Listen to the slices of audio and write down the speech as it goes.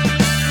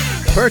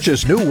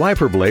Purchase new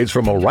wiper blades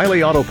from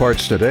O'Reilly Auto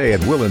Parts today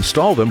and we'll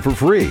install them for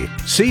free.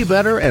 See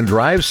better and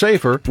drive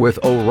safer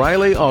with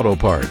O'Reilly Auto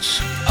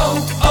Parts.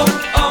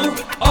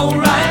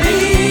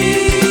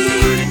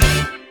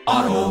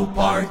 Auto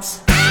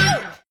Parts.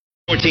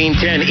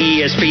 1410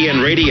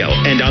 ESPN Radio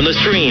and on the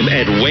stream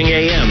at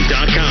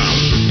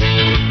wingam.com.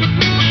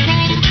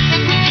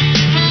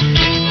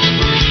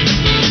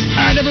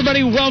 All right,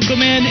 everybody,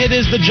 welcome in. It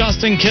is the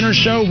Justin Kinner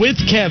Show with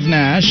Kev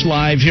Nash,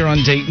 live here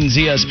on Dayton's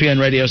ESPN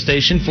radio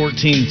station,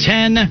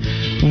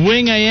 1410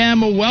 Wing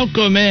AM.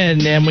 Welcome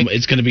in. And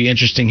it's going to be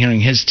interesting hearing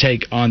his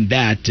take on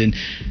that. And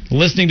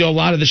listening to a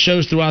lot of the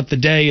shows throughout the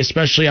day,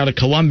 especially out of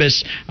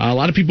Columbus, a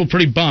lot of people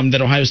pretty bummed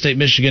that Ohio State,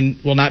 Michigan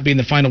will not be in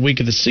the final week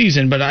of the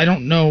season. But I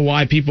don't know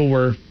why people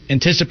were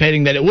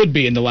anticipating that it would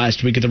be in the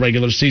last week of the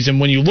regular season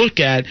when you look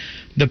at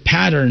the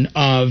pattern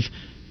of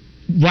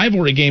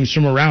rivalry games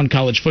from around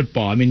college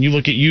football. I mean, you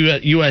look at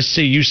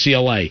USC,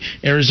 UCLA,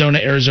 Arizona,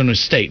 Arizona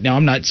State. Now,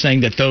 I'm not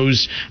saying that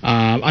those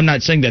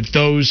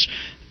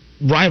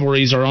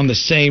rivalries are on the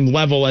same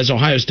level as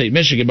Ohio State,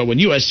 Michigan, but when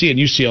USC and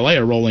UCLA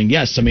are rolling,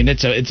 yes, I mean,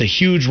 it's a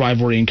huge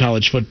rivalry in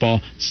college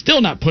football.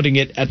 Still not putting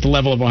it at the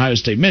level of Ohio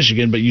State,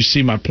 Michigan, but you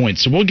see my point.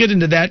 So we'll get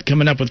into that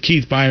coming up with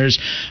Keith Byers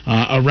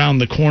around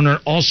the corner.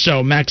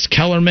 Also, Max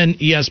Kellerman,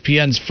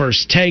 ESPN's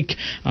First Take,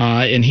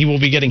 and he will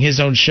be getting his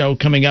own show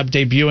coming up,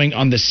 debuting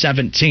on the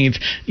 17th.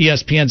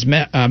 ESPN's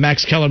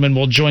Max Kellerman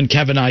will join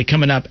Kev and I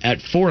coming up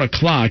at 4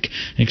 o'clock.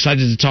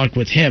 Excited to talk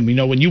with him. You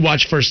know, when you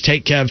watch First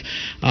Take, Kev,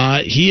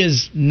 he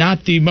is not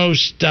the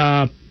most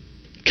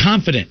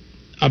confident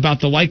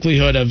about the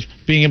likelihood of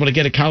being able to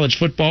get a college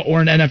football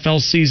or an NFL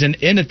season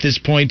in at this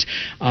point.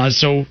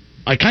 So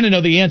I kind of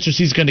know the answers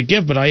he's going to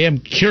give, but I am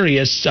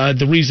curious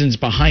the reasons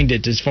behind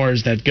it as far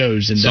as that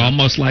goes. And it's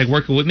almost like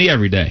working with me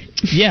every day.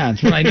 Yeah,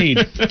 that's what I need.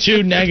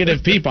 Two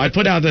negative people. I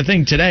put out the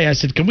thing today. I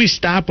said, can we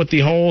stop with the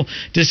whole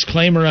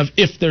disclaimer of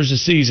if there's a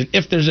season?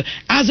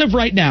 As of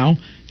right now,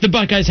 the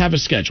Buckeyes have a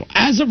schedule.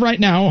 As of right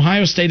now,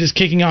 Ohio State is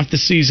kicking off the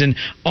season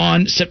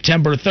on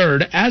September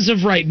 3rd. As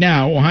of right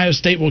now, Ohio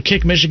State will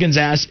kick Michigan's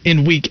ass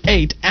in Week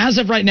 8. As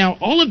of right now,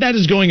 all of that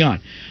is going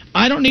on.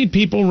 I don't need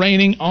people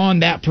raining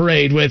on that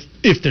parade with,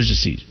 if there's a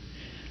season.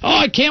 Oh,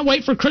 I can't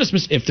wait for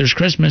Christmas. If there's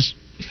Christmas.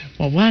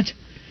 Well, what?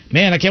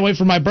 Man, I can't wait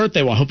for my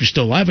birthday. Well, I hope you're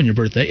still alive on your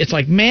birthday. It's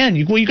like,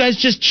 man, will you guys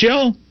just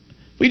chill?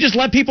 Will you just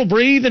let people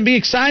breathe and be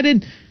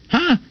excited?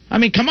 Huh? I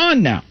mean, come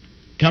on now.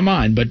 Come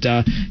on. But,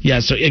 so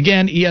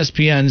again,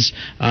 ESPN's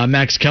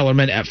Max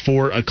Kellerman at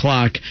 4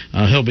 o'clock.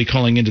 He'll be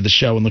calling into the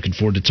show and looking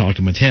forward to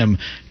talking with him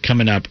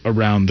coming up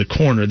around the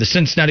corner. The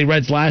Cincinnati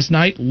Reds last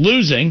night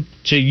losing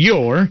to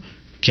your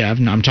Kev.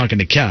 No, I'm talking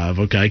to Kev,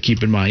 okay?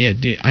 Keep in mind.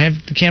 Yeah, I have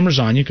the cameras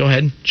on you. Go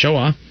ahead. Show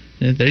off.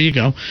 There you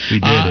go. We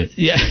did it.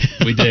 Yeah.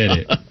 We did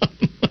it.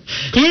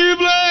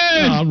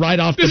 Cleveland! Right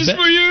off the bat. This is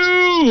for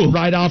you!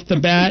 Right off the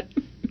bat.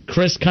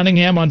 Chris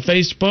Cunningham on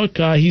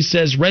Facebook, he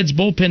says, Reds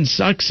bullpen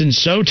sucks, and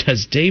so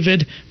does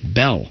David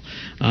Bell.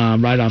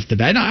 Right off the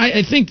bat. And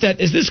I think that,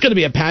 is this going to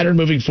be a pattern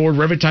moving forward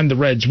where every time the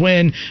Reds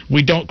win,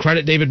 we don't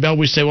credit David Bell?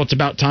 We say, well, it's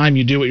about time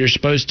you do what you're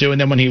supposed to,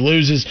 and then when he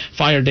loses,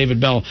 fire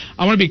David Bell.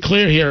 I want to be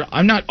clear here.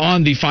 I'm not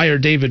on the fire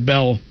David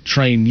Bell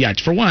train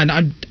yet. For one,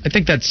 I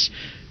think that's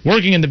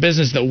working in the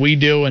business that we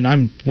do,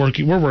 and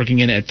we're working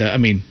in it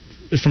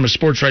from a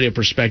sports radio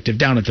perspective,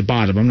 down at the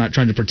bottom. I'm not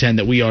trying to pretend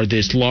that we are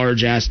this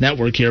large-ass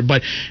network here,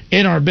 but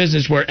in our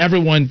business where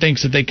everyone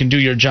thinks that they can do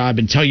your job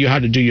and tell you how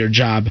to do your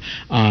job,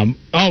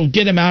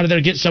 get him out of there,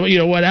 get somebody,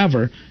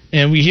 whatever.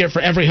 And we hear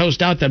for every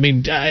host out there. I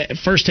mean,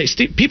 First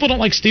Take, people don't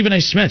like Stephen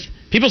A. Smith.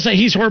 People say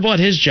he's horrible at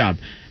his job.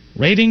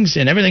 Ratings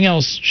and everything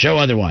else show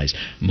otherwise.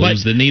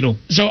 Moves the needle.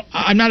 So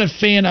I'm not a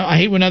fan. I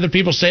hate when other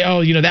people say,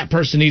 that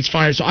person needs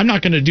fired. So I'm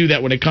not going to do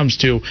that when it comes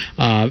to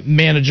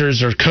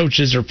managers or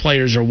coaches or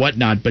players or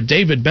whatnot. But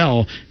David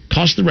Bell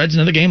cost the Reds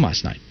another game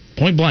last night,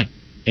 point blank.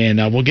 And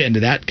we'll get into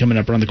that coming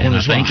up around the corner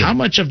as well. How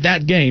much of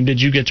that game did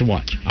you get to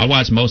watch? I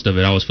watched most of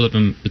it. I was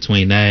flipping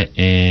between that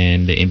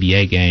and the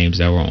NBA games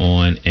that were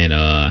on, and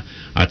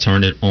I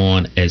turned it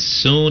on as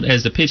soon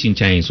as the pitching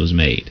change was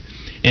made.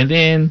 And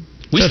then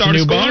we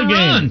started scoring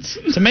runs.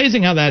 It's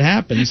amazing how that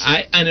happens.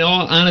 And in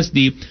all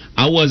honesty,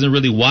 I wasn't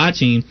really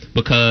watching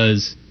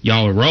because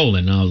y'all were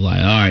rolling. And I was like,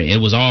 all right.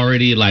 It was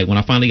already, like, when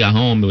I finally got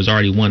home, it was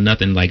already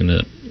 1-0, like in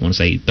the, I want to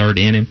say, third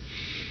inning.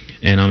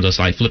 And I'm just,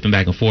 like, flipping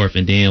back and forth.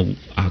 And then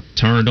I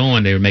turned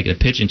on. They were making a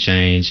pitching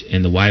change.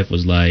 And the wife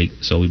was like,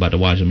 so we about to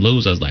watch them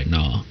lose? I was like,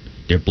 no,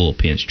 their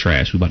bullpen's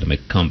trash. We about to make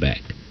a comeback.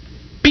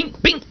 Bing,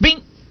 bing,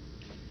 bing.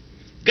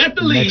 Got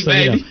the lead,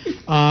 baby.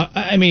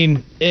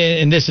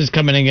 And this is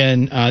coming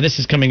in. This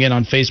is coming in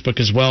on Facebook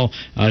as well.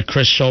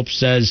 Chris Schultz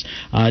says,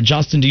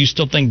 Justin, do you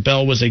still think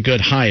Bell was a good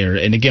hire?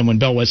 And again, when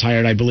Bell was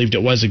hired, I believed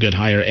it was a good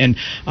hire. And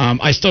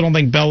I still don't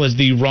think Bell is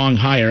the wrong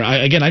hire.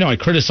 I know I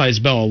criticize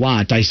Bell a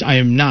lot. I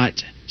am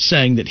not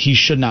saying that he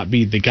should not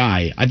be the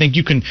guy. I think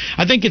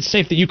it's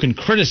safe that you can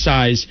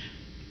criticize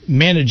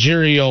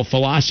managerial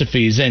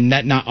philosophies and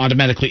that not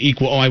automatically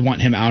equal, I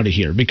want him out of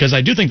here, because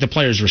I do think the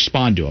players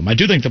respond to him. I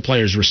do think the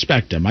players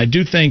respect him. I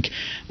do think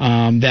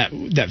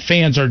that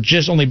fans are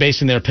just only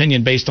basing their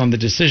opinion based on the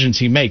decisions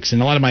he makes,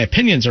 and a lot of my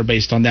opinions are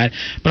based on that.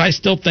 But I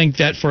still think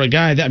that for a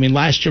guy that,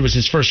 last year was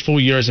his first full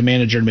year as a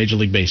manager in Major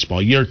League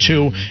Baseball. Year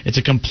two, it's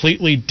a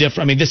completely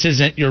different. This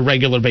isn't your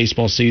regular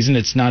baseball season.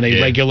 It's not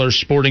a regular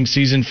sporting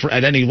season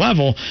at any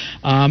level.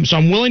 So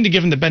I'm willing to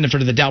give him the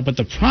benefit of the doubt. But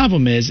the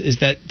problem is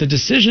that the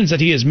decisions that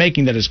he is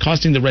making that is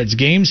costing the Reds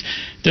games,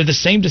 they're the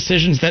same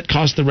decisions that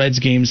cost the Reds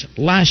games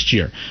last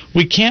year.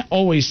 We can't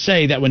always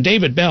say that when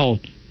David Bell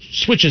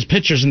switches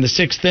pitchers in the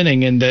sixth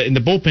inning and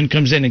the bullpen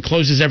comes in and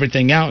closes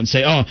everything out and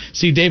say, oh,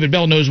 see, David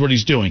Bell knows what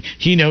he's doing.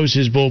 He knows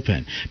his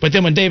bullpen. But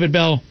then when David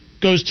Bell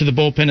goes to the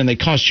bullpen and they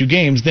cost you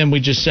games, then we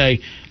just say,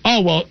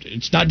 oh, well,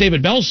 it's not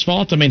David Bell's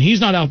fault.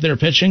 He's not out there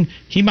pitching.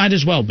 He might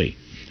as well be.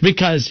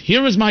 Because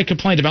here was my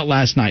complaint about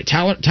last night.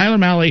 Tyler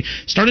Mahle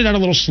started out a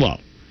little slow.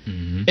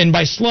 Mm-hmm. And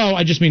by slow,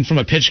 I just mean from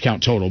a pitch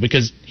count total,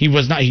 because he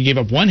gave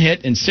up 1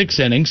 hit in 6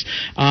 innings.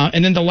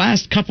 And then the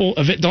last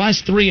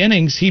 3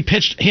 innings, he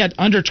had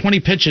under 20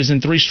 pitches in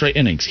 3 straight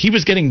innings. He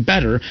was getting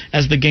better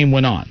as the game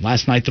went on.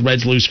 Last night, the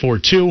Reds lose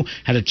 4-2,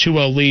 had a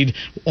 2-0 lead,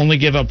 only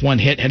give up 1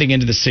 hit heading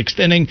into the 6th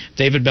inning.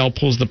 David Bell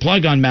pulls the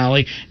plug on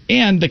Mahle,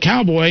 and the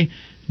Cowboy,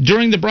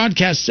 during the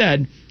broadcast,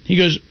 said, he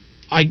goes,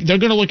 they're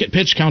going to look at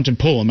pitch count and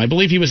pull him. I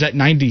believe he was at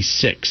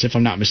 96, if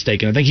I'm not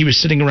mistaken. I think he was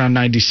sitting around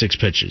 96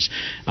 pitches.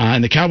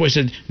 And the Cowboys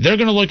said, they're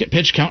going to look at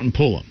pitch count and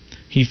pull him.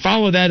 He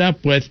followed that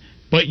up with,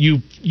 but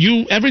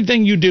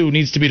everything you do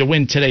needs to be to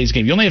win today's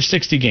game. You only have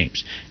 60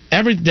 games.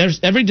 Every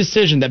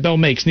decision that Bell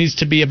makes needs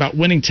to be about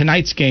winning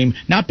tonight's game,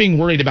 not being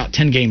worried about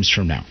 10 games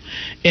from now.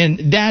 And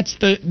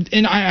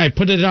I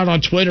put it out on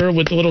Twitter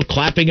with the little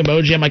clapping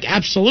emoji. I'm like,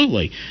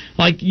 absolutely.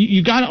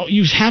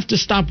 You have to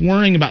stop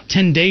worrying about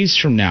 10 days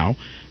from now.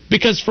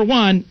 Because, for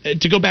one,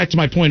 to go back to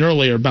my point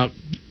earlier about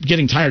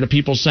getting tired of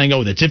people saying,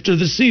 oh, that's if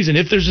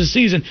there's a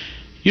season,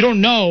 you don't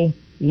know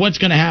what's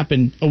going to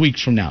happen a week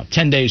from now,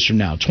 10 days from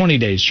now, 20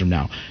 days from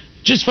now.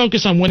 Just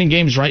focus on winning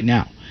games right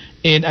now.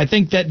 And I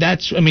think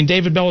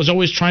David Bell is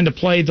always trying to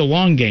play the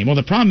long game. Well,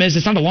 the problem is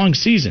it's not a long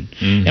season.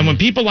 Mm-hmm. And when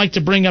people like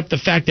to bring up the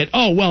fact that,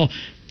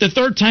 the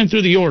third time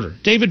through the order,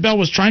 David Bell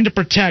was trying to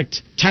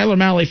protect Tyler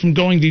Mahle from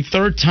going the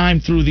third time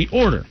through the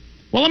order.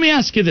 Well, let me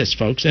ask you this,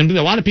 folks. And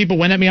a lot of people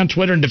went at me on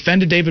Twitter and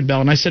defended David Bell.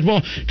 And I said,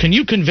 well, can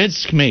you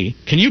convince me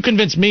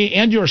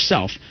and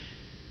yourself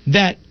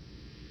that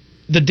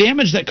the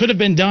damage that could have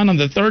been done on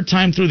the third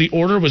time through the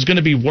order was going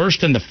to be worse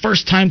than the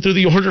first time through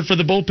the order for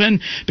the bullpen?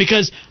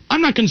 Because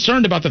I'm not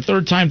concerned about the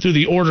third time through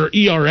the order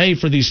ERA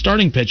for these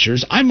starting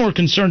pitchers. I'm more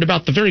concerned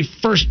about the very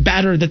first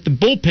batter that the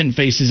bullpen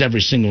faces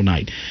every single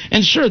night.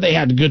 And sure, they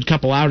had a good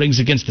couple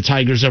outings against the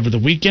Tigers over the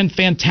weekend.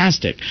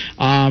 Fantastic.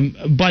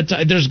 But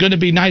there's going to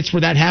be nights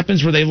where that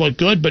happens, where they look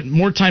good. But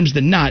more times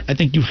than not, I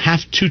think you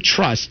have to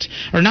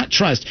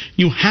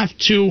you have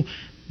to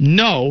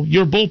know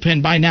your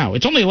bullpen by now.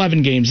 It's only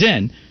 11 games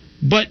in.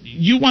 But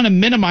you want to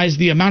minimize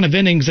the amount of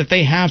innings that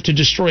they have to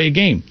destroy a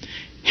game.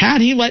 Had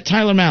he let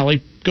Tyler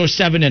Mahle go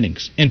 7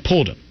 innings and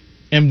pulled him,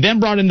 and then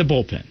brought in the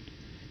bullpen,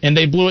 and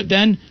they blew it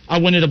then, I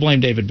wouldn't have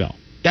blamed David Bell.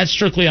 That's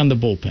strictly on the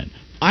bullpen.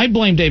 I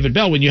blame David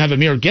Bell when you have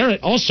Amir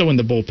Garrett also in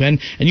the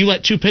bullpen, and you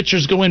let 2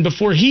 pitchers go in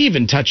before he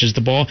even touches the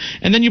ball,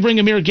 and then you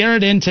bring Amir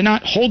Garrett in to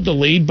not hold the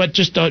lead, but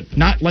just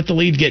not let the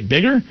lead get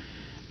bigger.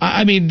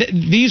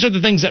 These are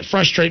the things that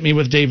frustrate me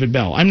with David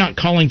Bell. I'm not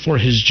calling for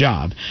his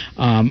job.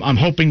 I'm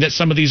hoping that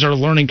some of these are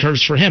learning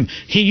curves for him.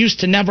 He used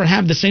to never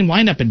have the same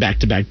lineup in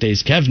back-to-back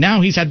days, Kev.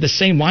 Now he's had the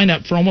same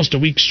lineup for almost a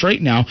week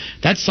straight now.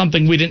 That's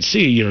something we didn't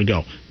see a year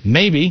ago.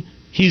 Maybe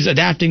he's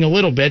adapting a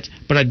little bit,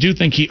 but I do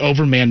think he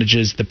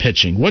overmanages the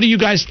pitching. What do you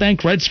guys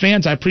think, Reds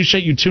fans? I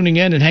appreciate you tuning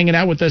in and hanging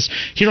out with us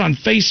here on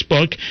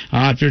Facebook.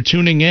 If you're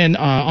tuning in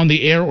on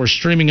the air or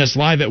streaming us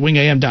live at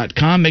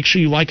wingam.com, make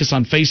sure you like us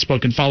on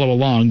Facebook and follow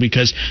along,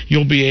 because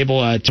you'll be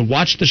able to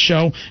watch the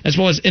show as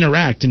well as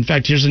interact. In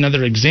fact, here's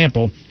another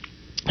example.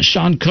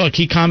 Sean Cook,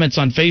 he comments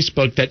on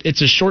Facebook that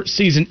it's a short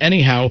season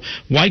anyhow.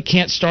 Why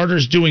can't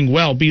starters doing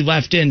well be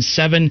left in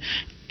 7,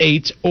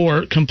 8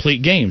 or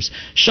complete games?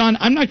 Sean,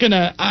 I'm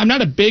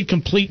not a big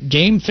complete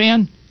game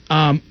fan.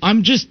 My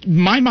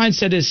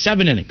mindset is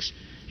 7 innings.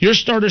 Your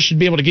starter should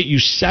be able to get you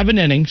 7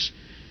 innings,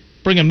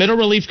 bring a middle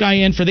relief guy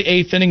in for the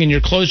 8th inning, and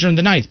your closer in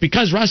the 9th,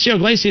 because Raisel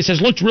Iglesias has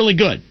looked really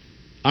good.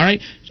 All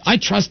right, I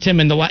trust him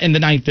in the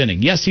 9th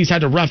inning. Yes, he's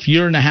had a rough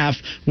year and a half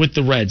with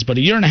the Reds, but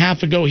a year and a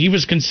half ago he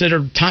was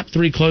considered top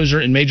 3 closer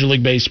in Major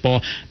League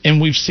Baseball,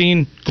 and we've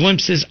seen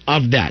glimpses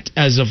of that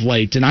as of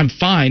late. And I'm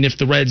fine if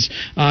the Reds,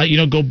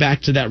 go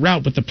back to that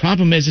route. But the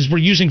problem is we're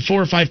using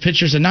 4 or 5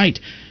 pitchers a night.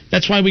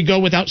 That's why we go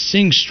without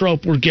seeing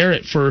Strop or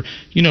Garrett for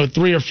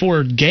 3 or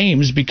 4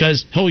 games,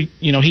 because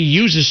he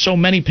uses so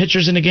many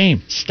pitchers in a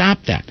game.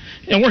 Stop that.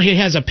 And where he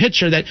has a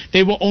pitcher that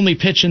they will only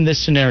pitch in this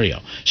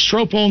scenario.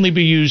 Strop will only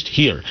be used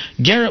here.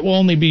 Garrett will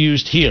only be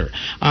used here.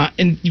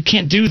 And you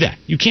can't do that.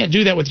 You can't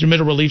do that with your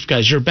middle relief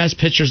guys. Your best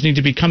pitchers need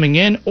to be coming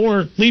in,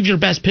 or leave your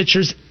best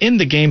pitchers in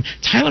the game.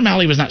 Tyler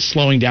Mahle was not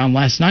slowing down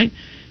last night.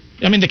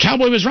 I mean, the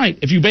Cowboy was right.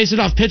 If you base it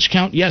off pitch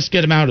count, yes,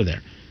 get him out of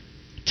there.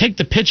 Take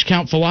the pitch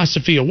count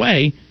philosophy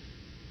away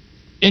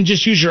and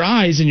just use your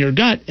eyes and your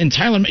gut, and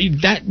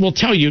that will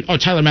tell you, oh,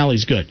 Tyler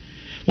Mahle's good.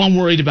 Well, I'm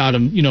worried about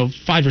him,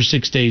 5 or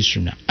 6 days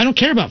from now. I don't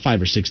care about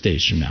 5 or 6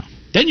 days from now.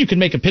 Then you can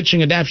make a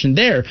pitching adaptation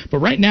there, but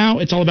right now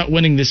it's all about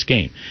winning this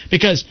game.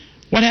 Because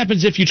what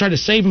happens if you try to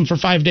save him for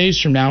 5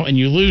 days from now and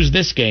you lose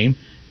this game,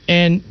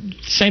 and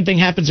same thing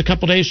happens a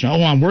couple days from now?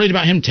 Oh, I'm worried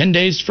about him 10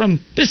 days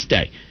from this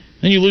day.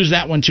 Then you lose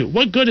that one too.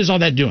 What good is all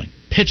that doing?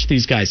 Pitch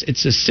these guys.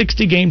 It's a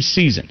 60-game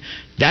season.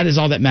 That is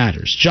all that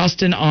matters.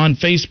 Justin on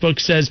Facebook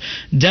says,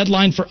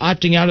 deadline for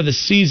opting out of the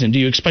season. Do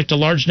you expect a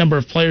large number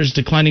of players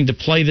declining to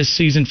play this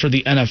season for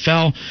the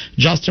NFL?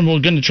 Justin,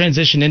 we're going to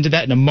transition into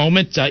that in a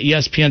moment.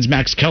 ESPN's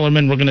Max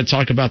Kellerman, we're going to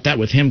talk about that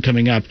with him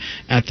coming up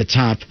at the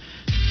top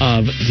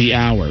of the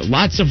hour.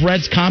 Lots of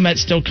Reds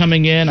comments still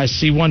coming in. I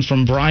see one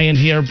from Brian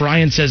here.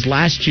 Brian says,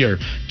 last year,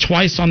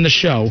 twice on the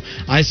show,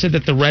 I said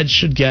that the Reds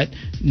should get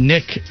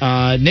Nick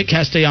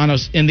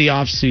Castellanos in the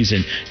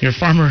offseason. Your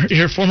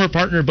former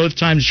partner both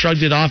times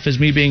shrugged it off as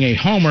me being a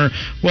homer.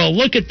 Well,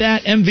 look at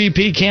that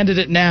MVP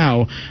candidate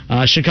now.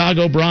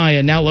 Chicago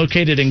Brian, now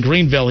located in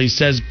Greenville. He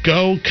says,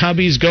 go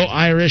Cubbies, go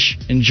Irish,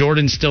 and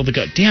Jordan's still the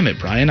GOAT. Damn it,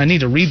 Brian. I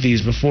need to read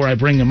these before I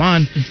bring them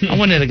on. I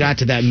wouldn't have got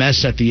to that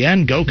mess at the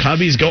end. Go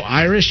Cubbies, go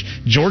Irish,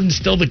 Jordan's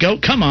still the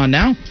GOAT. Come on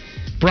now.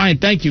 Brian,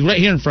 thank you. Great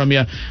hearing from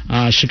you,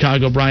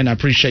 Chicago Brian. I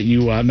appreciate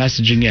you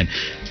messaging in.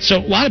 So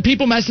a lot of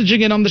people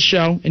messaging in on the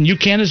show, and you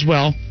can as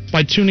well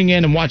by tuning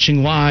in and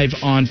watching live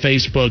on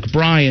Facebook.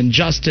 Brian,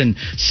 Justin,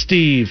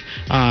 Steve,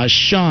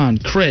 Sean,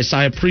 Chris,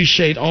 I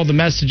appreciate all the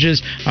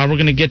messages. We're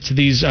going to get to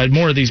these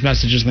more of these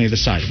messages on the other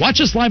side.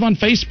 Watch us live on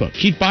Facebook.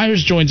 Keith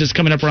Byers joins us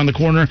coming up around the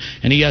corner,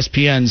 and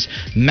ESPN's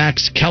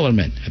Max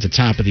Kellerman at the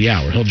top of the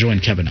hour. He'll join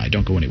Kevin and I.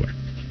 Don't go anywhere.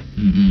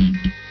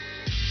 Mm-hmm.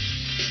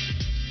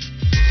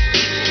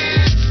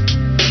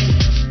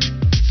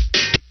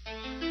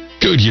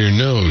 Goodyear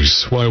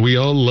knows why we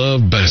all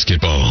love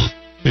basketball.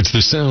 It's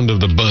the sound of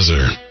the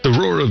buzzer, the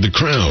roar of the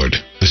crowd,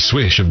 the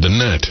swish of the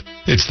net.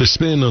 It's the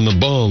spin on the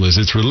ball as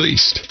it's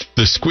released,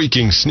 the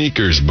squeaking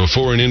sneakers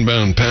before an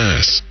inbound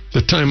pass,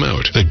 the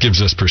timeout that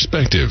gives us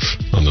perspective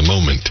on the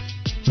moment.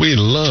 We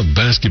love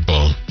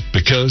basketball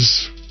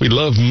because we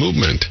love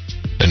movement.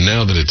 And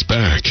now that it's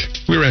back,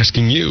 we're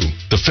asking you,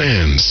 the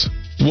fans,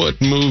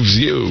 what moves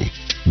you?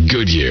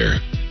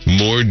 Goodyear.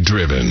 More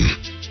driven.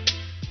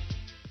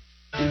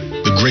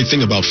 The great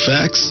thing about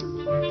facts,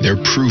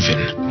 they're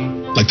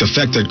proven. Like the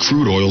fact that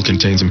crude oil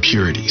contains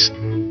impurities.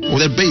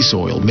 Or that base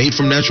oil made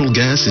from natural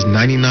gas is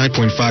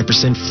 99.5%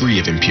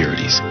 free of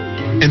impurities.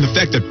 And the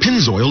fact that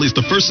Pennzoil is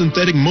the first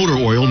synthetic motor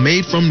oil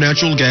made from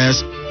natural gas,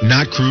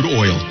 not crude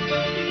oil.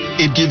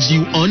 It gives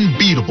you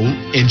unbeatable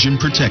engine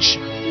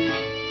protection.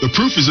 The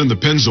proof is in the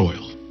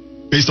Pennzoil.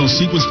 Based on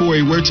Sequence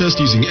 4A wear test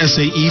using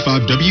SAE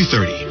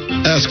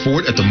 5W30. Ask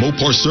for it at the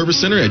Mopar Service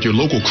Center at your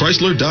local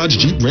Chrysler,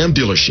 Dodge, Jeep, Ram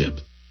dealership.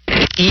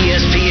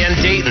 ESPN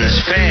Dayton's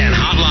Fan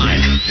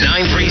Hotline,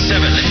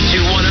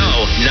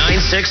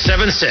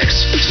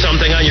 937-210-9676.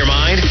 Something on your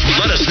mind?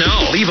 Let us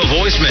know. Leave a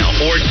voicemail.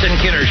 Ortson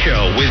Kinner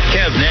Show with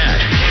Kev Nash.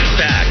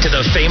 Back to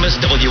the famous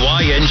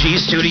WING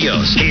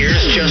studios.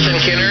 Here's Justin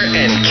Kinner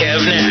and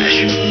Kev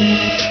Nash.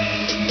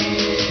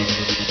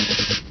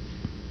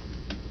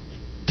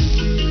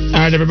 All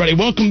right, everybody,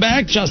 welcome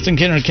back. Justin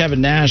Kinner and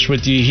Kevin Nash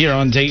with you here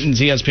on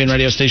Dayton's ESPN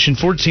radio station,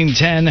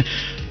 1410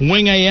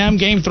 Wing AM.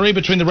 Game 3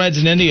 between the Reds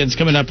and Indians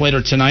coming up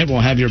later tonight.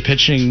 We'll have your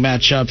pitching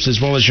matchups as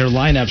well as your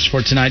lineups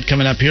for tonight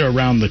coming up here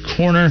around the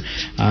corner.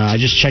 I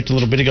just checked a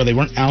little bit ago. They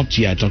weren't out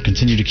yet. I'll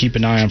continue to keep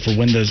an eye on for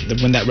when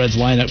that Reds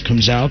lineup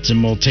comes out,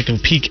 and we'll take a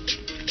peek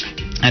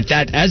at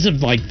that. As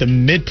of like the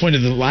midpoint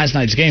of the last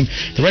night's game,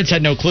 the Reds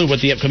had no clue what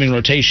the upcoming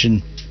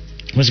rotation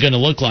was going to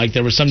look like.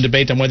 There was some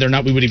debate on whether or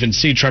not we would even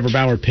see Trevor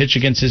Bauer pitch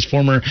against his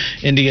former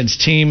Indians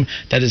team.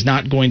 That is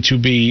not going to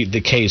be the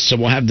case. So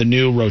we'll have the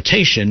new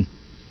rotation.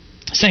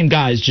 Same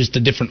guys, just a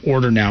different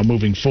order now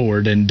moving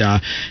forward. And,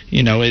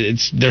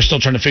 they're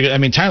still trying to figure. I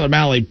mean, Tyler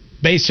Mahle,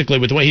 basically,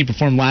 with the way he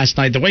performed last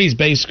night, the way he's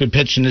basically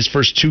pitched in his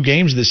first 2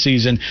 games this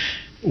season,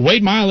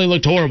 Wade Miley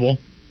looked horrible.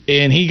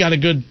 And he got a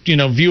good,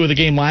 view of the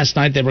game last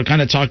night. They were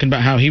kind of talking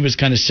about how he was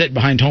kind of sitting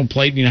behind home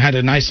plate, had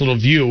a nice little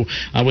view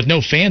with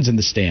no fans in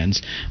the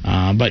stands.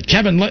 But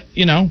Kevin,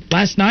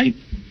 last night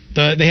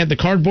they had the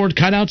cardboard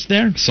cutouts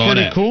there. Saw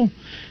that. Cool.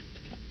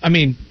 I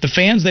mean, the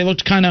fans, they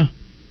looked kind of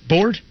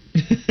bored.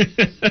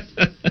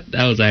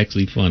 That was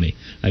actually funny.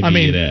 I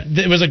mean,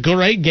 it was a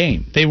great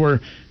game. They were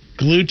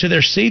glued to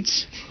their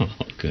seats. Oh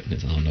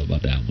goodness, I don't know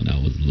about that one.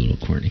 That was a little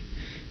corny.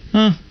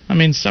 I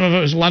mean,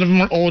 a lot of them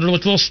were older,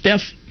 looked a little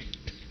stiff.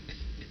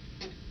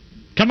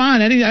 Come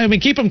on, Eddie. I mean,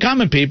 keep them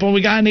coming, people.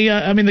 We got any,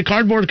 the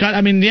cardboard cut.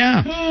 I mean,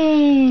 yeah.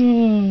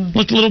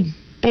 Looked a little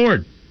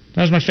bored.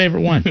 That was my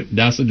favorite one.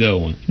 That's a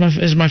good one.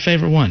 It's my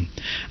favorite one.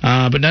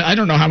 But I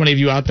don't know how many of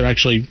you out there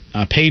actually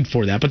paid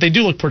for that, but they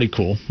do look pretty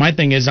cool. My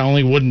thing is I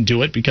only wouldn't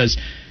do it because,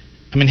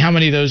 how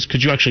many of those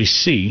could you actually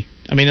see?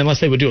 Unless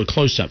they would do a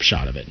close-up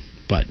shot of it.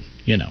 But,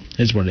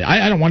 is what it is.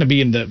 I don't want to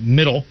be in the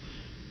middle.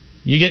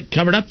 You get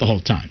covered up the whole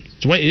time.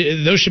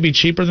 Those should be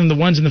cheaper than the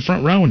ones in the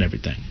front row and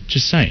everything.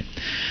 Just saying.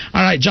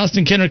 All right,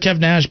 Justin Kinner, Kev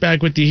Nash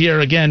back with you here.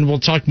 Again, we'll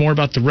talk more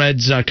about the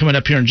Reds coming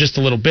up here in just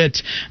a little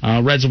bit.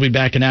 Reds will be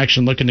back in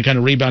action looking to kind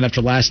of rebound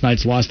after last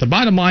night's loss. The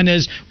bottom line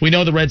is we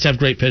know the Reds have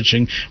great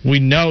pitching. We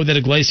know that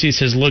Iglesias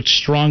has looked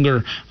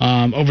stronger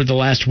over the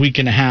last week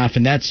and a half,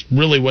 and that's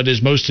really what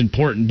is most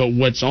important. But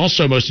what's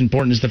also most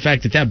important is the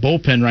fact that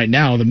bullpen right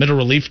now, the middle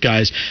relief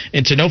guys,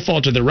 and to no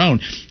fault of their own,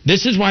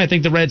 this is why I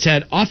think the Reds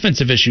had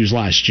offensive issues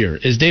last year.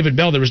 Is David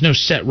Bell, there was no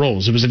set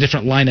roles. It was a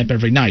different lineup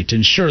every night.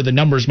 And sure, the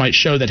numbers might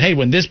show that, hey,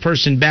 when this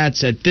person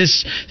bats at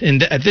this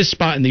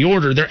spot in the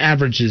order, their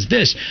average is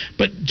this.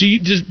 But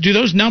do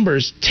those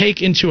numbers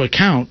take into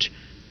account,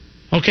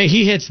 okay,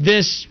 he hits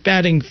this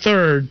batting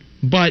third,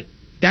 but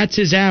that's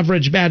his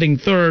average batting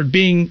third,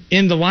 being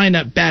in the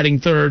lineup batting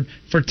third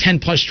for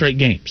 10-plus straight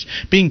games,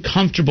 being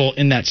comfortable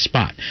in that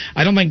spot.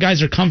 I don't think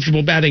guys are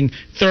comfortable batting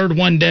third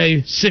one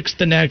day, sixth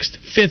the next,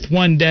 fifth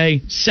one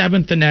day,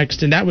 seventh the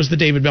next, and that was the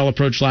David Bell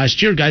approach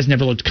last year. Guys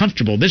never looked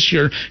comfortable. This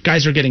year,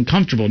 guys are getting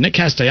comfortable. Nick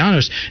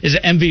Castellanos is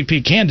an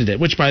MVP candidate,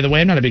 which, by the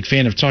way, I'm not a big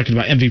fan of talking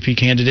about MVP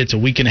candidates a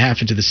week and a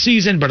half into the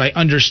season, but I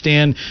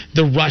understand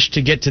the rush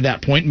to get to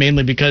that point,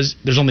 mainly because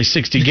there's only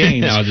 60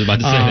 games. I was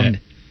about to say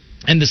that.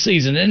 And the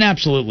season, and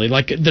absolutely,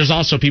 like, there's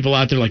also people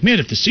out there like, man,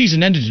 if the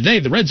season ended today,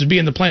 the Reds would be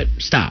in the play.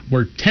 Stop.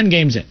 We're 10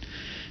 games in,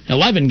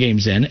 11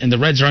 games in, and the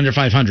Reds are under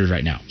 500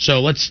 right now.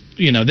 So let's,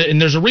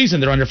 and there's a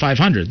reason they're under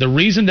 500. The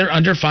reason they're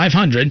under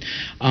 500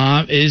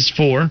 is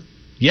for,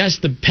 yes,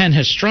 the pen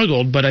has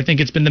struggled, but I think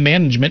it's been the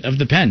management of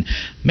the pen.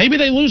 Maybe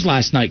they lose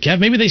last night, Kev.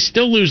 Maybe they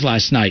still lose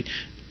last night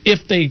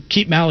if they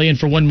keep Mahle in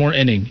for one more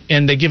inning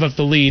and they give up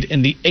the lead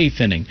in the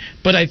 8th inning.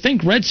 But I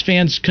think Reds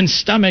fans can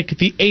stomach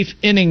the 8th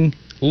inning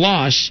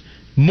loss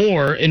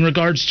more in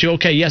regards to,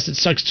 okay, yes, it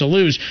sucks to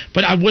lose,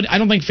 but I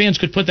don't think fans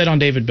could put that on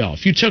David Bell.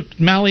 If you took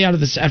Mahle out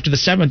of this after the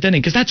 7th inning,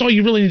 because that's all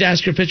you really need to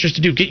ask your pitchers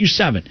to do, get you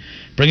 7,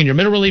 bring in your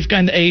middle relief guy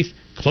in the 8th,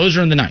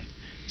 closer in the 9th.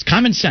 It's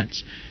common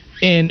sense.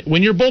 And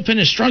when your bullpen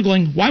is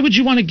struggling, why would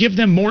you want to give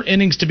them more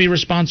innings to be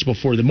responsible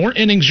for? The more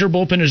innings your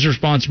bullpen is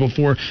responsible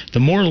for,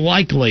 the more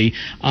likely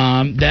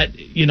that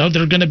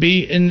they're going to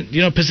be in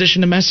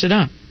position to mess it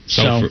up.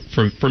 So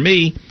for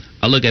me,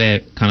 I look at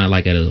it kind of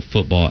like at a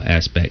football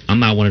aspect. I'm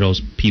not one of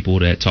those people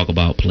that talk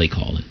about play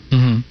calling.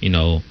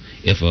 Mm-hmm.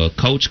 If a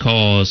coach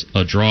calls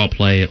a draw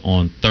play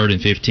on 3rd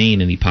and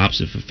 15 and he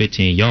pops it for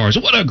 15 yards,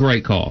 what a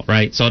great call,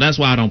 right? So that's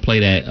why I don't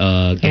play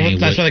that game.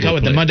 That's why they call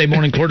it the Monday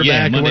morning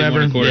quarterback or whatever.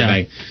 Morning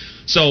quarterback. Yeah.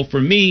 So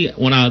for me,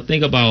 when I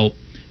think about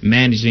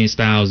managing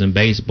styles in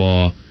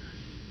baseball,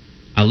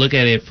 I look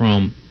at it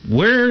from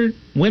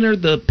when are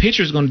the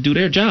pitchers going to do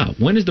their job?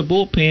 When is the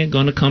bullpen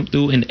going to come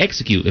through and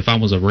execute? If I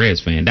was a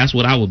Reds fan, that's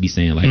what I would be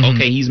saying. Like,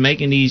 okay, he's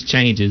making these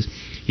changes.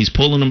 He's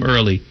pulling them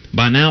early.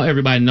 By now,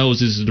 everybody knows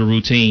this is the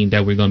routine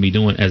that we're going to be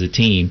doing as a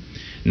team.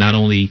 Not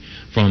only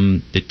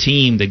from the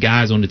team, the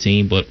guys on the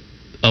team, but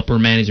upper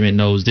management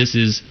knows this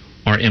is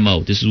our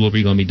MO. This is what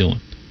we're going to be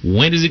doing.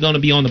 When is it going to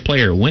be on the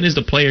player? When is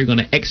the player going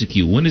to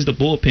execute? When is the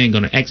bullpen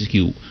going to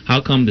execute?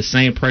 How come the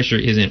same pressure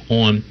isn't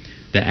on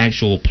the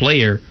actual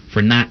player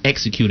for not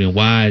executing?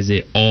 Why is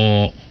it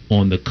all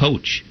on the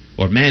coach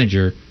or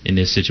manager in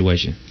this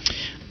situation?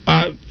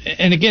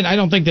 And again, I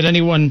don't think that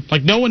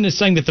no one is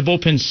saying that the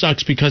bullpen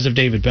sucks because of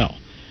David Bell.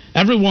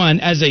 Everyone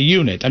as a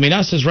unit,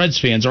 us as Reds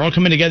fans are all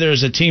coming together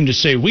as a team to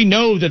say, we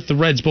know that the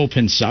Reds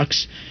bullpen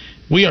sucks.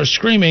 We are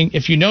screaming,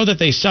 if you know that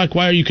they suck,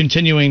 why are you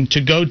continuing to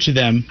go to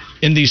them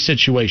in these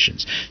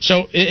situations?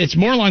 So it's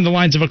more along the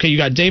lines of, okay, you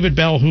got David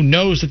Bell who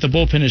knows that the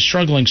bullpen is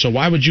struggling, so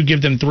why would you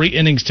give them 3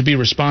 innings to be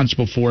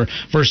responsible for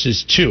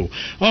versus 2?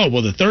 Oh,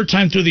 well, the 3rd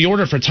time through the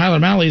order for Tyler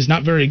Mahle is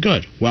not very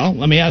good. Well,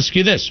 let me ask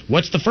you this.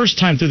 What's the 1st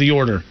time through the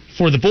order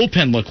for the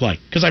bullpen look like?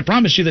 Because I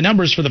promise you the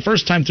numbers for the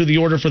 1st time through the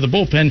order for the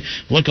bullpen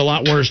look a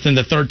lot worse than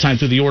the 3rd time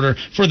through the order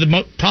for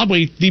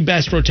probably the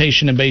best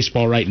rotation in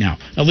baseball right now.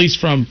 At least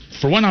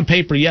for one on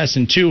paper, yes,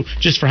 and 2,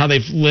 just for how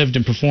they've lived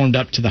and performed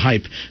up to the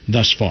hype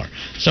thus far.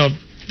 So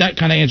that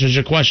kind of answers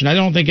your question. I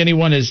don't think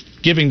anyone is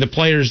giving the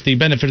players the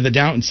benefit of the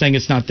doubt and saying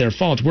it's not their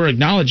fault. We're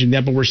acknowledging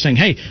that, but we're saying,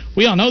 hey,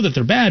 we all know that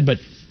they're bad, but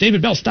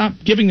David Bell, stop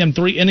giving them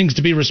 3 innings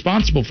to be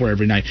responsible for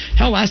every night.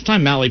 Hell, last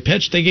time Mahle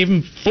pitched, they gave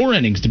him 4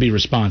 innings to be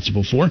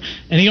responsible for,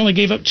 and he only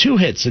gave up 2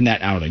 hits in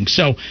that outing.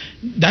 So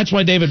that's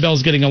why David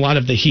Bell's getting a lot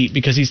of the heat,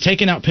 because he's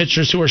taking out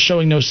pitchers who are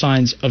showing no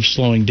signs of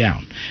slowing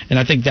down. And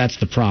I think that's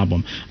the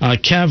problem.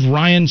 Kev,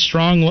 Ryan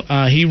Strong,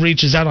 he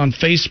reaches out on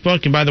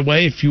Facebook. And by the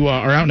way, if you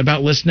are out and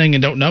about listening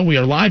and don't know, we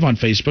are live on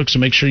Facebook, so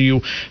make sure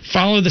you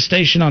follow the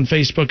station on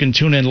Facebook and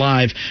tune in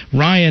live.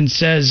 Ryan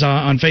says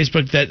on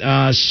Facebook that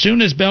as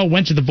soon as Bell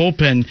went to the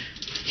bullpen,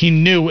 he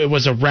knew it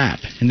was a wrap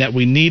and that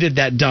we needed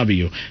that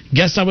W.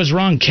 Guess I was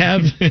wrong,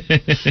 Kev.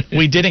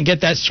 We didn't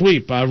get that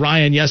sweep.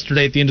 Ryan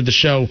yesterday at the end of the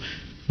show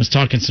was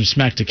talking some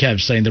smack to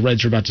Kev, saying the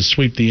Reds are about to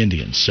sweep the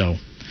Indians. So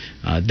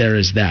there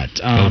is that.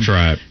 Go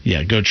Tribe.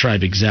 Yeah, go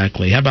Tribe,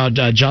 exactly. How about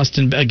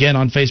Justin, again,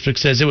 on Facebook,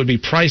 says it would be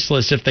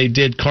priceless if they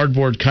did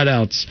cardboard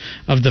cutouts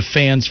of the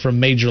fans from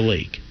Major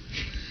League.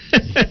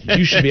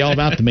 You should be all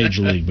about the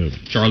Major League movie.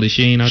 Charlie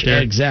Sheen out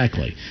there?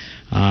 Exactly.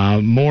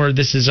 More.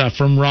 This is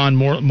from Ron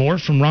More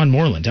from Ron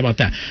Moreland. How about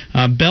that?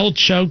 Bell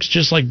chokes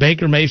just like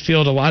Baker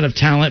Mayfield. A lot of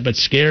talent, but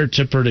scared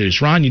to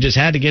produce. Ron, you just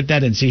had to get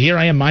that in. See, here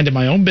I am minding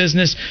my own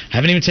business.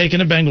 Haven't even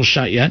taken a Bengals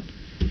shot yet.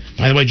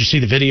 By the way, did you see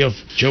the video of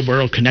Joe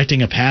Burrow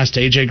connecting a pass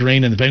to A.J.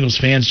 Green and the Bengals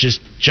fans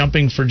just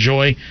jumping for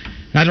joy?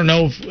 I don't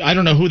know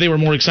who they were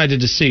more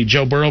excited to see,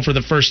 Joe Burrow for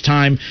the first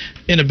time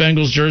in a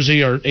Bengals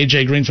jersey or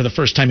A.J. Green for the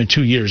first time in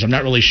 2 years. I'm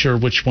not really sure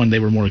which one they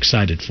were more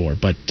excited for,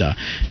 but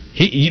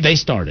they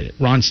started it.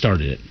 Ron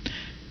started it.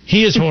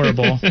 He is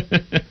horrible.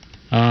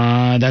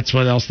 That's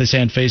what else they say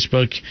on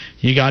Facebook.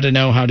 You got to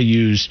know how to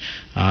use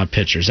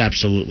pictures.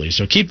 Absolutely.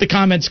 So keep the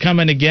comments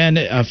coming. Again,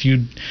 if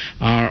you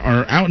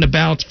are out and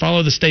about,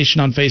 follow the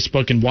station on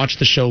Facebook and watch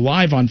the show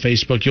live on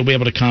Facebook. You'll be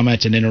able to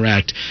comment and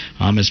interact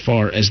as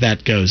far as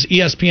that goes.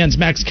 ESPN's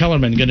Max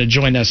Kellerman going to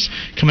join us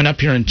coming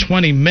up here in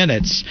 20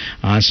 minutes.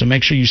 So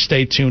make sure you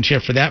stay tuned here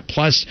for that.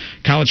 Plus,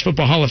 College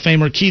Football Hall of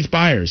Famer Keith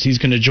Byers. He's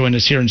going to join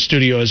us here in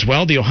studio as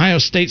well. The Ohio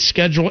State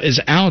schedule is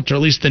out, or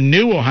at least the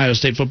new Ohio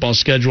State football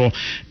schedule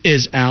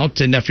is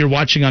out. And if you're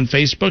watching on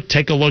Facebook,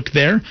 take a look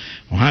there.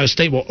 Ohio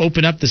State will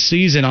open up the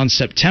season on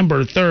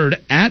September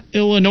 3rd at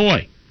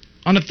Illinois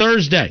on a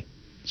Thursday.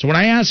 So when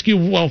I ask you,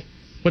 well,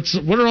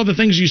 what are all the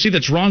things you see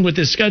that's wrong with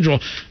this schedule?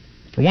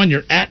 For one,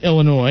 you're at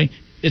Illinois.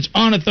 It's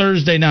on a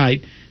Thursday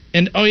night.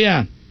 And, oh,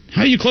 yeah,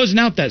 how are you closing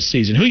out that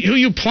season? Who are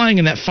you playing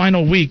in that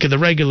final week of the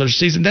regular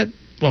season?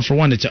 Well, for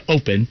one, it's an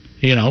open,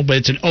 but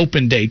it's an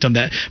open date on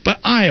that. But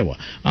Iowa,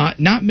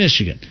 not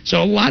Michigan.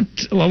 So a lot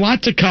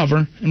to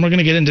cover, and we're going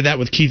to get into that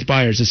with Keith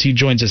Byers as he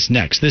joins us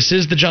next. This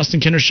is the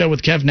Justin Kinner Show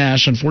with Kev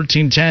Nash on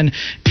 1410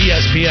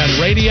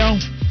 ESPN Radio.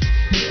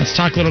 Let's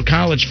talk a little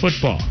college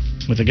football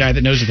with a guy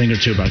that knows a thing or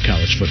two about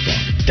college football.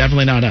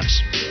 Definitely not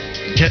us.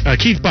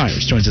 Keith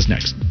Byers joins us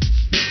next.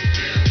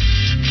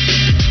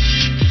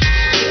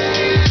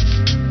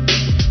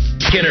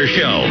 Kinner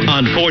Show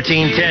on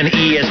 1410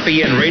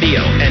 ESPN Radio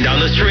and on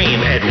the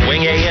stream at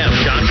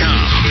wingam.com.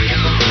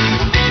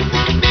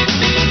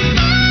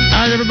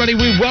 All right, everybody,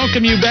 we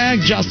welcome you back.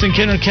 Justin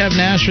Kinner, Kev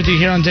Nash with you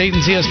here on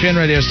Dayton's ESPN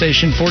radio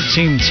station,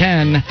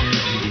 1410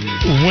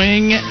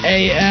 Wing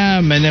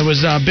AM. And there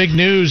was big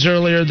news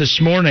earlier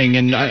this morning.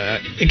 And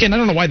again, I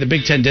don't know why the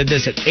Big Ten did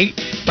this.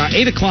 About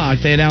 8 o'clock,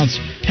 they announced,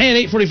 hey,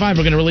 at 8:45,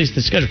 we're going to release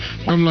the schedule.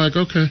 I'm like,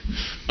 okay,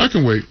 I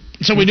can wait.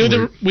 So we knew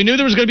there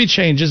was going to be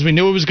changes. We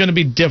knew it was going to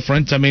be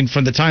different. I mean,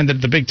 from the time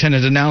that the Big Ten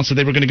had announced that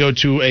they were going to go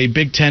to a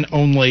Big Ten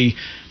only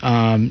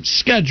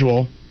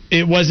schedule,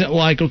 it wasn't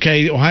like,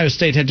 okay, Ohio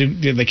State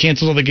they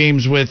canceled all the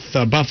games with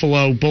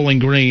Buffalo, Bowling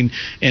Green,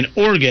 and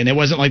Oregon. It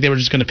wasn't like they were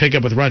just going to pick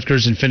up with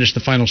Rutgers and finish the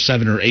final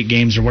 7 or 8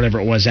 games or whatever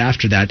it was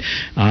after that.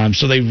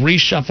 So they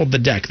reshuffled the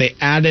deck. They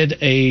added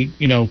a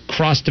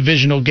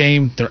cross-divisional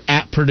game. They're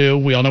at Purdue.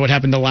 We all know what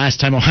happened the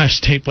last time Ohio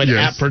State played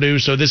at Purdue.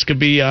 So this could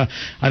be, I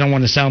don't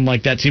want to sound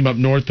like that team up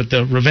north, but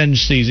the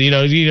revenge season.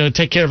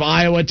 Take care of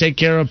Iowa, take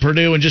care of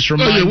Purdue, and just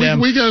remind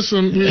them. We got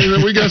some,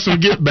 we got some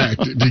get back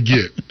to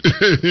get.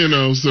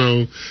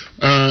 So.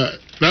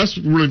 That's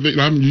really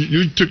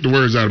you took the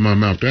words out of my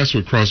mouth. That's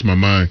what crossed my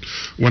mind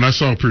when I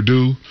saw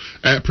Purdue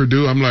at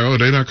Purdue. I'm like,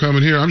 oh, they're not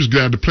coming here. I'm just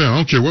glad to play. I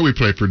don't care where we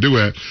play Purdue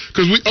at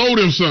because we owe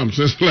them something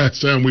since the last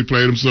time we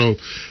played them. So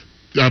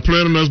I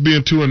plan on us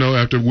being 2-0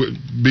 after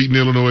beating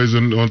Illinois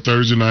on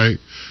Thursday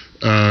night,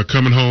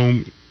 coming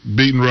home,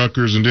 beating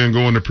Rutgers, and then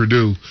going to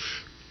Purdue.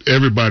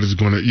 Everybody's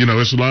going to,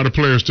 there's a lot of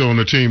players still on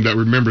the team that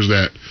remembers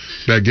that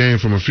game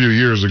from a few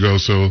years ago.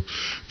 So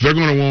they're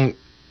going to want.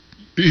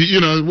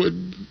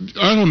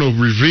 I don't know if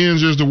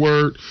revenge is the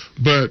word,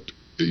 but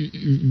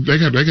they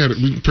got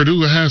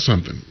Purdue has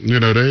something.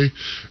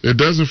 It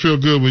doesn't feel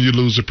good when you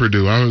lose to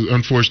Purdue. I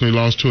unfortunately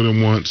lost to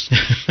them once,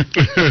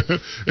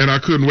 and I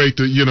couldn't wait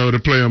to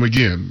play them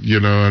again.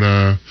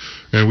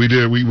 And we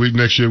did. We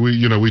next year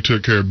we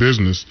took care of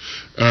business.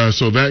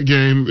 So that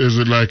game is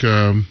like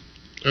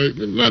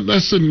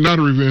that's not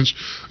a revenge,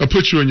 a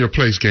put you in your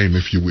place game,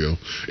 if you will.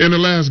 And the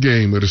last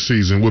game of the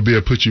season will be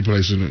a put you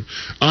place in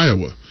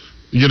Iowa.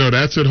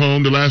 That's at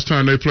home. The last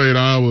time they played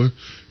Iowa,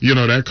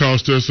 that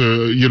cost us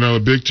a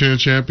Big Ten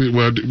champion.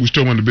 Well, we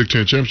still won the Big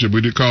Ten championship,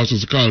 but it cost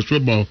us a college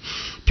football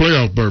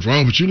playoff berth.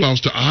 Oh, but you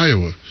lost to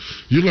Iowa.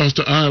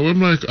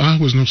 I'm like,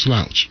 Iowa's no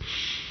slouch.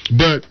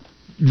 But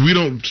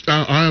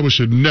Iowa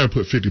should never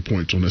put 50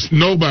 points on us.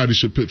 Nobody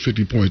should put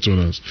 50 points on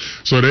us.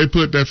 So they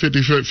put that 50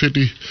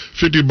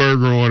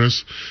 burger on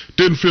us.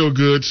 Didn't feel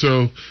good,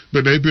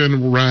 but they've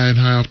been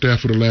riding high off that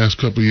for the last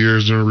couple of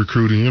years during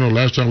recruiting.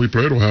 Last time we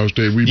played Ohio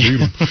State, we beat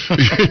them.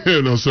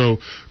 So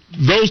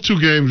those two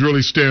games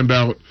really stand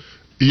out,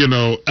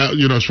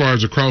 as far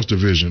as across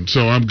division.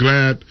 So I'm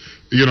glad,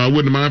 I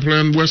wouldn't mind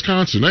playing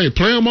Wisconsin. Hey,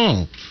 play them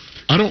all.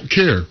 I don't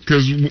care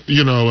because,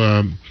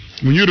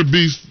 when you're the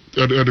beast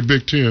of the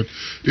Big Ten,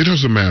 it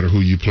doesn't matter who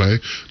you play.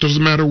 It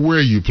doesn't matter where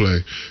you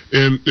play.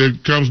 And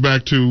it comes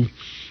back to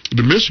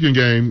the Michigan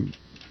game.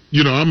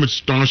 I'm a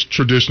staunch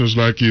traditionalist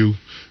like you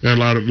and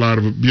a lot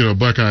of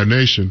Buckeye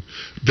Nation.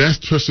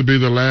 That's supposed to be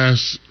the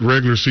last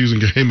regular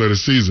season game of the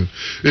season.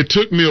 It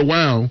took me a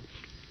while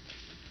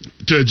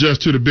to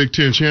adjust to the Big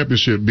Ten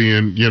championship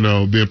being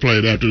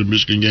played after the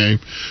Michigan game.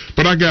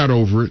 But I got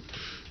over it.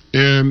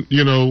 And,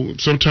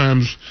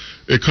 sometimes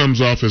it comes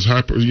off as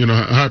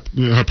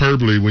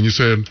hyperbole when you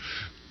said,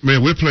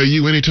 man, we'll play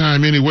you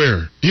anytime,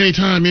 anywhere.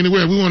 Anytime,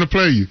 anywhere. We want to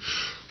play you.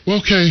 Well,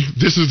 okay,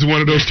 this is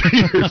one of those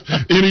things.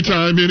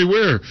 Anytime,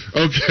 anywhere.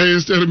 Okay,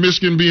 instead of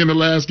Michigan being the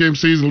last game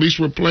season, at least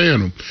we're playing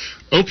them.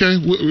 Okay,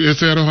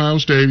 it's at Ohio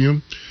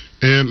Stadium,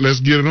 and let's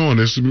get it on.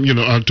 It's,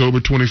 October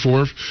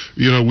 24th,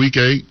 week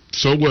 8.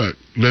 So what?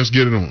 Let's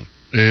get it on.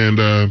 And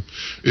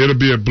it'll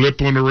be a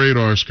blip on the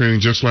radar screen,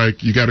 just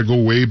like you got to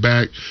go way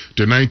back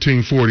to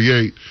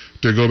 1948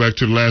 to go back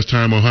to the last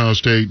time Ohio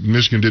State,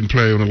 Michigan didn't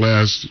play on the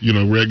last,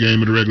 red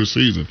game of the regular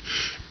season.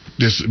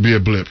 This would be a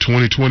blip.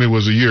 2020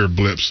 was a year of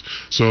blips.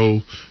 So,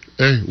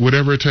 hey,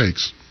 whatever it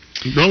takes.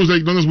 As long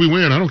as we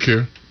win, I don't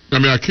care. I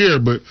mean, I care,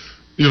 but,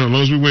 as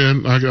long as we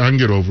win, I can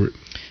get over it.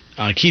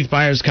 Keith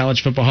Byers,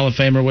 College Football Hall of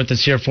Famer, with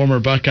us here, former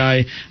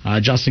Buckeye.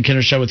 Justin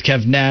Kinner Show with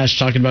Kev Nash,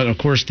 talking about, of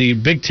course, the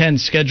Big Ten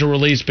schedule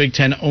release, Big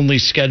Ten only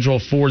schedule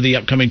for the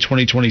upcoming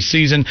 2020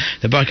 season.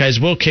 The Buckeyes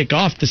will kick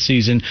off the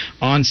season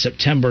on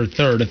September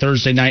 3rd, a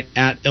Thursday night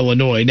at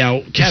Illinois.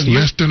 Now, Kev,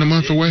 less than a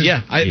month away.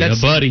 Yeah,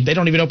 buddy. They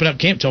don't even open up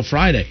camp till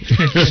Friday.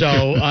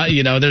 So,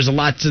 there's a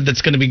lot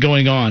that's going to be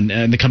going on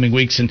in the coming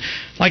weeks. And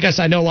like I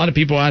said, I know a lot of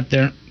people out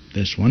there,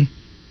 this one,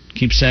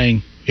 keep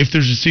saying, if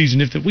there's a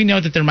season, we know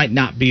that there might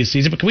not be a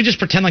season, but can we just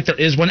pretend like there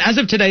is one? As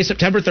of today,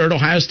 September 3rd,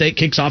 Ohio State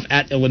kicks off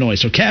at Illinois.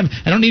 So, Kev,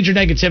 I don't need your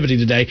negativity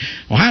today.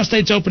 Ohio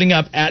State's opening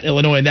up at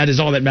Illinois, and that is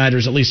all that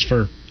matters, at least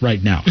for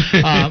right now.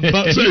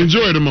 But so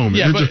enjoy the moment.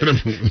 Yeah,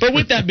 but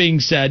with that being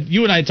said,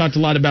 you and I talked a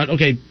lot about,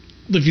 okay,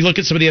 if you look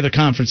at some of the other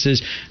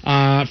conferences,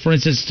 for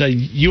instance,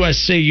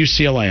 USC,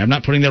 UCLA, I'm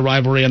not putting their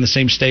rivalry on the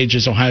same stage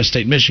as Ohio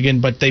State,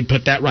 Michigan, but they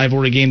put that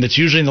rivalry game that's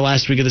usually in the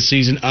last week of the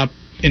season up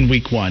in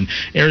week 1.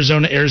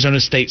 Arizona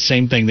State,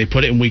 same thing. They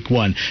put it in week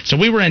 1. So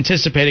we were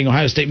anticipating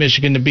Ohio State,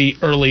 Michigan to be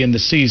early in the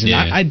season.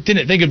 Yeah. I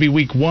didn't think it would be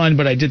week 1,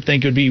 but I did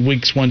think it would be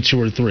weeks 1, 2,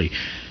 or 3.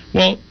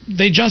 Well,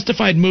 they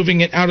justified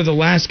moving it out of the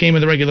last game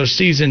of the regular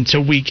season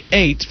to week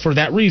 8 for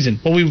that reason.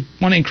 Well, we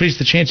want to increase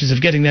the chances of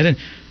getting that in.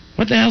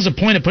 What the hell's the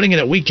point of putting it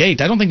at week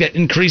 8? I don't think that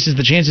increases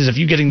the chances of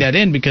you getting that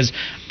in, because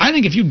I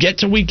think if you get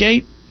to week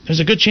 8, there's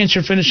a good chance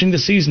you're finishing the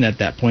season at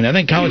that point. I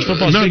think college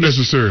football is not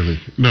necessarily.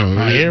 No. All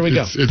right, here we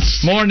go.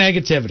 It's more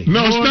negativity.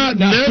 No, it's not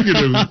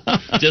negative.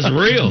 Just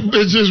real.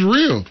 It's just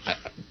real.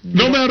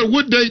 No matter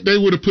what date they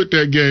would have put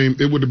that game,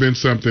 it would have been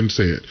something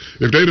said.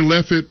 If they'd have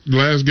left it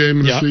last game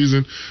of the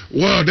season,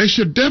 well, they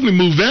should definitely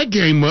move that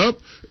game up.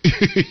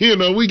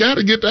 We got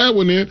to get that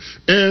one in.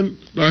 And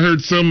I heard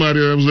somebody,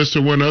 I was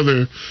listening to one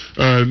other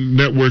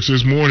networks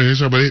this morning, they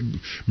said,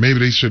 maybe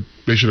they should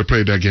have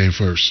played that game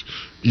first.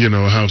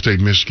 Ohio State,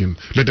 Michigan.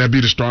 Let that be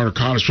the start of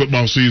college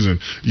football season.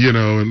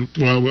 And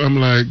well,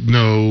 I'm like,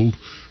 no.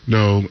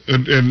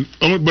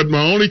 But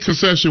my only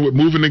concession with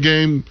moving the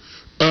game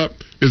up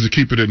is to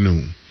keep it at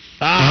noon.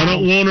 I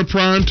don't want a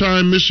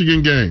primetime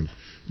Michigan game.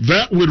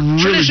 That would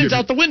really tradition's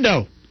out the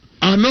window.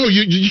 I know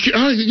you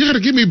got to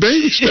give me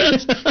baby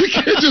steps. You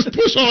can't just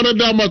push all that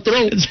down my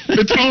throat.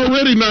 It's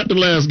already not the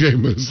last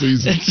game of the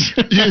season.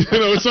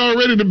 It's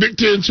already the Big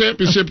Ten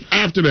championship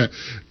after that.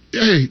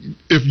 Hey,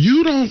 if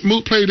you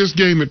don't play this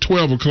game at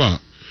 12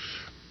 o'clock,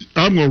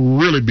 I'm going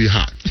to really be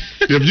hot.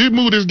 If you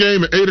move this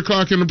game at 8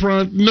 o'clock in the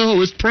prime,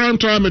 no, it's prime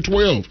time at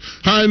 12,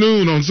 high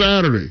noon on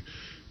Saturday.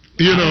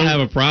 I don't have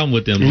a problem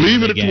with them.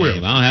 Leave it at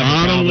 12.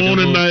 I don't want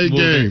a night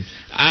game.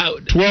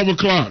 12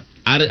 o'clock.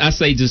 I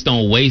say just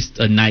don't waste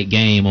a night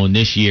game on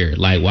this year.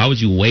 Like, why would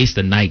you waste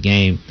a night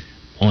game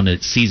on a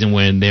season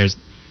when there's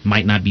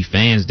might not be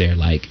fans there?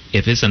 Like,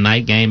 if it's a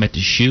night game at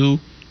the Shoe,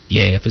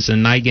 yeah. If it's a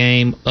night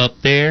game up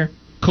there,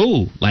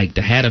 cool. Like,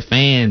 to have the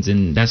fans,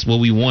 and that's what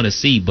we want to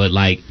see. But,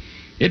 like,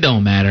 it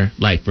don't matter.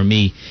 Like, for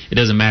me, it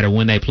doesn't matter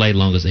when they play, as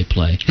long as they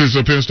play.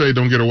 So Penn State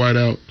don't get a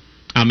whiteout?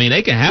 I mean,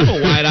 they can have a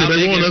whiteout.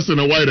 They want us in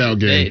a whiteout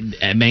game.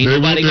 Ain't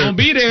nobody going to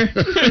be there.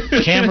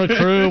 Camera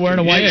crew wearing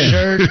a white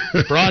shirt.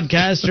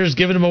 Broadcasters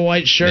giving them a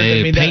white shirt.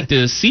 They paint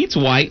the seats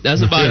white.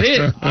 That's about it.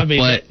 I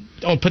mean,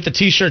 put the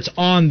T-shirts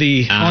on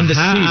the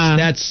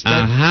seats. Or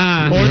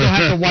they'll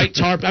have the white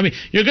tarp. I mean,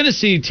 you're going to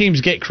see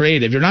teams get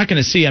creative. You're not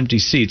going to see empty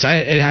seats.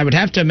 I would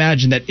have to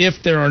imagine that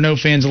if there are no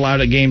fans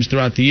allowed at games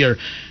throughout the year,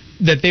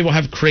 that they will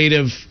have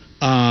creative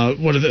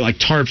what are they, like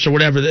tarps or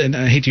whatever, and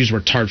I hate to use the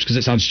word tarps because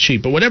it sounds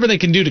cheap, but whatever they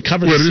can do to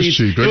cover the seats. Well, it is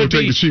cheap. They're going to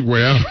take the cheap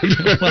way out.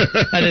 Well,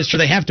 that is true.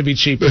 They have to be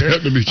cheaper. They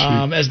have to be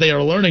cheap. As they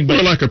are learning.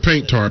 But like a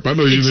paint tarp. I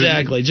know you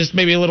exactly. Just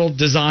maybe a little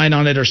design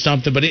on it or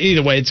something, but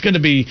either way, it's going to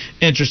be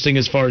interesting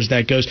as far as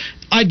that goes.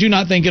 I do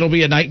not think it'll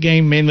be a night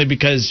game, mainly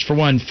because, for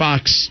one,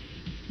 Fox,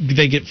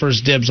 they get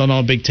first dibs on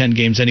all Big Ten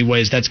games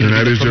anyways. That's going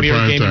to be the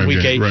premier game in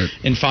Week 8. Right.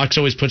 And Fox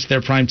always puts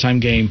their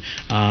primetime game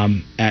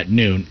at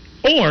noon.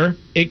 Or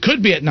it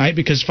could be at night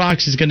because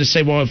Fox is going to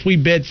say, well, if we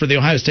bid for the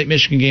Ohio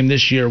State-Michigan game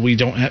this year, we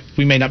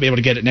may not be able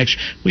to get it next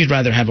year. We'd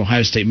rather have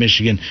Ohio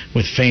State-Michigan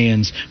with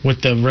fans,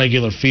 with the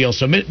regular feel.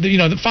 So,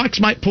 the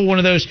Fox might pull one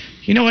of those,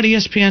 you know what,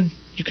 ESPN,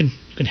 you can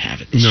can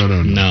have it. No.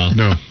 No.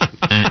 No,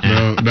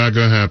 not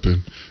gonna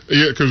happen.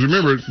 Yeah, because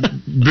remember,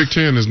 Big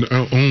Ten is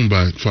owned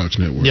by Fox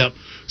Network. Yep.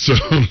 So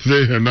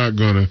they are not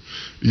gonna,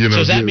 So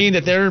does that mean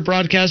that their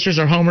broadcasters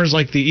are homers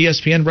like the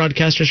ESPN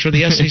broadcasters for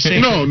the SEC?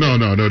 No.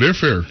 They're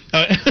fair.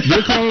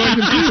 They're calling like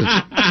it is.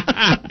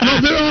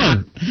 No, they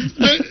are.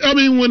 I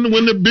mean,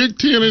 when the Big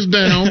Ten is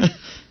down,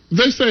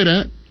 they say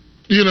that.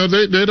 They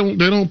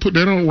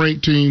don't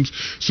rank teams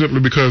simply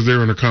because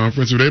they're in a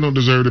conference. If they don't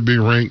deserve to be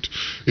ranked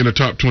in the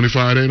top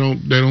 25, they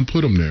don't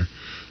put them there.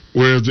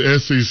 Whereas the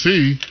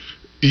SEC,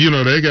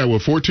 they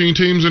got 14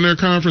 teams in their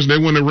conference. They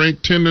want to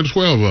rank 10 to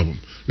 12 of them.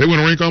 They want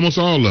to rank almost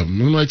all of them.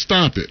 I'm like,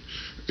 stop it.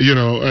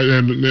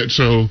 And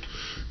so.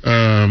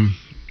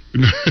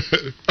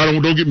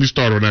 Don't get me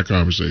started on that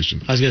conversation.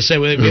 I was going to say,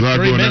 we have 3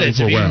 minutes.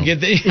 If you can get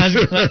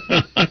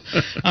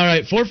all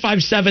right,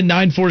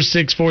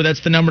 457-9464.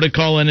 That's the number to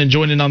call in and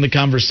join in on the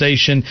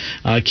conversation.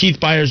 Keith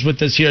Byers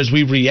with us here as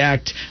we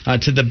react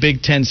to the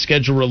Big Ten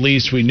schedule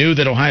release. We knew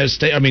that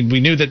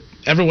we knew that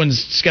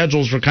everyone's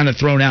schedules were kind of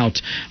thrown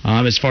out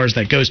as far as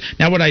that goes.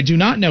 Now, what I do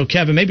not know,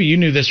 Kevin, maybe you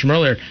knew this from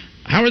earlier,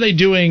 how are they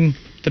doing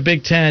the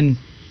Big Ten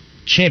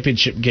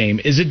championship game?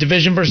 Is it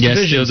division versus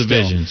division? Yes, still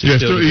division.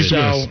 Still East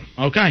West.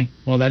 So, okay.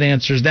 Well, that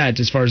answers that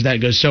as far as that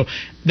goes. So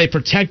they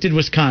protected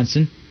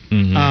Wisconsin.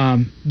 Mm-hmm.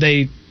 I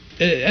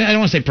don't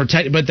want to say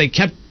protected, but they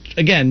kept,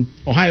 again,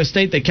 Ohio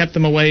State, they kept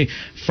them away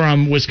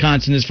from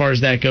Wisconsin as far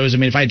as that goes. I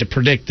mean, if I had to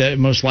predict that,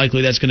 most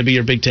likely that's going to be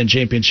your Big Ten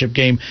championship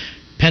game.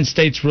 Penn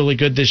State's really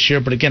good this year,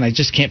 but again, I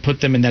just can't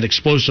put them in that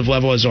explosive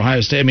level as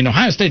Ohio State. I mean,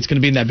 Ohio State's going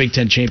to be in that Big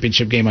Ten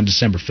championship game on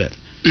December 5th.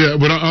 Yeah,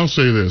 but I'll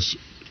say this.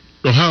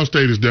 Ohio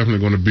State is definitely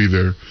going to be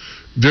there.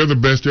 They're the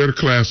best. They're the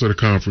class of the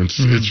conference.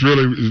 Mm-hmm. It's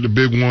really the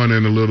big one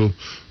and the little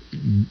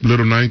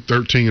 9th,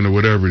 13, or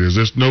whatever it is.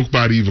 There's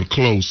nobody even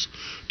close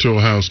to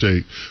Ohio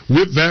State.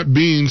 With that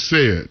being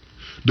said,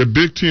 the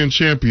Big Ten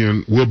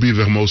champion will be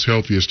the most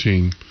healthiest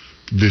team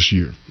this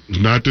year.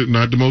 Not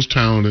the most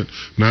talented,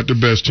 not the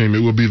best team. It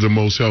will be the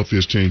most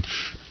healthiest team,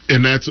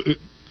 and that's Ohio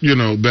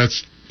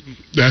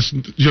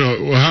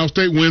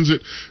State wins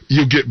it.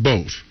 You'll get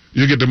both.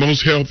 You get the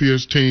most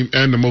healthiest team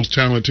and the most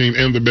talented team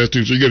and the best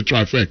team, so you get a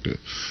trifecta.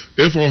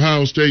 If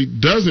Ohio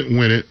State doesn't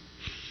win it,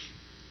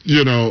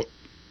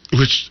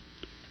 which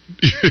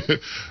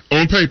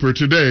on paper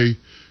today,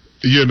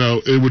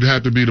 it would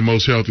have to be the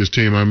most healthiest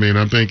team. I mean,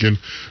 I'm thinking,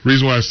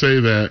 reason why I say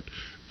that,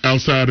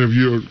 outside of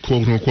your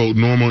quote-unquote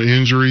normal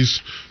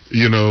injuries,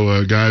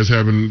 guys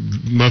having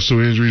muscle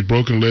injuries,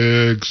 broken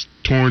legs,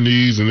 torn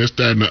knees, and this,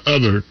 that, and the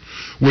other,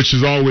 which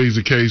is always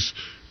the case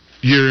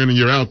year in and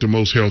year out, the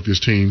most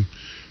healthiest team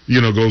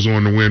goes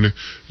on to win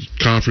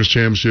conference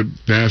championship,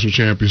 national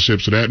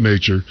championships of that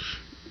nature.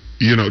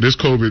 This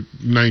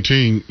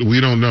COVID-19,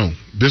 we don't know.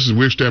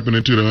 We're stepping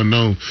into the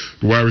unknown.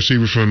 The wide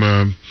receiver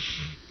from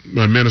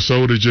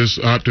Minnesota just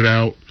opted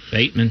out.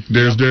 Bateman.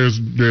 There's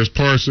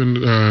Parsons,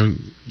 the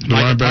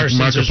linebacker,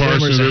 Micah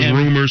Parsons. There's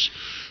rumors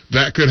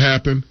that could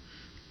happen.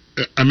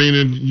 I mean,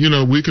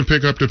 and we can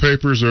pick up the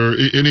papers or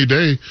any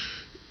day.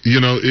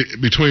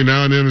 Between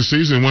now and the end of the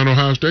season, one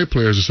Ohio State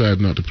players decide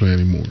not to play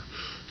anymore.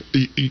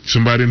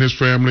 Somebody in his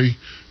family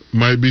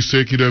might be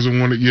sick. He doesn't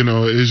want to,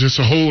 it's just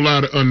a whole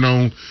lot of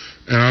unknown,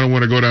 and I don't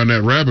want to go down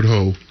that rabbit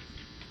hole.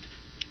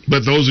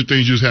 But those are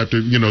things you just have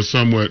to,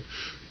 somewhat,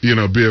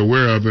 be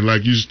aware of. And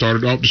like you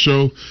started off the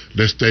show,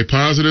 let's stay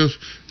positive.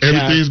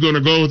 Everything's going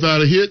to go without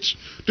a hitch.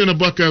 Then the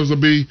Buckeyes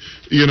will be,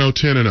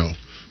 10-0.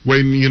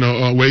 Waiting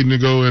to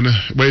go and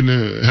waiting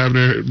to have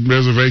their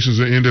reservations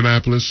in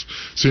Indianapolis,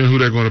 seeing who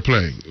they're going to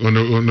play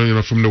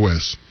from the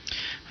West.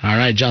 All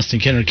right,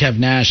 Justin Kinner, Kev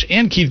Nash,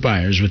 and Keith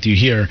Byers with you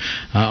here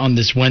on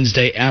this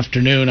Wednesday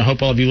afternoon. I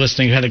hope all of you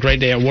listening had a great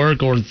day at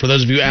work, or for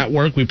those of you at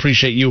work, we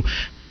appreciate you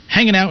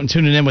hanging out and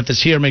tuning in with us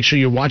here. Make sure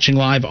you're watching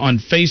live on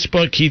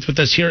Facebook. Keith with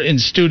us here in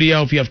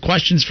studio. If you have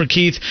questions for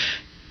Keith,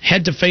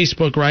 head to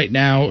Facebook right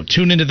now.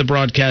 Tune into the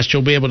broadcast.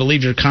 You'll be able to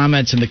leave your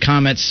comments in the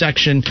comments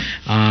section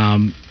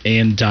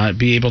and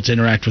be able to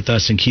interact with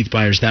us and Keith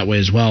Byers that way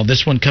as well.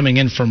 This one coming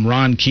in from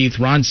Ron Keith.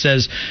 Ron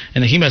says,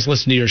 and he must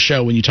listen to your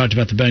show when you talked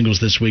about the Bengals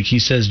this week. He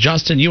says,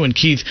 Justin, you and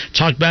Keith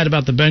talk bad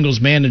about the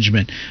Bengals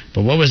management,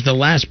 but what was the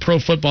last pro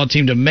football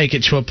team to make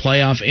it to a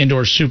playoff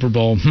and/or Super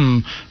Bowl?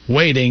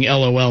 Waiting,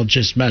 LOL,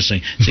 just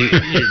messing. See,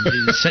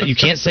 you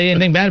can't say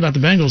anything bad about the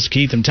Bengals,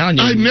 Keith. I'm telling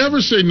you. I never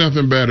say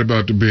nothing bad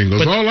about the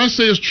Bengals. All I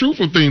say is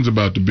truthful things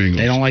about the Bengals.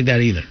 They don't like that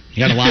either. You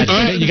got to lie.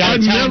 I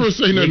never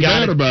say nothing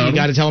bad about them. You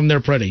got to tell them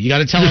they're pretty. You got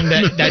to tell them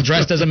that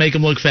dress doesn't make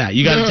them look fat.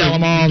 You got to tell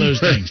them all those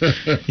things.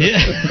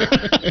 Yeah.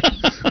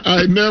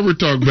 I never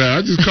talk bad.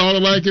 I just call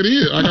it like it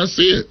is. Like I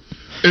see it.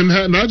 And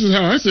not just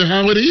how I say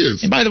how it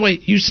is. And by the way,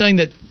 you saying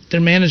that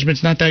their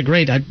management's not that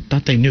great, I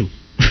thought they knew.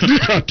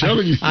 I'm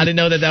telling you. I didn't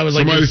know that was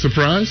like somebody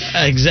surprised.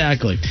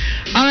 Exactly.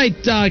 All right,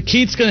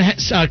 Keith's going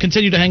to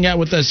continue to hang out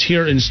with us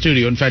here in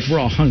studio. In fact, we're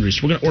all hungry,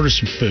 so we're going to order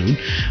some food.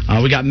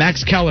 We got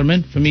Max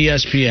Kellerman from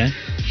ESPN.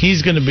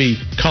 He's going to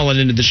be calling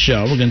into the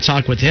show. We're going to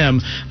talk with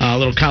him a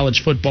little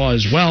college football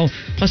as well,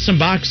 plus some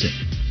boxing.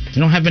 we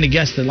don't have many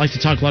guests that like to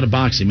talk a lot of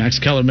boxing. Max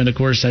Kellerman, of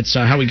course, that's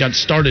how he got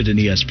started in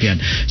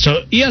ESPN.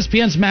 So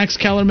ESPN's Max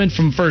Kellerman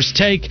from First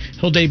Take.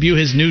 He'll debut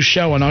his new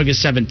show on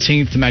August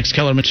 17th, Max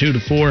Kellerman 2 to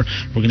 4.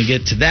 We're going to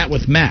get to that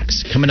with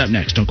Max coming up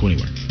next. Don't go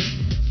anywhere.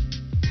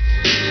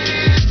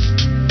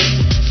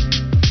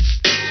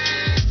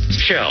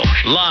 Show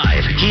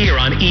live here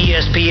on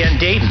ESPN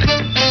Dayton.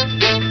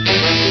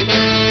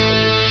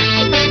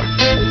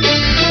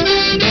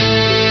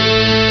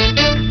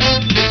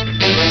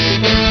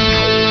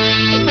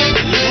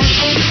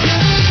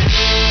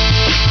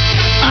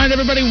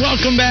 Everybody,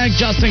 welcome back.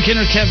 Justin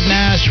Kinner, Kev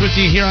Nash with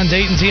you here on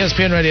Dayton's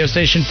ESPN radio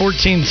station,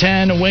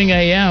 1410 Wing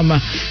AM.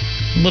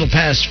 A little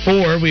past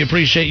 4. We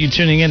appreciate you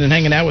tuning in and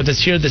hanging out with us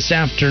here this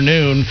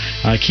afternoon.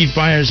 Keith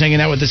Byers hanging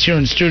out with us here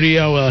in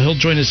studio. He'll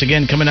join us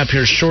again coming up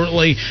here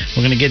shortly.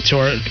 We're going to get to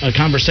our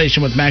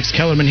conversation with Max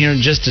Kellerman here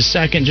in just a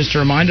second. Just a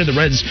reminder, the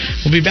Reds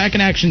will be back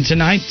in action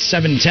tonight,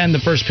 7:10 the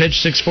first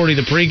pitch, 6:40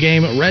 the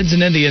pregame. Reds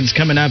and Indians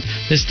coming up,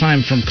 this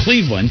time from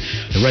Cleveland.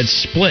 The Reds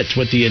split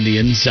with the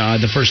Indians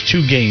the first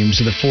 2 games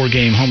of the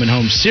 4-game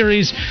home-and-home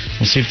series.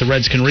 We'll see if the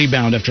Reds can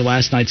rebound after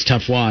last night's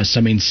tough loss.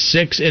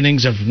 6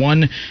 innings of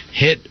 1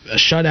 hit,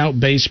 shutout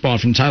baseball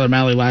from Tyler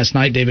Mahle last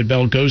night. David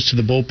Bell goes to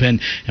the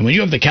bullpen. And when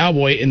you have the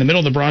Cowboy in the middle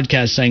of the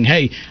broadcast saying,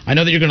 hey, I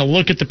know that you're going to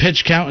look at the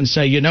pitch count and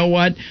say, you know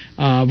what,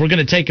 we're going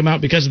to take him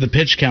out because of the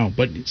pitch count.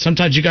 But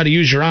sometimes you got to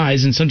use your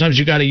eyes, and sometimes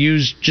you got to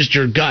use just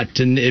your gut.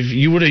 And if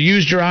you would have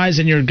used your eyes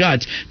and your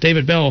gut,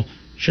 David Bell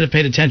should have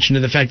paid attention to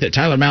the fact that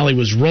Tyler Mahle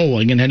was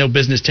rolling and had no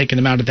business taking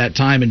him out at that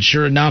time. And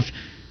sure enough,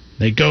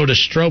 they go to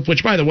Strop,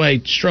 which, by the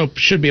way, Strop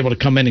should be able to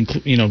come in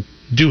and,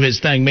 do his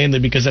thing, mainly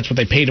because that's what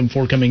they paid him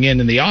for coming in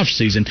the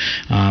offseason.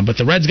 But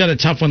the Reds got a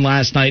tough one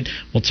last night.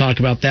 We'll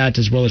talk about that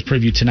as well as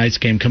preview tonight's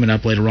game coming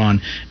up later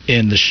on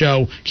in the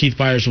show. Keith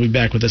Byers will be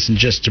back with us in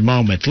just a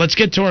moment. Let's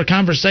get to our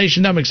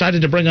conversation. I'm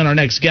excited to bring on our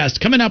next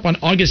guest. Coming up on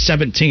August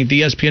 17th,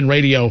 ESPN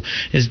Radio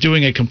is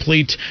doing a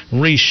complete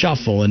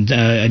reshuffle, and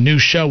a new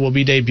show will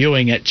be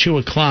debuting at 2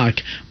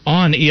 o'clock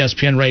on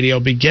ESPN Radio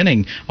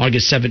beginning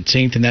August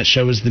 17th, and that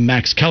show is the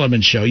Max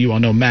Kellerman Show. You all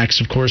know Max,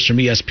 of course, from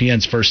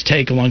ESPN's First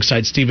Take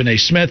alongside Stephen A.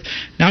 Smith,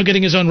 now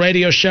getting his own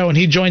radio show, and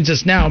he joins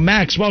us now.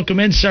 Max,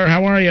 welcome in, sir.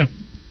 How are you?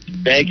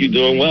 Thank you.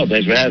 Doing well.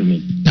 Thanks for having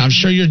me. Now, I'm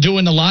sure you're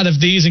doing a lot of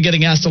these and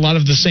getting asked a lot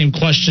of the same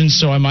questions,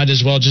 so I might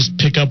as well just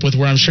pick up with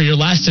where I'm sure your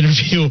last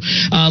interview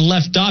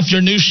left off.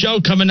 Your new show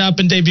coming up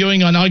and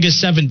debuting on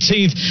August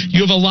 17th.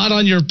 You have a lot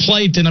on your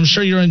plate, and I'm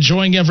sure you're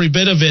enjoying every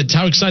bit of it.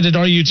 How excited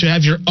are you to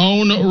have your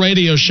own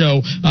radio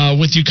show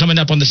with you coming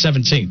up on the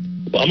 17th?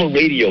 Well, I'm a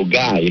radio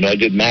guy. I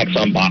did Max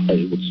on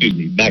Boxing. I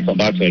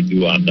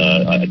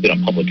did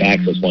on Public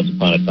Access once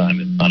upon a time.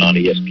 It's not on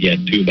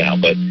ESPN2 now,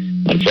 but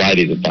on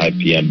Fridays at 5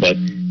 p.m. But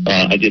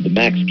I did the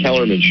Max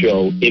Kellerman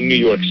Show in New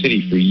York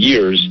City for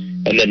years,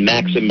 and then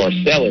Max and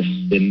Marcellus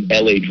in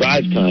L.A.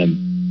 Drive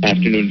Time,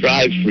 afternoon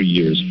drive for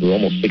years, for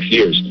almost 6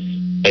 years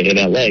in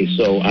L.A.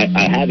 So I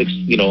have,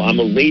 I'm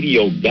a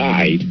radio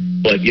guy,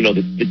 but,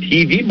 the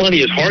TV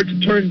money is hard to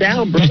turn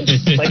down, bro.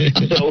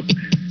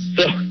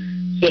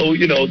 So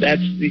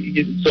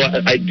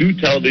I do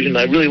television.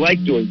 I really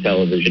like doing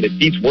television. It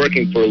beats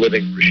working for a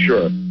living for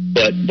sure.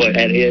 But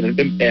at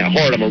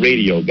heart, I'm a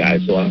radio guy.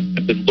 So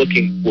I've been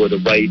looking for the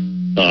right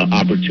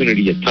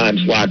opportunity, a time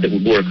slot that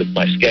would work with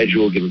my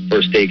schedule, given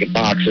First Take and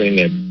boxing,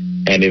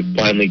 and it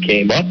finally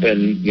came up,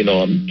 and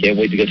I can't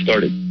wait to get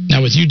started.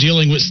 Now, with you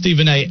dealing with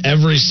Stephen A.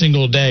 every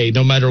single day,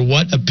 no matter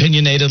what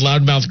opinionated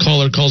loudmouth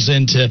caller calls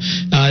in to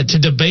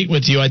debate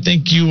with you, I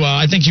think you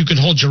can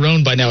hold your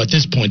own by now at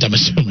this point, I'm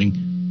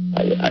assuming.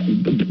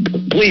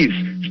 Please,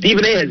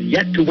 Stephen A. has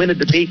yet to win a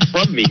debate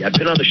from me. I've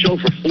been on the show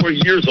for 4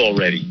 years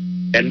already.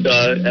 And,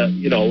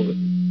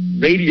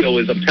 radio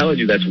is, I'm telling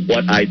you, that's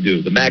what I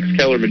do. The Max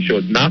Kellerman Show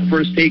is not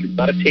First Take.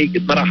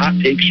 It's not a hot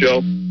take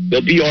show.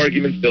 There'll be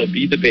arguments. There'll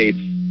be debates.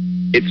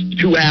 It's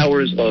 2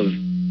 hours of,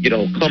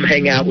 come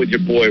hang out with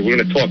your boy. We're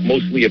going to talk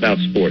mostly about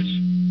sports.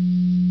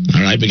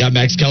 All right, we got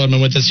Max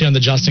Kellerman with us here on the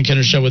Justin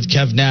Kinner Show with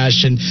Kev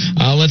Nash, and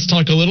let's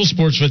talk a little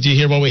sports with you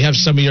here while we have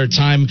some of your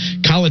time.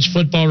 College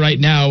football right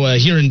now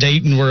here in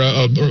Dayton. We're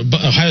a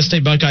Ohio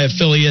State Buckeye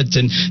affiliate,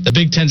 and the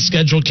Big Ten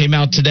schedule came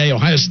out today.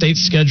 Ohio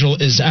State's schedule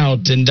is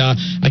out, and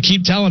I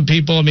keep telling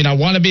people, I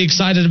want to be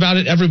excited about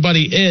it.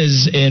 Everybody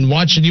is, and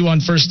watching you on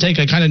First Take,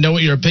 I kind of know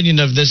what your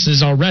opinion of this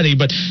is already,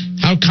 but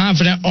how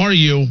confident are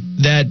you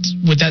that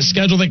with that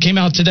schedule that came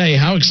out today,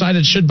 how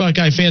excited should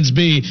Buckeye fans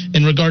be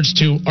in regards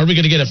to, are we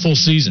going to get a full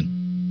season?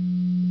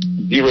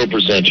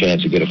 0%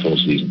 chance to get a full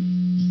season.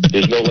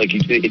 There's no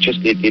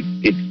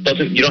it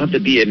doesn't. You don't have to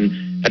be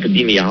an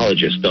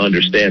epidemiologist to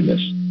understand this.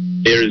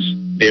 There's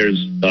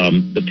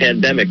the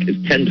pandemic is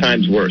 10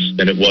 times worse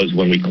than it was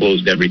when we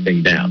closed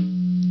everything down,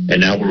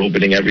 and now we're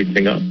opening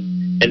everything up.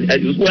 And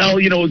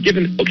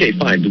given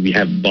fine, do we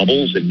have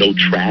bubbles and no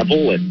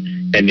travel and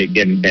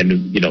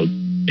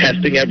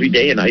testing every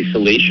day in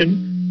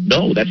isolation?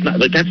 No, that's not.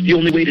 That's the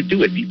only way to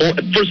do it.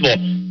 First of all,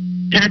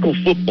 tackle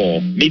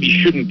football maybe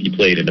shouldn't be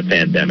played in a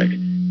pandemic.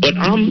 But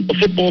I'm a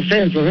football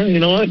fan, so you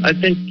know what? I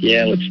think,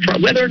 let's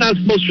try. Whether or not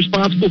it's the most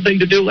responsible thing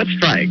to do, let's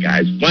try it,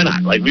 guys. Why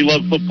not? Like, we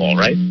love football,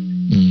 right?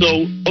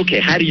 So, okay,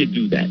 how do you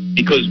do that?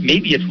 Because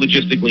maybe it's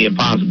logistically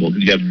impossible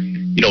because you have,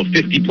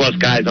 50-plus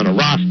guys on a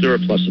roster,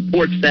 plus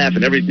support staff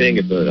and everything.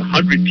 It's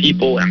 100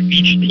 people on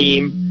each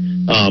team.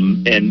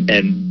 And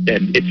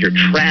if you're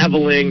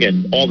traveling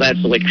and all that,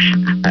 so like,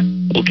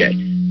 okay,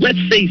 let's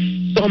say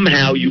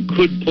somehow you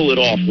could pull it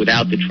off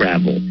without the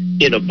travel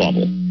in a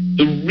bubble.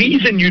 The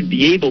reason you'd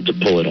be able to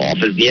pull it off,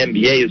 as the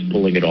NBA is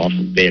pulling it off,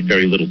 they have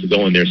very little to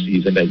go in their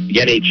season, as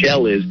the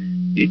NHL is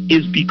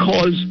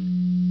because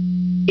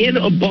in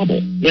a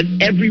bubble, when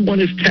everyone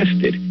is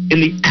tested,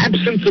 in the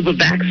absence of a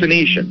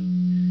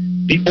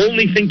vaccination, the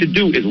only thing to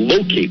do is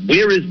locate,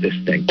 where is this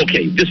thing?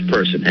 Okay, this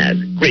person has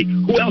it. Great.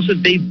 Who else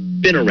have they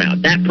been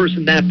around? That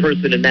person,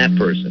 and that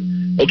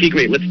person. Okay,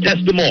 great. Let's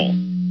test them all.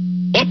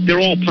 Oh, they're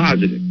all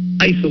positive.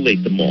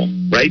 Isolate them all,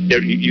 right?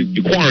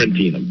 You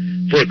quarantine them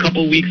for a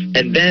couple of weeks,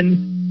 and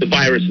then the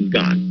virus is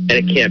gone, and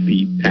it can't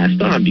be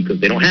passed on because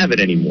they don't have it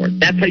anymore.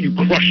 That's how you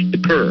crush the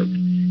curve.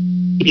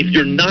 If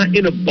you're not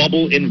in a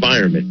bubble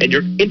environment and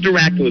you're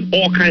interacting with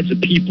all kinds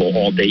of people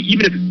all day,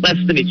 even if it's less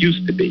than it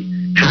used to be,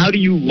 how do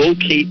you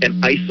locate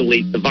and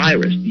isolate the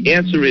virus? The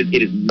answer is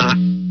it is not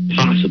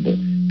possible.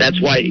 That's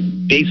why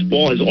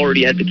baseball has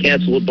already had to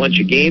cancel a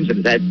bunch of games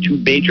and has had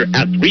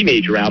three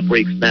major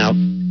outbreaks now,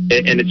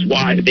 and it's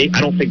why I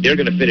don't think they're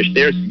going to finish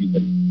their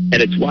season.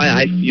 And it's why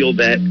I feel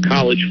that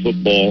college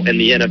football and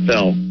the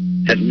NFL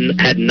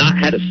had not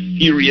had a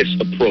serious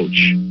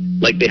approach.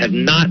 Like, they have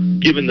not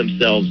given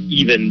themselves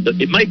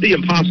it might be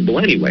impossible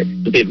anyway,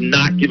 but they have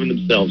not given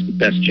themselves the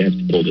best chance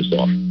to pull this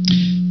off.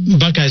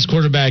 Buckeyes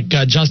quarterback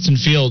Justin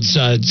Fields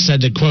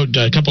said a quote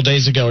a couple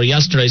days ago or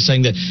yesterday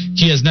saying that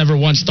he has never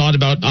once thought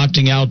about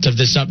opting out of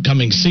this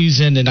upcoming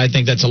season, and I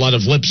think that's a lot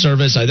of lip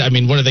service. I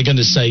mean, what are they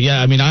going to say?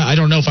 Yeah, I mean, I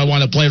don't know if I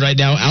want to play right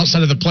now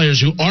outside of the players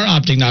who are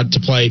opting not to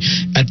play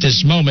at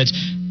this moment.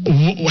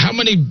 How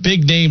many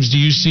big names do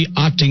you see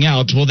opting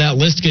out? Will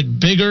that list get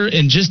bigger?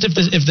 And just if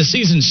the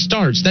season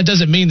starts, that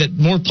doesn't mean that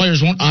more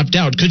players won't opt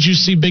out. Could you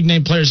see big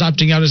name players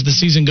opting out as the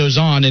season goes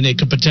on, and it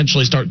could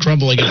potentially start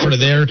crumbling in front of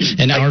their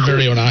and our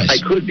very own eyes? I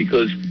could,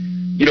 because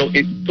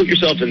put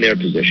yourself in their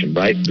position,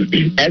 right?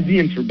 As the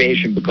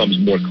information becomes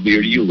more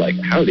clear to you, like,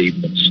 how are they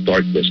even going to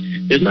start this?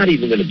 There's not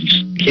even going to be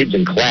kids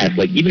in class.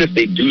 Like, even if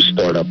they do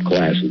start up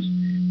classes,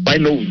 by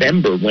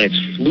November, when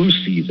it's flu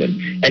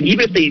season, and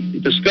even if they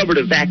discovered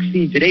a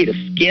vaccine today, to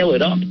scale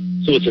it up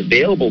so it's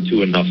available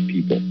to enough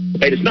people,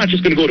 right? It's not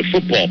just going to go to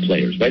football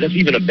players, right? That's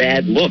even a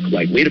bad look.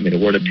 Like, wait a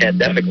minute, we're in a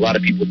pandemic. A lot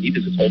of people need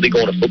this. It's only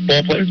going to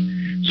football players.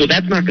 So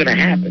that's not going to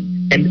happen.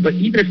 But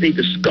even if they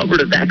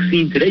discovered a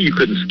vaccine today, you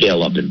couldn't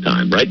scale up in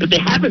time, right? But they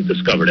haven't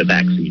discovered a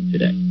vaccine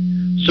today.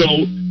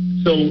 So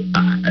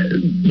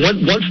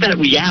once that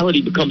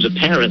reality becomes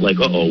apparent, like,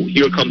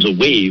 here comes a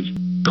wave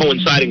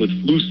coinciding with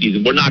flu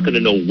season, we're not going to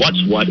know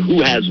what's what,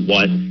 who has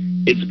what.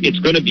 It's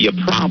going to be a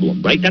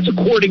problem, right? That's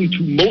according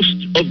to most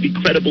of the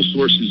credible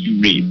sources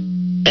you read.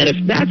 And if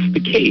that's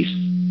the case,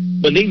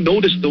 when they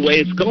notice the way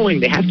it's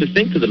going, they have to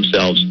think to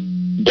themselves,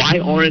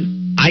 why aren't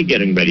I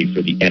getting ready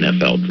for the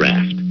NFL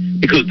draft?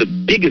 Because the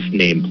biggest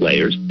name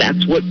players,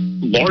 that's what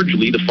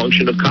largely the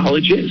function of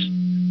college is.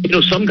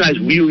 Some guys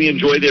really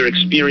enjoy their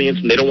experience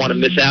and they don't want to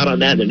miss out on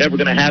that. They're never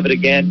going to have it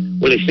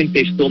again, or they think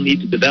they still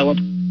need to develop.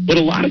 But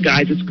a lot of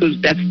guys, it's because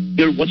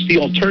what's the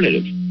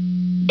alternative?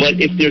 But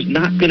if there's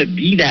not going to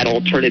be that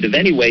alternative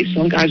anyway,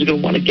 some guys are going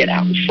to want to get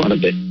out in front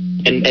of it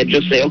and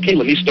just say, okay,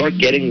 let me start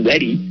getting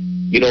ready,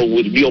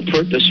 with real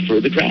purpose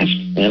for the draft.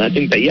 And I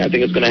think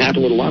it's going to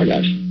happen with a lot of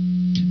guys.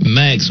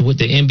 Max, with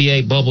the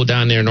NBA bubble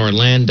down there in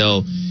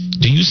Orlando,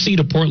 do you see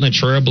the Portland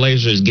Trail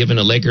Blazers giving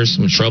the Lakers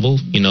some trouble?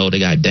 They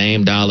got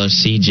Dame Dollar,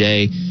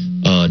 CJ,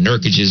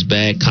 Nurkic is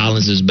back,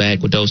 Collins is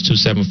back with those 2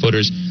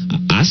 7-footers.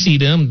 I see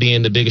them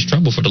being the biggest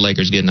trouble for the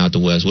Lakers getting out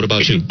the West. What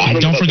about you?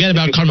 Don't forget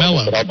about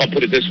Carmelo. I'll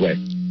put it this way.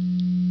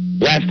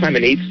 Last time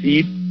an 8th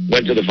seed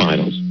went to the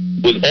finals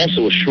was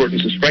also a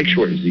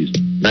strike-shortened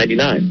season,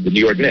 99, the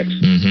New York Knicks.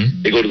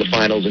 Mm-hmm. They go to the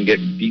finals and get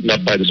beaten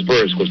up by the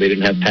Spurs because they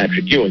didn't have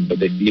Patrick Ewing,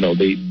 but they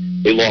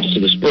lost to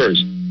the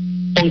Spurs.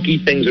 Funky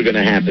things are going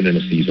to happen in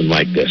a season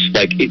like this.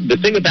 The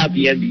thing about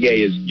the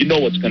NBA is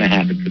what's going to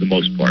happen for the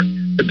most part.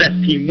 The best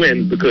team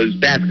wins, because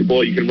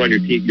basketball, you can run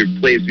your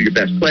plays through your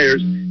best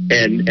players,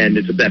 and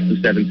it's a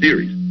best-of-7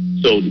 series.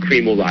 So the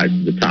cream will rise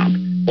to the top.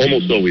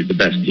 Almost always the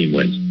best team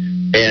wins.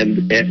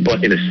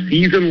 But in a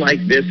season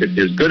like this, if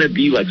there's going to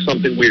be like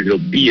something weird,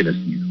 it'll be in a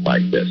season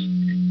like this.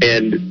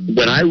 And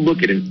when I look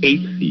at an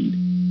 8th seed,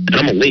 and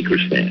I'm a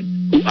Lakers fan,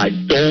 who I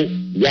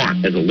don't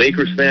want as a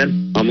Lakers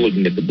fan, I'm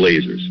looking at the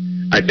Blazers.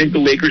 I think the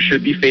Lakers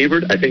should be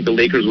favored. I think the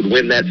Lakers would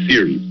win that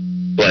series.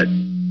 But,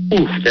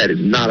 that is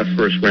not a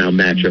first-round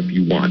matchup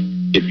you want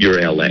if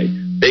you're LA.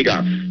 They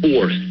got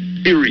 4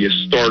 serious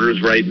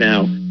starters right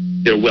now.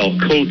 They're well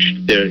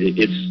coached.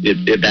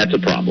 That's a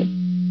problem.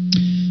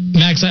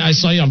 Max, I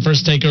saw you on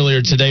First Take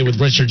earlier today with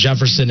Richard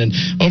Jefferson, and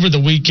over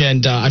the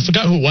weekend, I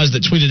forgot who it was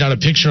that tweeted out a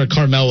picture of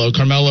Carmelo.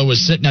 Carmelo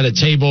was sitting at a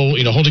table,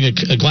 holding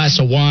a glass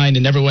of wine,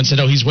 and everyone said,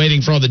 he's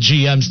waiting for all the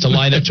GMs to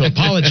line up to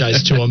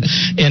apologize to him.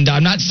 And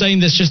I'm not saying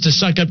this just to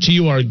suck up to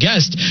you, our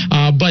guest,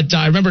 but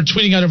I remember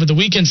tweeting out over the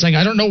weekend saying,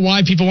 I don't know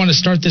why people want to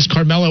start this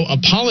Carmelo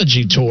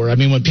apology tour. I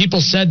mean, when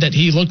people said that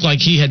he looked like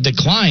he had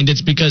declined,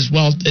 it's because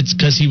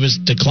he was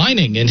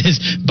declining, and his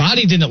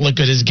body didn't look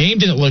good, his game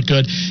didn't look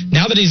good.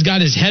 Now that he's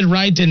got his head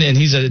right and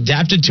he's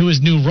adapted to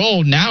his new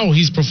role, now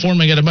he's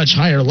performing at a much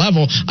higher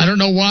level. I don't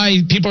know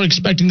why people are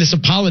expecting this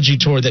apology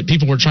tour that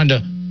people were trying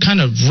to kind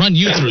of run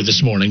you through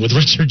this morning with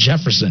Richard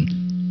Jefferson.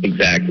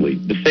 Exactly.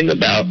 The thing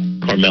about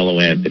Carmelo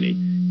Anthony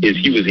is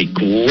he's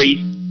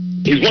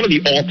one of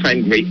the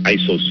all-time great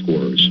ISO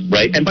scorers,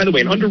 right? And by the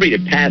way, an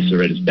underrated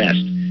passer at his best,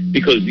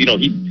 because,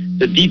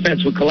 the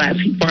defense would collapse.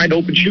 He'd find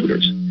open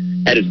shooters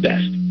at his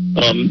best.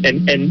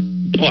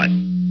 But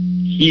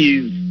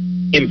his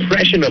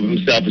impression of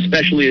himself,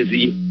 especially as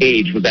he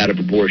aged, was out of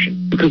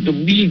proportion, because the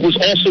league was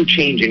also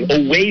changing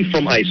away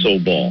from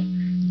ISO ball,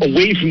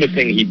 away from the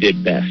thing he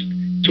did best,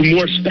 to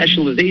more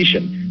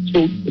specialization.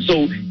 So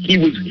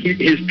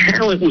his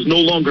talent was no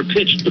longer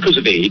pitched because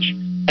of age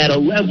at a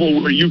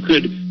level where you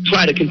could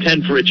try to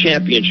contend for a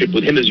championship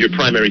with him as your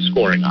primary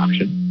scoring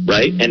option,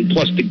 right? And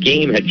plus the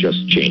game had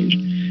just changed.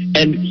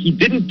 And he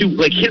didn't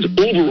his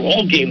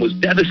overall game was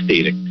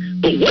devastating.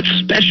 But what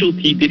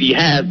specialty did he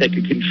have that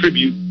could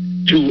contribute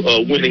to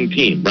a winning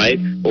team, right?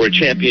 Or a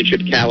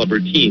championship caliber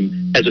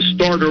team as a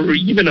starter, or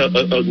even a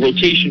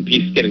rotation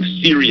piece getting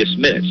serious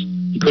minutes?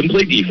 He couldn't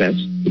play defense.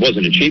 He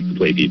wasn't in shape to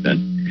play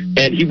defense.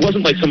 And he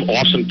wasn't like some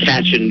awesome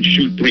catch and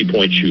shoot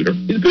 3-point shooter.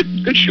 He's a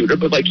good shooter,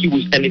 but he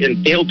was and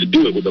failed to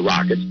do it with the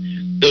Rockets.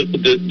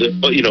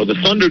 The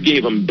Thunder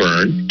gave him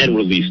burn and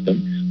released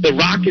him. The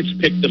Rockets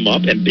picked him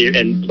up and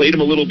played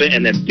him a little bit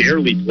and then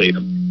barely played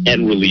him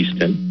and released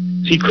him.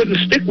 So he couldn't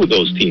stick with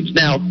those teams.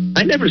 Now,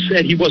 I never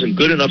said he wasn't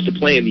good enough to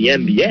play in the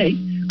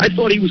NBA. I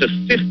thought he was a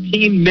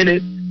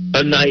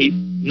 15-minute-a-night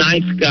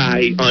ninth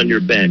guy on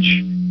your bench.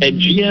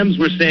 And GMs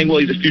were saying, well,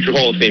 he's a future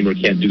Hall of Famer,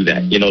 can't do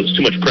that. It's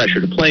too much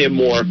pressure to play him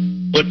more.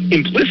 But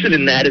implicit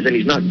in that is that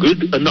he's not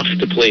good enough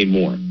to play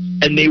more.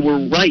 And they were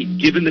right,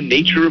 given the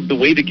nature of the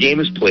way the game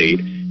is played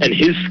and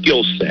his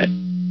skill set.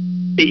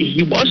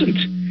 He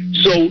wasn't.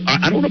 So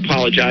I don't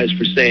apologize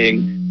for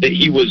saying that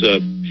he was a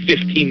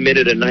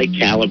 15-minute-a-night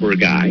caliber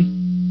guy,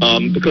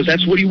 because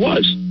that's what he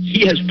was.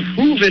 He has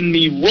proven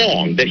me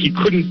wrong that he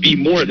couldn't be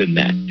more than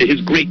that, to his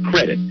great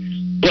credit.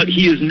 But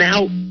he is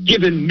now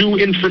given new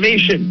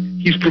information.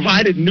 He's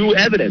provided new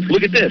evidence.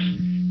 Look at this.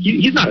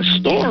 He's not a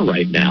star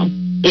right now,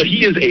 but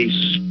he is a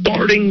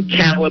starting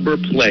caliber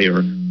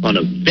player on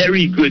a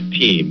very good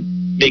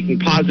team, making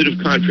positive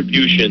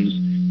contributions,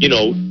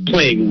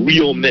 playing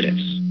real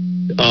minutes.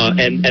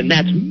 And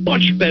that's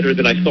much better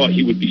than I thought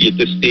he would be at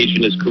this stage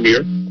in his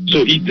career.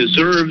 So he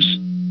deserves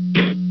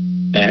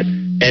that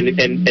and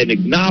an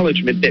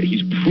acknowledgement that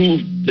he's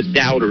proved the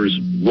doubters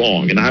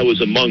wrong, and I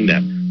was among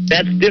them.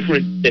 That's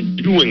different than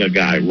doing a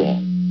guy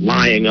wrong,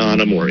 lying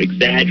on him or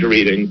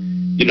exaggerating,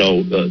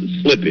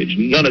 slippage.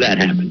 None of that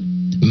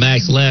happened.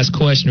 Max, last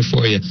question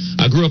for you.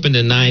 I grew up in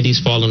the 90s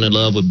falling in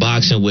love with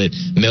boxing with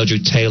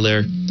Mildred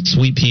Taylor,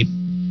 Sweet Pea,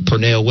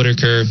 Pernell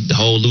Whitaker, the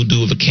whole Lou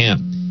Duva camp.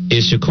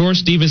 Is Shakur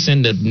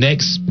Stevenson the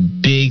next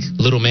big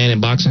little man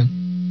in boxing?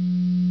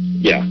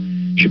 Yeah.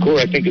 Shakur,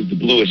 I think, is the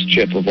bluest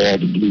chip of all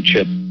the blue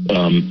chip,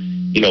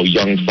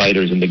 young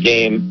fighters in the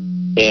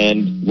game.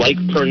 And like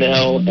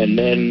Pernell and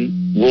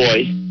then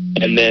Roy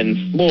and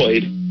then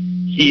Floyd,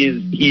 he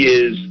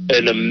is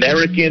an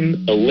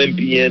American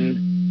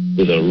Olympian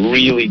with a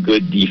really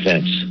good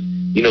defense.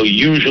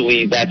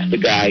 Usually that's the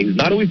guy who's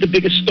not always the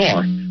biggest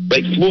star.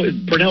 Like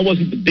Pernell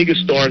wasn't the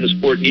biggest star in the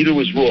sport, neither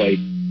was Roy.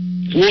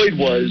 Floyd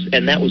was,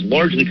 and that was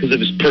largely because of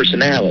his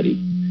personality.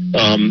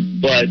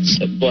 But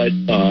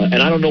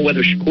and I don't know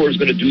whether Shakur is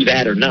going to do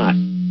that or not.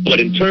 But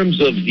in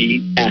terms of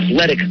the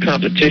athletic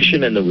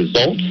competition and the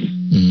results,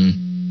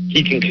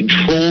 he can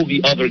control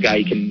the other guy.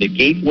 He can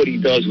negate what he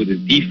does with his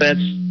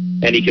defense,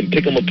 and he can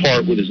pick him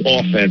apart with his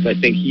offense. I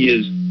think he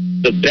is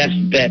the best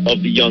bet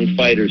of the young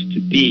fighters to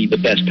be the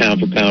best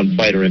pound-for-pound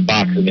fighter in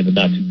boxing in the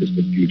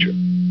not-too-distant future.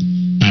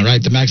 All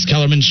right, the Max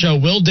Kellerman Show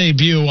will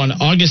debut on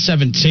August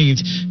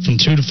 17th from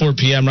 2 to 4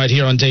 p.m. right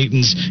here on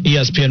Dayton's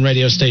ESPN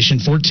radio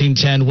station,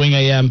 1410 Wing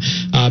AM.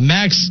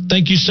 Max,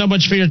 thank you so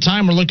much for your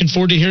time. We're looking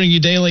forward to hearing you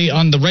daily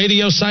on the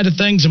radio side of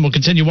things, and we'll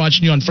continue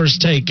watching you on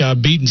First Take,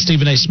 beating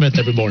Stephen A. Smith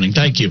every morning.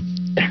 Thank you.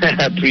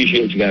 I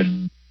appreciate you guys.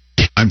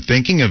 I'm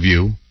thinking of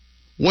you.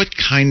 What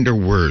kinder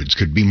words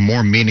could be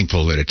more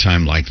meaningful at a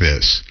time like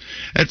this?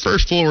 At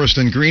First Florist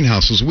and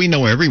Greenhouses, we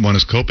know everyone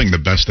is coping the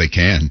best they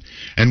can.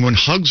 And when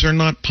hugs are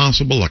not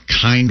possible, a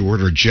kind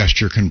word or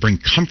gesture can bring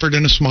comfort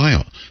and a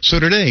smile. So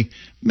today,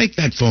 make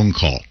that phone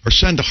call or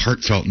send a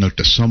heartfelt note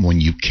to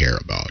someone you care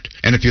about.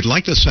 And if you'd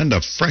like to send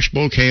a fresh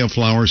bouquet of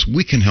flowers,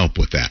 we can help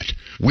with that.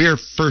 We're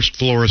First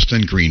Florist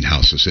and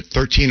Greenhouses at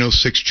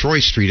 1306 Troy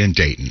Street in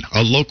Dayton,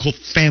 a local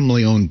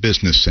family-owned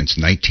business since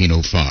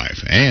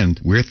 1905. And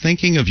we're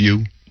thinking of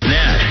you.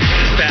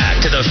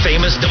 the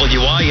famous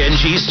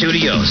WING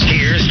studios.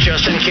 Here's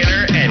Justin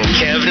Kinner and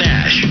Kev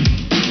Nash.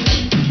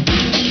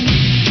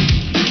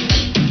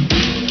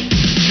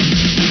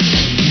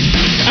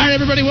 All right,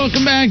 everybody,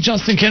 welcome back.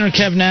 Justin Kinner,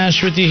 Kev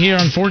Nash with you here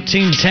on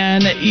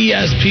 1410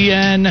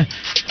 ESPN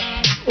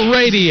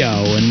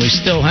Radio. And we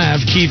still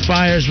have Keith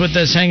Byers with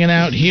us hanging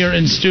out here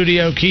in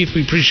studio. Keith,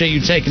 we appreciate you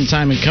taking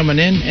time and coming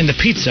in. And the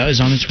pizza is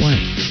on its way.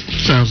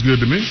 Sounds good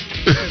to me.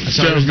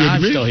 Sounds good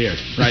to me. I'm still here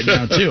right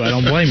now, too. I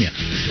don't blame you.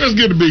 It's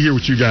good to be here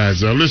with you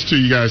guys. I listen to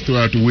you guys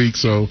throughout the week,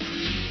 so...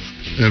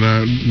 And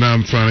now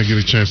I'm finally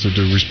getting a chance to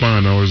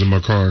respond. I was in my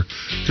car.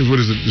 Because what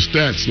is it? The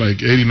stats, like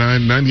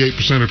 98%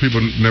 of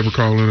people never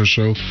call in a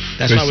show.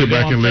 That's they why sit we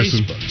back go on and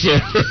listen. Facebook. So,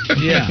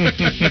 yeah.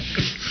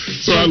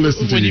 So I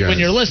listen to you guys. When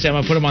you're listening, I'm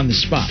going to put them on the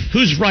spot.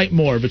 Who's right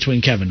more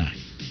between Kev and I?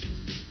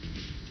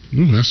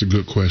 That's a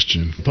good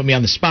question. Put me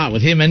on the spot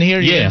with him in here.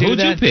 Yeah, who'd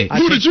you pick?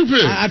 Who did you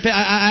pick? I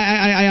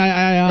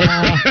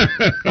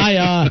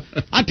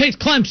picked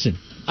Clemson.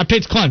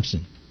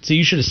 See,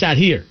 you should have sat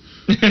here.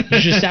 You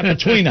should have sat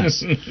between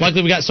us.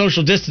 Luckily, we got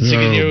social distancing,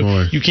 and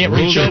you can't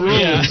reach over.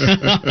 Yeah.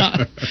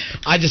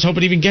 I just hope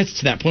it even gets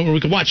to that point where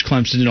we can watch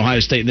Clemson and Ohio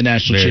State in the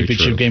national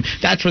championship game.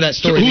 That's where that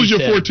story. So who's your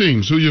four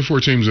teams? Who are your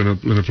four teams in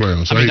the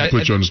playoffs? I hate to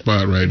put you on the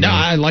spot right now. No,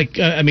 I like.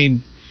 Who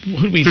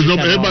do we? Because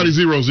everybody's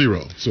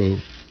 0-0. So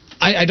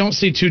I don't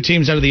see two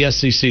teams out of the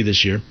SEC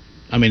this year.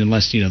 I mean,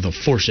 unless, they'll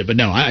force it. But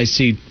no, I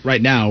see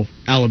right now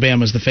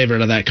Alabama's the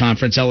favorite of that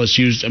conference.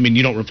 LSU's,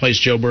 you don't replace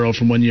Joe Burrow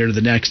from one year to the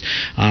next.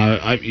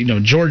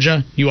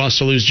 Georgia, you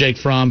also lose Jake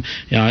Fromm.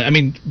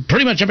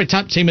 Pretty much every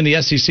top team in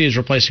the SEC is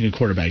replacing a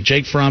quarterback.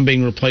 Jake Fromm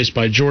being replaced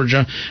by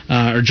Georgia,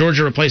 or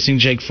Georgia replacing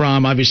Jake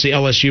Fromm. Obviously,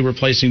 LSU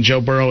replacing Joe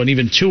Burrow, and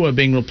even Tua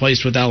being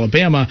replaced with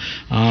Alabama.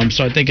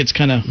 So I think it's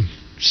kind of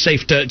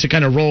safe to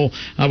kind of roll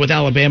with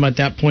Alabama at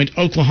that point.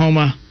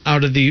 Oklahoma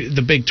out of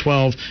the Big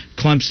 12,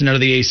 Clemson out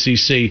of the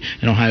ACC,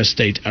 and Ohio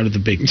State out of the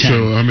Big 10.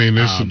 So,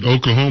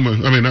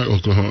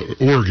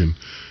 Oregon.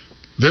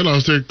 They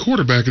lost their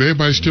quarterback, and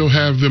everybody still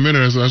have them in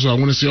it. So I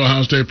want to see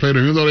Ohio State play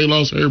them. Even though they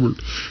lost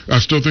Herbert, I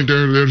still think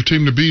they're the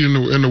team to beat in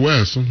the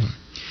West. I'm like,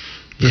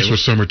 that's what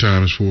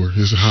summertime is for.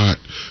 It's hot,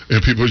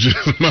 and people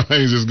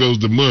minds just goes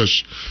to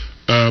mush.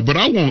 But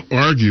I won't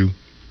argue.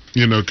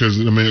 Because,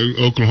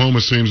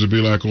 Oklahoma seems to be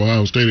like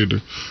Ohio State at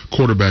the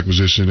quarterback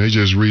position. They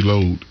just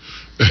reload.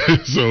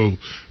 So,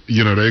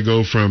 they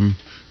go from,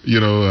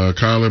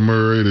 Kyler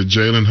Murray to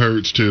Jalen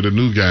Hurts to the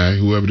new guy,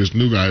 whoever this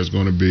new guy is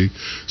going to be.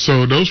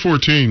 So those four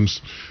teams,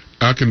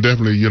 I can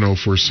definitely,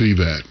 foresee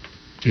that.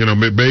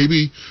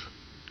 Maybe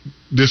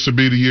this will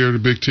be the year the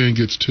Big Ten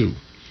gets two.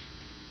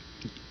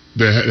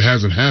 That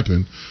hasn't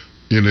happened.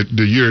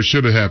 The year it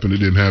should have happened, it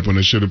didn't happen.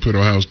 It should have put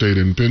Ohio State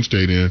and Penn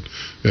State in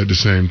at the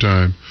same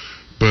time.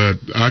 But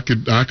I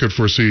could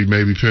foresee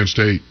maybe Penn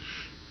State,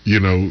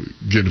 getting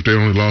if they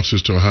only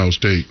losses to Ohio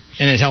State.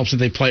 And it helps that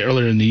they play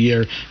earlier in the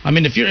year.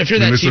 If you're that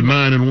team, and it's a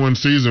 9-1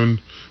 season.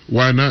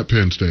 Why not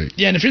Penn State?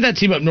 Yeah, and if you're that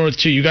team up north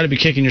too, you got to be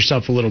kicking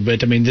yourself a little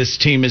bit. This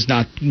team is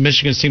not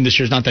Michigan's team this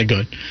year is not that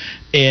good,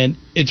 and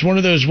it's one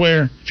of those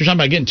where if you're talking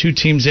about getting two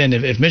teams in,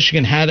 if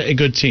Michigan had a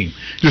good team,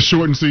 just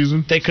shortened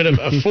season, they could have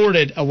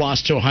afforded a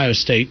loss to Ohio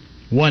State,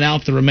 won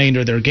out the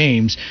remainder of their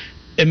games,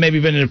 and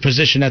maybe been in a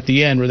position at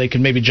the end where they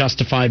could maybe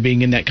justify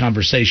being in that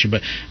conversation.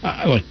 But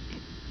look,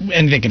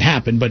 anything can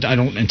happen, but I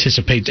don't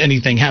anticipate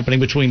anything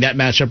happening between that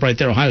matchup right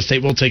there. Ohio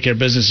State will take care of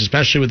business,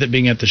 especially with it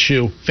being at the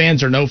shoe.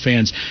 Fans or no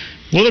fans.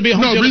 Will there be a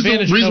home field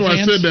advantage? The reason why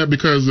I said that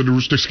because of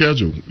the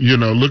schedule.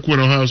 Look when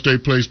Ohio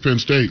State plays Penn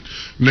State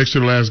next to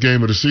the last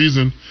game of the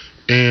season,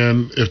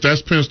 and if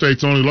that's Penn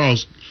State's only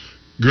loss,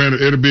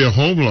 granted it'll be a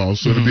home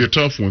loss, so it'll be a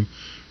tough one.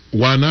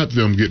 Why not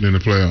them getting in the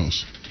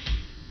playoffs?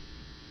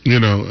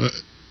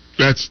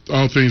 That's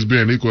all things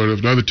being equal.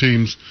 If the other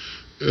teams,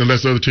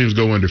 unless other teams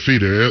go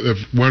undefeated, if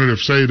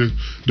say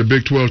the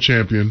Big 12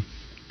 champion,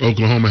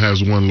 Oklahoma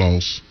has one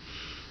loss,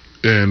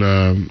 and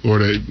I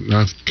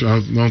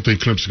don't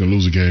think Clemson can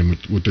lose a game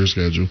with their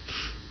schedule.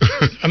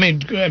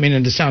 And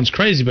it sounds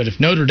crazy, but if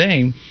Notre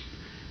Dame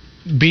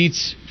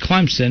beats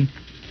Clemson,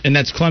 and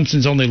that's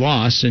Clemson's only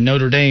loss, and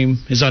Notre Dame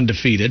is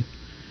undefeated,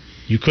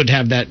 you could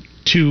have that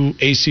two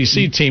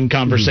ACC team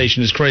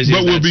conversation. As crazy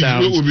as that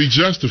sounds. What would be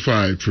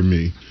justified for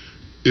me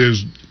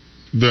is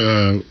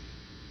the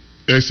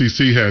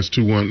SEC has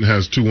two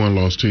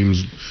one-loss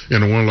teams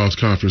and a one-loss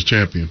conference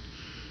champion.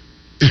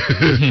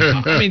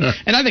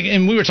 And I think,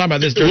 and we were talking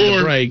about this during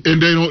the break,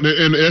 and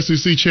the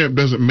SEC champ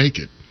doesn't make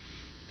it.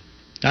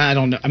 I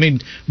don't know.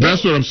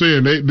 That's what I'm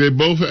saying. They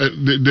both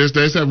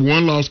they have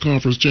one-loss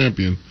conference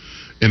champion,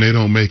 and they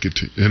don't make it,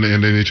 and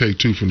then they take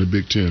two from the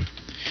Big Ten.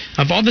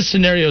 Of all the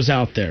scenarios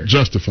out there,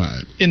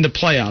 justified in the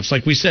playoffs,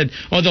 like we said,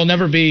 there'll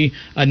never be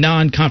a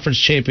non-conference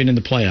champion in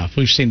the playoff.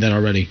 We've seen that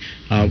already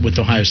with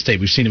Ohio State.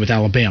 We've seen it with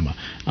Alabama.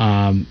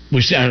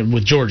 We've seen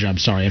with Georgia. I'm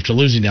sorry, after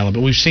losing to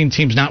Alabama, we've seen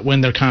teams not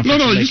win their conference.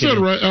 No, you said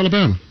it right.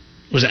 Alabama.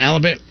 Was it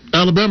Alabama?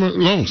 Alabama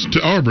lost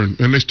to Auburn,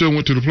 and they still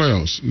went to the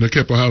playoffs. They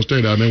kept Ohio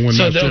State out, and they won.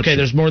 So,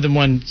 there's more than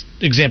one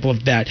example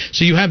of that.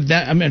 So you have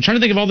that. I'm trying to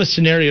think of all the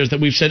scenarios that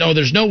we've said,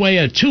 there's no way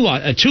a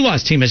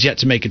two-loss team has yet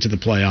to make it to the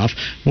playoff.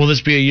 Will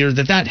this be a year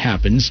that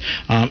happens,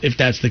 if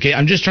that's the case?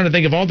 I'm just trying to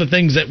think of all the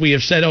things that we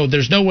have said,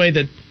 there's no way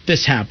that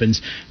this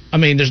happens. I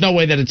mean, there's no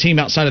way that a team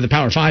outside of the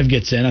Power 5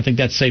 gets in. I think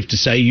that's safe to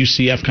say.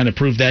 UCF kind of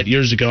proved that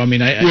years ago. I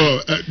mean,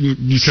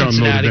 you count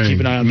Notre Dame. Keep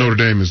an eye on Notre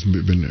Dame has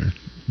been there.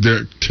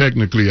 They're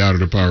technically out of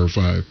the Power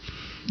 5.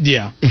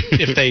 Yeah,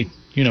 if they,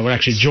 would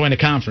actually join a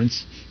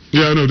conference.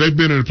 Yeah, I know. They've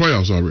been in the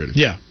playoffs already.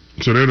 Yeah.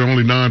 So they're the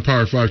only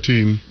non-Power 5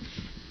 team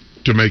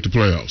to make the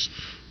playoffs.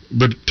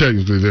 But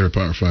technically they're a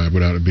Power 5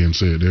 without it being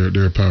said.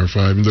 They're a Power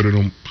 5, even though they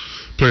don't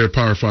play a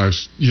Power 5,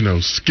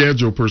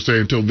 schedule per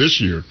se until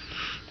this year.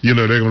 They're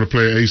going to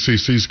play an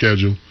ACC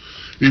schedule,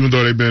 even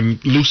though they've been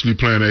loosely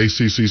playing an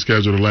ACC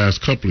schedule the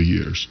last couple of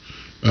years.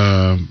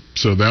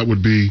 So that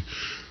would be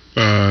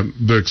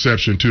the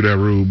exception to that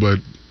rule. But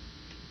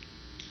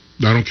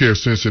I don't care if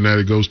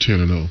Cincinnati goes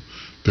 10-0.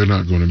 They're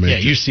not going to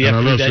make it. Yeah,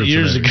 UCF did that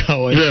years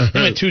ago.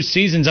 They went 2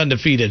 seasons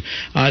undefeated.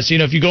 So,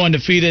 if you go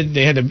undefeated,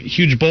 they had a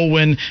huge bowl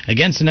win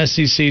against an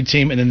SEC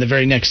team, and then the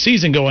very next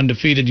season go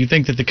undefeated. You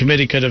think that the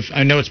committee could have,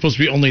 I know it's supposed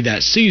to be only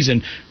that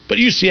season, but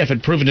UCF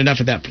had proven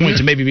enough at that point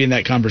to maybe be in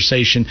that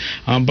conversation.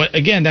 But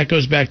again, that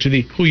goes back to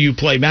the who you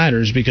play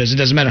matters, because it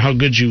doesn't matter how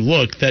good you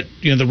look. That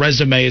the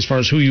resume as far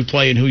as who you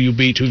play and who you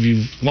beat, who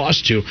you've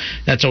lost to,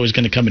 that's always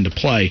going to come into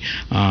play.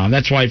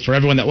 That's why for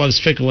everyone that loves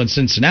Fickell in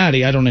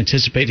Cincinnati, I don't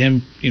anticipate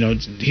him.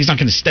 He's not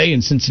going to stay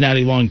in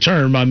Cincinnati long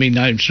term. I mean,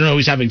 I'm sure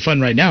he's having fun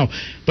right now,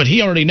 but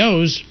he already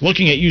knows,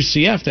 looking at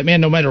UCF, that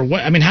no matter what.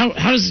 I mean, how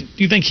do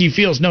you think he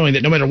feels knowing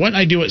that no matter what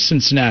I do at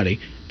Cincinnati,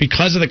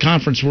 because of the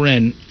conference we're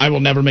in, I will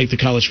never make the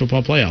college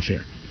football playoff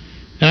here?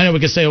 And I know we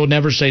could say,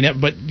 never say never,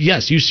 but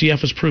yes,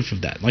 UCF is proof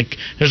of that. Like,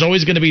 there's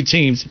always going to be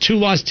teams,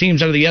 2-loss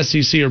teams out of the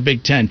SEC or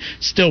Big Ten,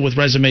 still with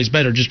resumes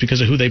better just because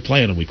of who they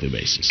play on a weekly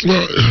basis.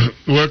 Well,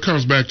 it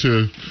comes back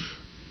to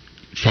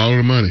follow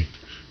the money.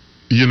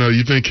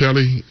 You think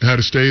Kelly had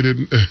stayed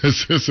in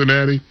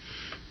Cincinnati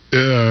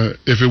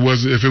if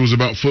it was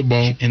about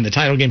football? And the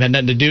title game had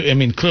nothing to do. I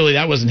mean, clearly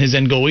that wasn't his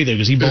end goal either,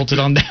 because he bolted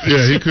on that.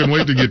 Yeah, he couldn't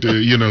wait to get to.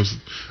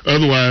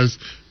 Otherwise,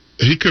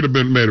 he could have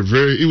been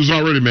he was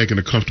already making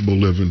a comfortable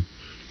living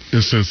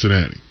in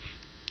Cincinnati,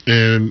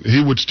 and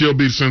he would still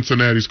be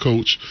Cincinnati's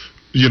coach,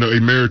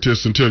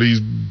 emeritus, until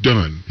he's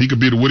done. He could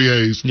be the Woody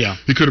Hayes. Yeah,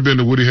 he could have been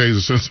the Woody Hayes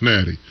of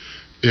Cincinnati,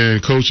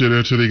 and coach it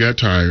until he got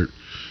tired.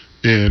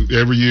 And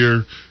every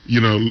year,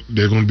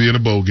 they're going to be in a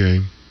bowl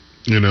game,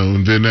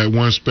 and then that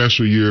one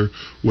special year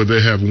where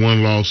they have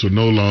one loss or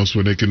no loss,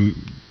 where they can,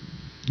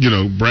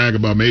 brag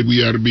about maybe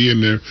we ought to be in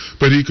there,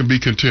 but he can be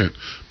content.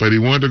 But he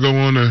wanted to go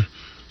on the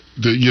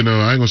I ain't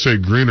going to say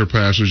greener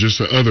pastures, just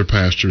the other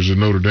pastures in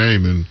Notre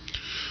Dame. And,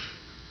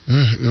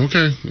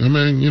 okay, I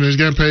mean, he's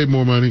getting paid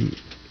more money.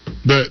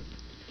 But,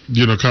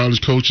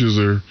 college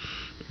coaches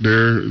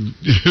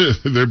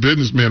they're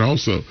businessmen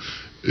also.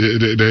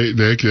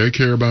 They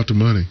care about the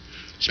money.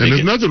 And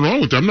there's nothing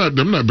wrong with them.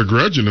 I'm not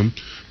begrudging them,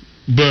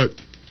 but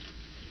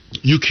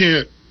you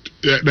can't.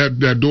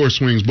 That door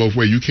swings both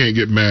ways. You can't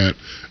get mad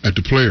at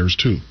the players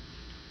too.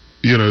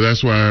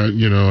 That's why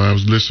I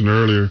was listening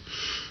earlier.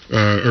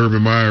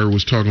 Urban Meyer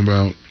was talking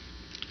about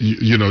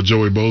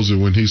Joey Bosa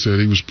when he said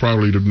he was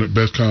probably the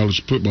best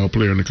college football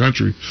player in the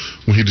country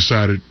when he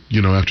decided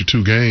after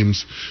 2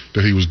 games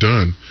that he was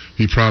done.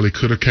 He probably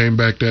could have came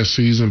back that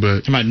season,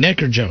 but about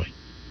Nick or Joey.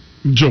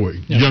 Joey,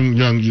 yeah.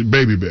 young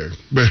baby bear,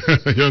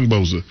 young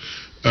Bosa,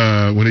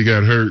 when he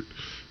got hurt,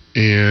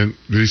 and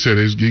he said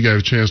he got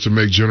a chance to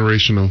make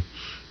generational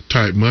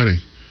type money.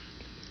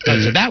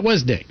 So that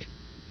was Nick,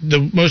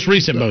 the most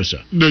recent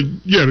Bosa.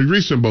 The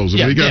recent Bosa.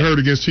 Yeah, when he got hurt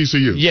against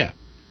TCU. Yeah,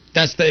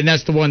 that's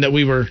the one that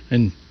we were,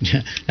 and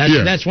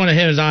that's one of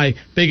his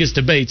biggest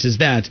debates is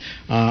that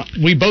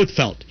we both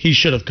felt he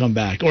should have come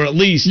back, or at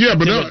least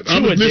but I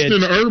was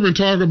listening to Urban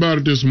talk about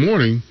it this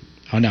morning.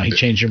 Oh no, he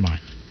changed your mind.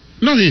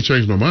 No, he ain't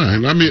changed my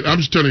mind. I mean, I'm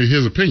just telling you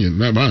his opinion,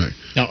 not mine.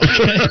 No.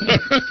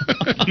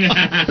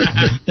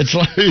 It's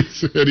like he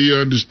said he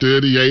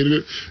understood, he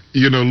hated it.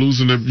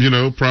 Losing the,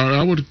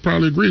 I would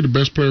probably agree, the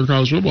best player in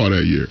college football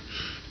that year.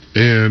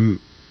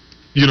 And,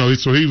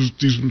 so he's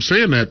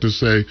saying that to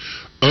say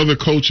other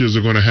coaches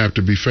are going to have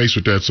to be faced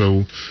with that.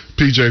 So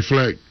P.J.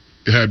 Fleck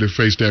had to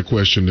face that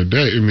question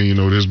today. I mean,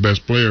 his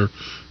best player,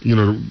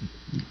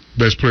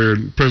 best player,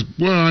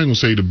 well, I ain't going to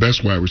say the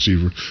best wide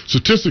receiver.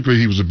 Statistically,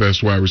 he was the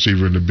best wide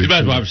receiver in the Big Ten. The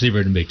best wide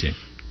receiver in the Big Ten.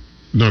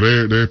 No,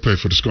 they play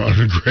for the Scarlet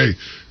and Gray.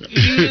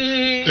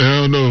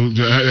 I don't know.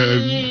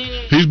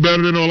 He's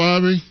better than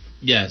Olave?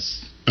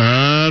 Yes.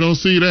 I don't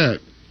see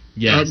that.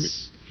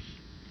 Yes.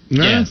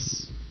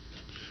 Yes.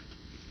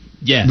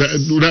 Yes.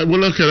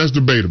 Well, okay, that's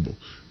debatable.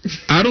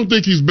 I don't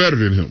think he's better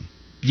than him.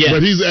 Yes.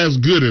 But he's as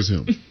good as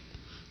him.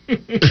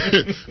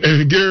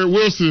 And Garrett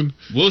Wilson,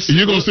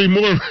 you're going to see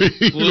more.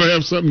 You're going to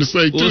have something to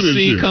say, too, we'll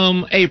see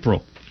come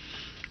April.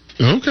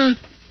 Okay.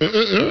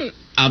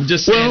 I'm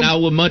just saying I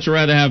would much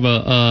rather have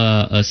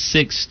a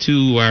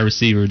 6'2" wide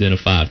receiver than a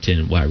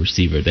 5'10" wide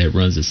receiver that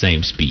runs the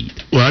same speed.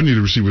 Well, I need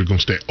a receiver that's going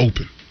to stay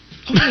open.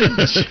 He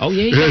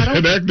got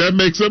open. That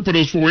makes up for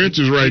those 4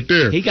 inches right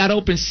there. He got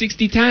open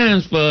 60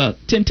 times for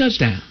 10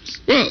 touchdowns.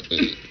 Well,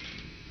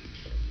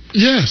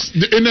 yes,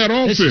 in that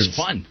offense. This is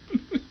fun.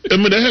 I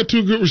mean, they had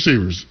 2 good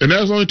receivers, and that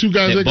was only 2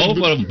 guys. Yeah, both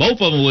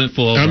of them went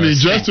for. I mean,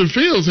 Justin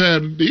Fields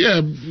had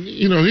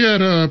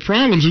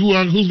problems.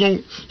 Who's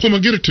going to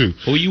get it to?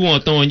 Who you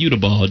want throwing you the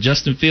ball?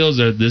 Justin Fields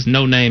or this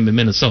no name in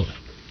Minnesota?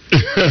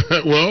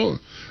 Well,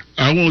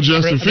 I want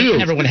Justin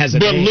Fields. Everyone has a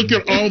but name. look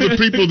at all the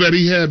people that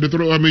he had to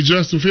throw. I mean,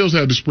 Justin Fields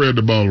had to spread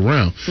the ball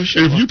around. For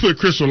sure. If you put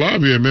Chris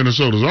Olave in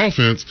Minnesota's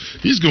offense,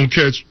 he's going to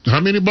catch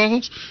how many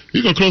balls?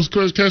 He's going to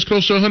catch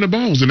close to 100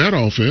 balls in that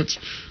offense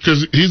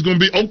because he's going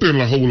to be open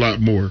a whole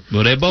lot more.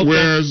 Well, they both.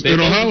 Whereas in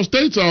Ohio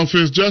State's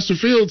offense, Justin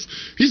Fields,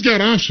 he's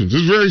got options.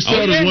 It's very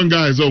seldom one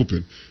guy is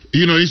open.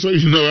 I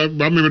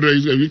remember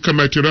you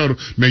come back to the other,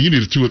 man, you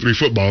needed 2 or 3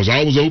 footballs.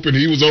 I was open,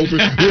 he was open,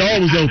 he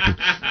always open.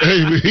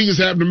 Hey, he just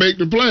happened to make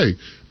the play.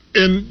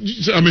 And,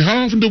 I mean,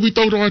 how often do we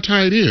throw to our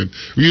tight end?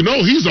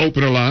 He's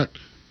open a lot.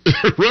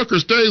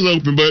 Rutgers stays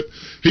open, but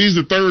he's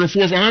the 3rd or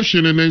 4th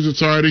option, and they just,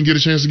 sorry, I didn't get a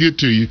chance to get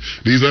to you.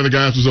 These other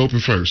guys was open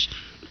first.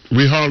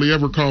 We hardly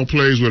ever call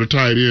plays where the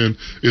tight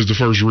end is the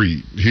first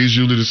read. He's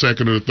usually the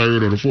 2nd or the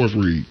 3rd or the 4th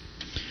read.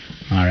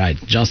 All right.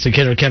 Justin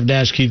Kinner, Kev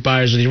Nash, Keith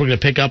Byers with you. We're going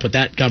to pick up with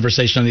that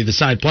conversation on the other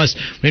side. Plus,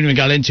 we haven't even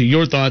got into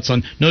your thoughts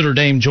on Notre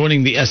Dame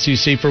joining the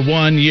SEC for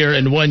 1 year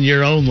and 1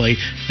 year only.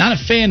 Not a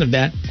fan of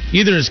that.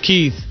 Either is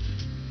Keith.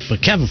 But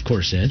Kev, of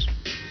course, is.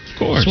 Of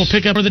course. So we'll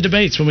pick up the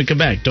debates when we come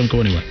back. Don't go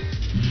anywhere.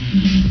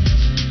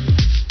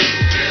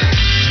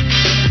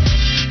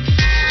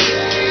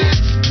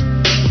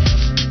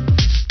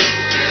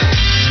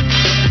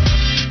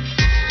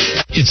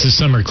 It's the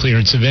summer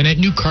clearance event at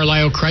New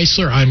Carlisle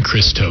Chrysler. I'm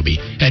Chris Toby.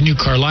 At New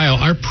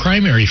Carlisle, our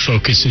primary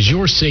focus is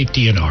your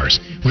safety and ours.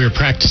 We are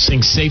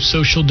practicing safe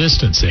social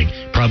distancing.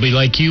 Probably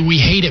like you,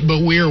 we hate it, but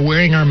we are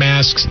wearing our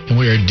masks and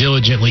we are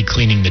diligently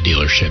cleaning the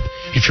dealership.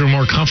 If you're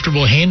more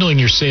comfortable handling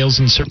your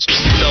sales and service.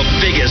 The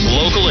biggest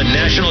local and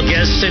national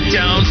guests sit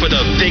down for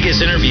the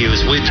biggest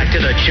interviews with Back to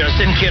the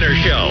Justin Kinner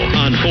Show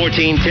on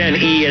 1410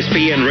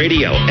 ESPN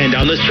Radio and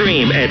on the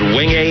stream at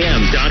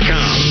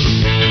wingam.com.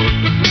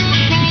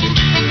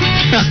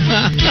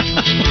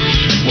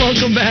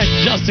 Welcome back.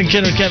 Justin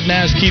Kinner, Kev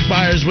Nash, Keith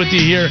Byers with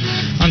you here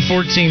on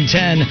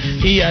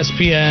 1410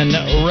 ESPN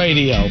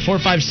Radio.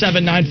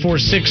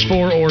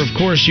 457-9464, or, of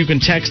course, you can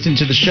text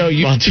into the show.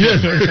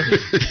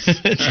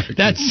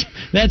 That's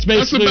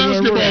basically That's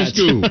a where we're at.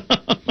 School.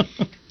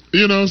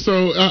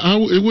 So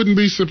it wouldn't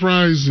be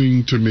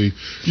surprising to me.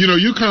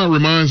 UConn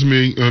reminds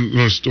me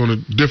on a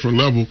different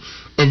level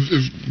of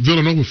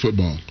Villanova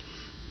football.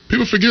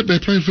 People forget they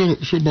played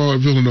football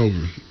at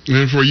Villanova,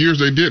 and for years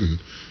they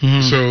didn't.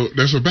 Mm-hmm. So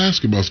that's a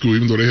basketball school,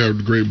 even though they have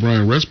the great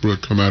Brian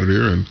Westbrook come out of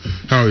there and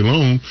Howie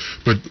Long.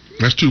 But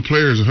that's 2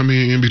 players, and how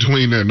many in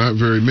between that? Not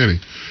very many.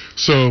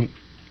 So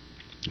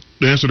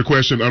to answer the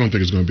question, I don't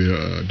think it's going to be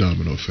a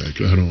domino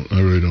effect. I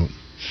really don't.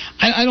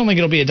 I don't think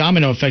it'll be a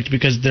domino effect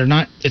because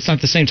it's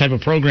not the same type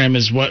of program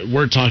as what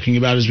we're talking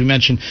about, as we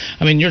mentioned.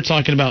 I mean, you're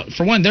talking about,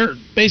 for one, they're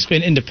basically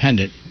an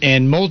independent,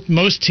 and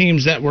most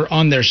teams that were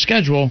on their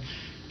schedule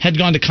had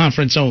gone to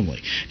conference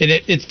only. And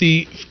it's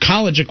the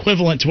college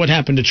equivalent to what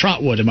happened to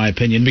Trotwood, in my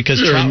opinion,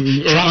 because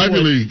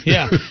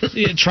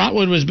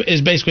Trotwood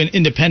is basically an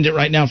independent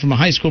right now from a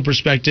high school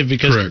perspective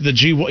because Correct. the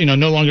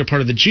no longer part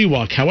of the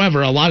GWAC.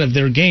 However, a lot of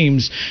their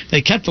games,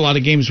 they kept a lot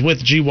of games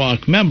with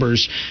GWAC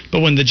members,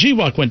 but when the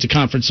GWAC went to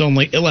conference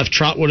only, it left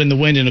Trotwood in the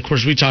wind, and of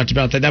course we talked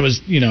about that. That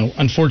was,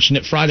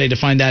 unfortunate Friday to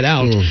find that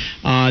out,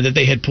 that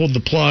they had pulled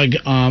the plug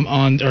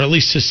on, or at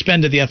least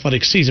suspended the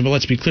athletic season. But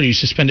let's be clear, you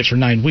suspend it for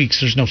 9 weeks,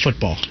 there's no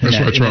football. That's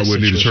why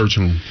Trotwood need a church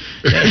home.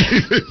 You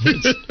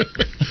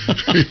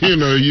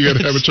got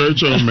to have a church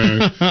home,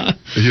 man.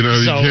 You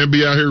can't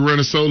be out here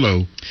running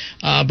solo.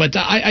 But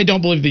I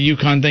don't believe the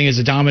UConn thing is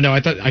a domino. I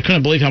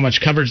couldn't believe how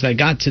much coverage that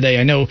got today.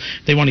 I know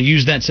they want to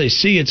use that and say,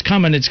 see, it's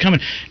coming.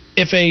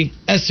 If a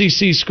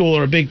SEC school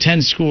or a Big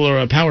Ten school or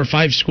a Power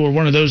 5 school or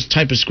one of those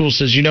type of schools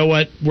says, you know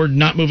what, we're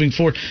not moving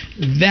forward,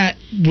 that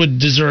would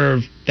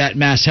deserve that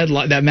max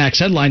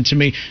headline to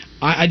me.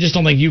 I just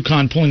don't think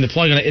UConn pulling the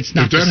plug on it. It's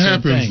not the same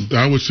happens, thing.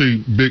 I would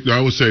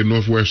say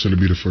Northwestern would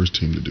be the first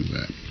team to do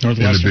that.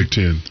 Northwestern. In the Big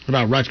Ten. What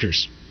about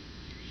Rutgers?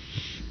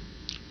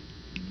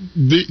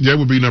 That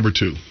would be number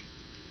 2.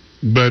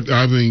 But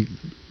I think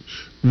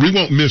we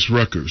won't miss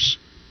Rutgers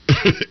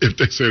if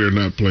they say they're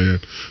not playing.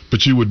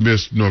 But you would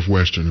miss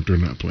Northwestern if they're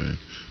not playing.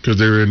 Because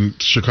they're in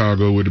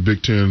Chicago where the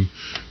Big Ten,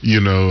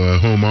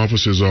 home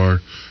offices are.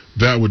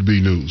 That would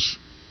be news.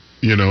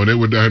 And they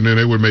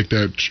would make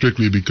that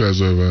strictly because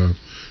of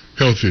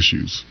health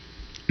issues.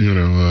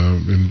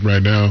 And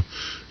right now,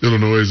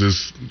 Illinois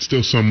is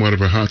still somewhat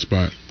of a hot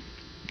spot.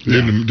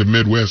 In the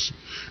Midwest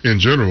in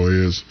general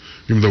is,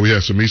 even though we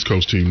have some East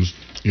Coast teams,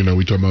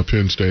 we talk about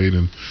Penn State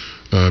and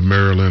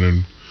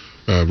Maryland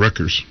and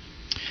Rutgers.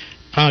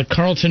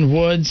 Carlton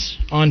Woods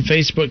on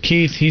Facebook,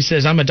 Keith, he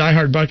says, I'm a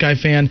diehard Buckeye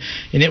fan,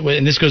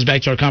 and this goes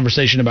back to our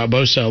conversation about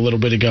Bosa a little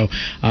bit ago.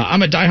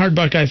 I'm a diehard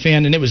Buckeye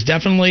fan, and it was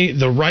definitely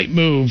the right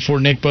move for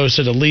Nick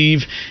Bosa to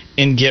leave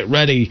and get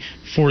ready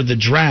for the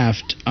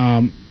draft.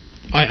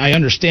 I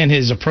understand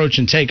his approach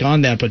and take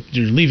on that, but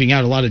you're leaving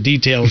out a lot of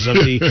details of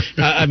the.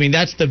 I mean,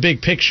 that's the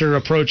big picture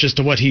approach as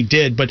to what he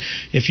did. But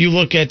if you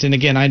look at, and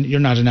again, you're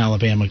not an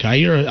Alabama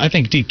guy. I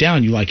think deep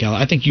down you like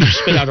Alabama. I think you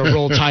spit out a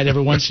Roll Tide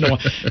every once in a while.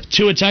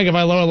 Tua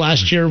Tagovailoa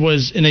last year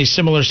was in a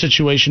similar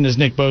situation as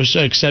Nick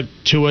Bosa, except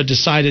Tua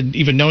decided,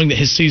 even knowing that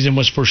his season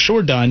was for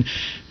sure done,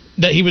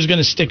 that he was going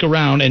to stick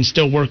around and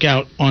still work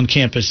out on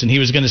campus, and he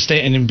was going to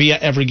stay and be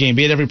at every game,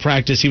 be at every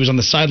practice. He was on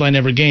the sideline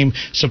every game,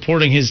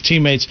 supporting his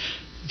teammates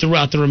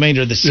throughout the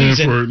remainder of the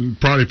season. For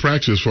probably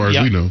practice, as far as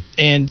we know.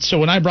 And so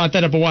when I brought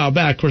that up a while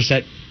back, of course,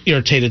 that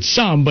irritated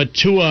some, but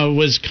Tua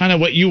was kind of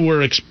what you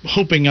were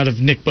hoping out of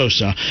Nick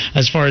Bosa,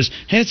 as far as,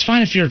 hey, it's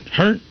fine if you're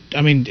hurt.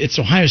 I mean, it's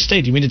Ohio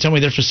State. You mean to tell me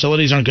their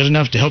facilities aren't good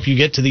enough to help you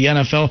get to the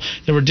NFL?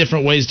 There were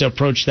different ways to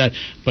approach that,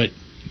 but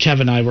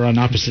Kev and I were on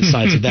opposite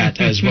sides of that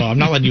as well. I'm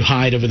not letting you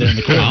hide over there in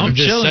the corner. I'm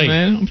just chilling,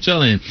 man. I'm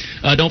chilling.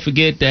 Don't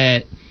forget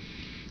that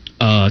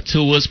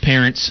Tua's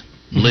parents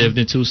lived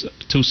in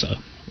Tulsa.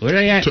 Where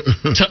they at?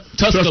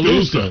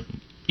 Tuscaloosa.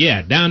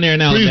 Yeah, down there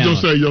in Alabama. Please don't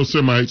say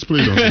Yosemites.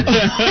 Please don't.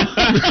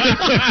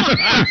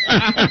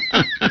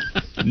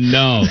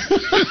 No.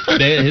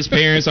 His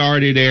parents are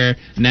already there.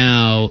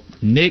 Now,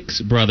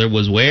 Nick's brother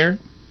was where?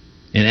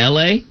 In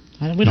L.A.?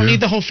 We don't need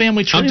the whole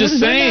family tree. I'm just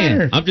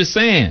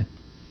saying.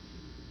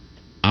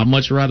 I'd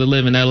much rather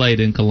live in L.A.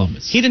 than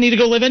Columbus. He didn't need to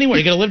go live anywhere.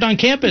 He could have lived on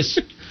campus.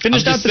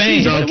 Finished out the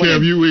season. No,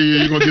 Kev, you're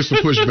going to get some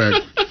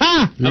pushback.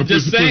 I'm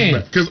just saying.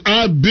 Because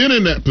I've been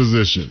in that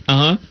position.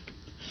 Uh-huh.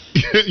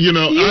 You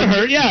know, you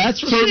hurt. Yeah,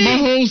 that's what my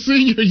whole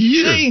senior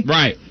year.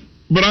 Right.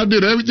 But I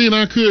did everything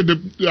I could.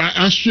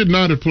 I should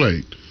not have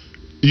played.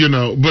 You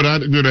know, but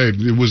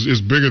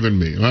it's bigger than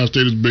me. Ohio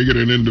State is bigger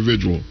than an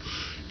individual.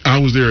 I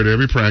was there at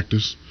every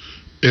practice,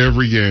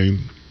 every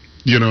game.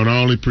 You know, and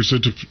I only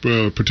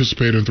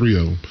participated in 3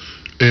 of them.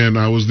 And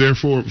I was there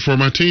for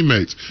my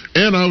teammates.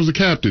 And I was a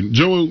captain.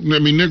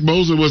 Nick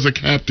Bosa was a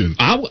captain.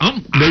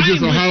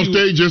 Ohio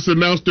State just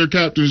announced their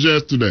captains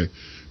yesterday.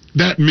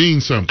 That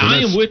means something.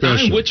 I am with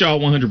y'all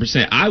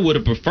 100%. I would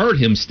have preferred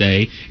him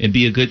stay and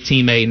be a good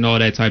teammate and all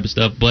that type of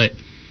stuff. But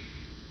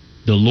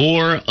the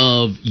lure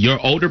of your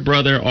older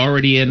brother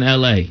already in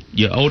L.A.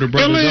 Your older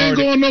brother ain't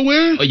going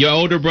nowhere. Your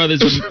older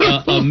brother's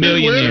a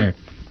millionaire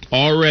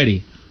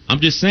already. I'm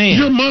just saying.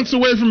 You're months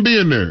away from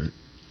being there.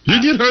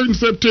 You get hurt in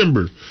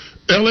September.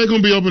 L.A.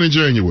 going to be open in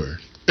January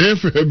and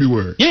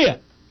February. Yeah.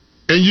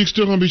 And you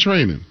still going to be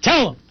training.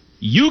 Tell them.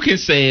 You can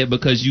say it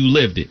because you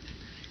lived it.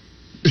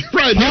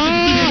 Right.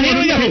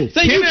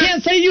 So you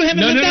can't say you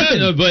haven't lived nothing.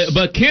 No,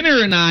 but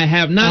Kenner and I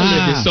have not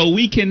lived it, so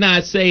we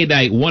cannot say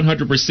that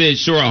 100%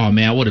 sure, oh,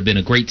 man, I would have been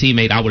a great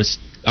teammate.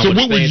 So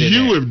what would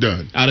you have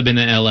done? I would have been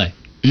in L.A.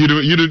 You'd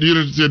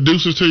have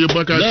deuces to your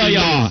Buckeye team?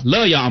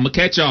 Love y'all. I'm going to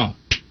catch y'all.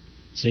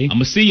 See? I'm going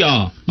to see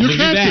y'all. You're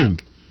captain.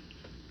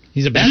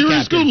 He's a bad You're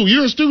captain. in school.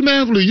 You're a student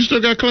athlete. You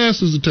still got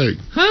classes to take.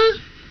 Huh?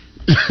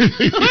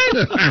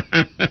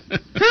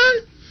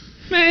 Huh?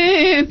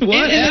 Man,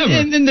 whatever.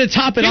 And to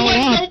top it all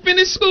off. He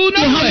finish school no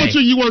way. How much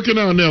are you working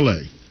on in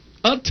L.A.?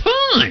 A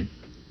ton.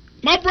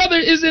 My brother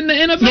is in the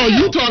NFL. No,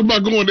 you talk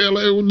about going to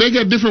L.A. They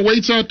got different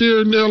weights out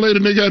there in L.A.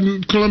 than they got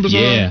in Columbus.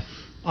 Yeah.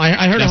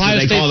 I heard That's Ohio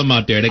what they State call them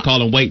out there. They call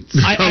them weights.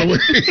 I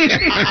won't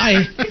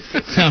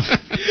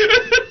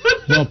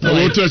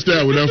touch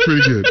that one. That was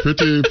pretty good.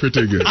 Pretty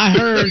good. I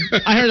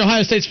heard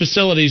Ohio State's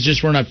facilities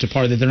just weren't up to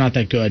par. That they're not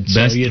that good.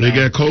 So, they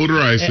got colder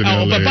ice in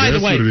LA. But by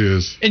the way, what it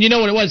is. And you know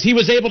what it was? He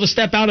was able to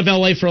step out of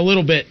LA for a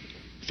little bit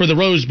for the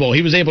Rose Bowl.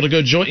 He was able to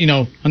go join,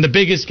 on the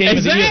biggest game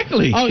of the year.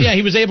 Exactly. Oh yeah,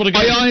 he was able to go.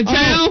 Are y'all in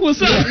town?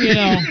 What's up?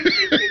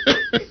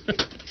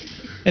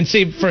 And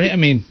see, for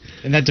him,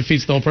 and that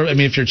defeats the whole purpose.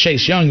 If you're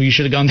Chase Young, you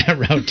should have gone that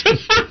route too.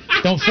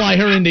 Don't fly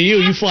her into you.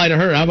 You fly to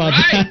her. How about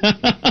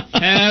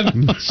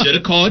that? Should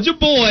have called your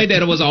boy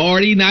that was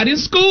already not in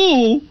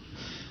school.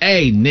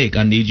 Hey, Nick,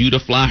 I need you to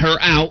fly her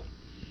out.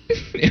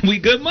 And we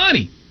good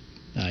money.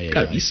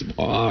 Gotta be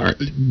smart.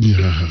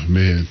 Yeah,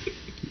 man.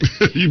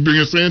 You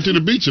bringing sand to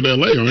the beach in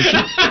L.A., aren't you?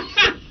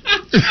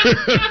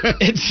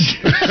 It's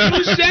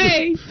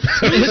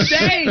touche.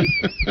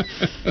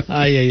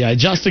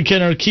 Justin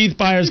Kinner, Keith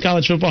Byers,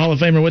 College Football Hall of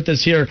Famer, with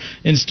us here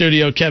in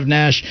studio. Kev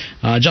Nash,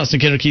 Justin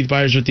Kinner, Keith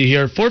Byers with you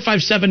here.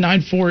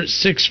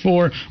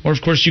 457-9464, or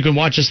of course you can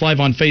watch us live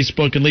on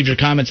Facebook and leave your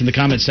comments in the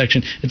comment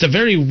section. It's a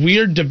very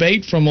weird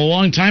debate from a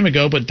long time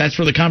ago, but that's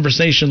where the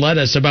conversation led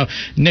us about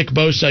Nick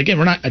Bosa. Again,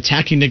 we're not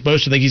attacking Nick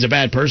Bosa. I think he's a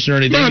bad person or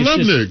anything. No, I love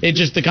Nick. It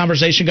just the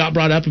conversation got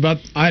brought up about.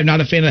 I'm not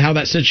a fan of how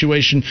that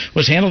situation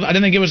was handled. I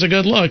didn't think it was a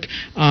good look.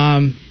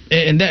 And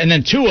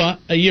then Tua,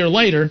 a year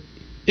later,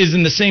 is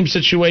in the same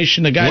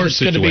situation. The guy that's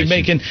going to be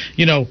making,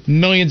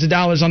 millions of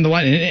dollars on the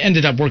line. And it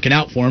ended up working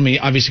out for him. He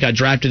obviously got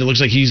drafted. It looks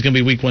like he's going to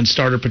be week 1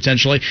 starter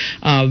potentially.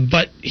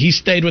 But he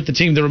stayed with the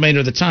team the remainder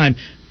of the time.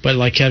 But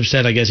like Kev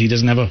said, I guess he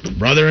doesn't have a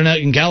brother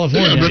in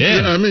California.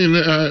 Yeah, but I mean,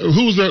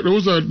 who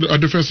was a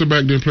defensive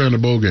back didn't play in the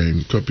bowl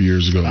game a couple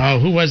years ago? Oh,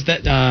 who was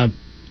that?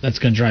 That's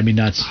going to drive me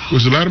nuts.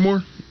 Was it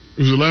Lattimore?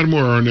 Was it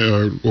Lattimore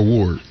or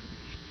Ward?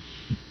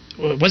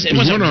 It wasn't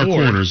one of our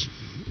corners.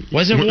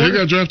 Was it Ward? He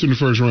got drafted in the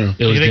first round.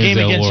 It was the game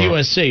against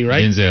Ward. USC,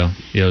 right? Denzel.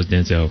 Yeah, it was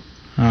Denzel.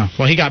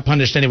 Well, he got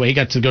punished anyway. He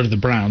got to go to the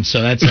Browns,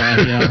 so that's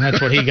that's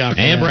what he got.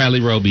 And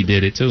Bradley Roby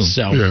did it too.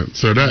 So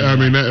that I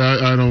mean,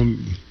 I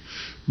don't.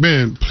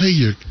 Man, play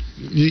you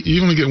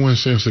only get one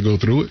chance to go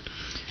through it.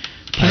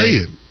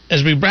 Play it.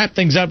 As we wrap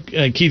things up,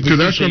 Keith, because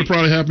that's going to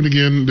probably happen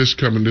again this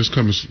coming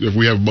if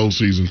we have a bowl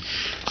season.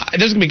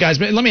 There's going to be guys,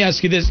 but let me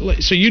ask you this: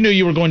 so you knew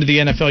you were going to the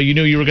NFL, you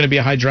knew you were going to be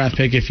a high draft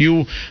pick. If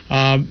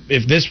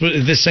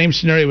this same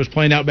scenario was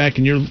playing out back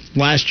in your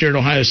last year at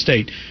Ohio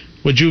State,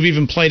 would you have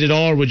even played at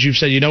all, or would you have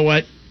said, you know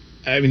what?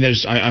 I mean,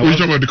 What are you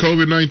talking about, the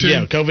COVID-19?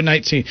 Yeah,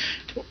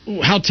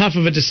 COVID-19. How tough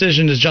of a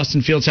decision does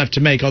Justin Fields have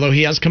to make? Although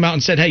he has come out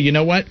and said, hey, you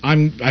know what?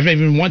 I've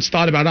even once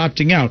thought about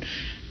opting out.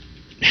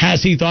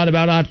 Has he thought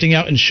about opting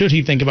out, and should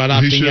he think about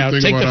opting out?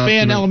 Take the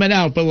fan element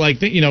out, but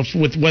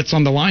with what's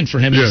on the line for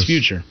him in his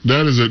future.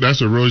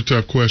 That's a really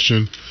tough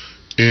question,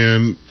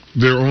 and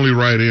there are only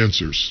right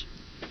answers.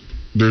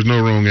 There's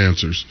no wrong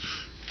answers.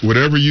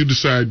 Whatever you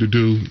decide to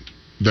do,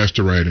 that's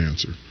the right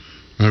answer.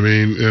 I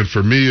mean, and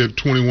for me at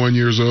 21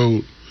 years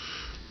old,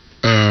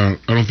 I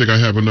don't think I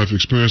have enough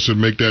experience to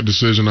make that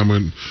decision. I'm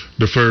going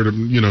to defer to,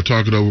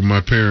 talk it over with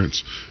my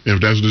parents.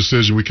 If that's a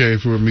decision we came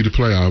for me to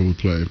play, I would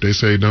play. If they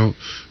say don't,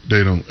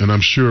 they don't. And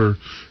I'm sure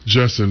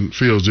Justin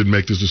Fields didn't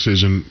make this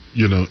decision,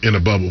 in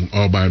a bubble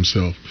all by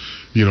himself.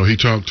 He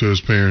talked to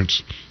his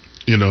parents.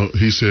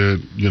 He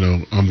said,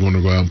 I'm going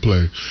to go out and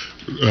play.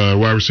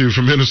 Wide receiver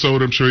from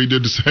Minnesota, I'm sure he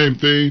did the same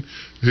thing.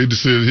 He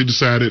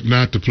decided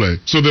not to play.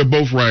 So they're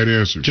both right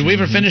answers. Did we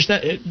ever finish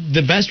that?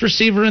 The best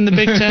receiver in the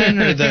Big Ten,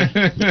 or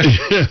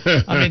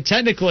the? I mean,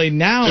 technically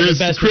now it's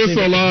the best. Chris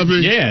receiver.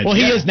 Olave. Yeah. Well,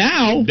 he is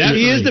now.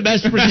 Definitely. He is the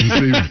best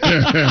receiver.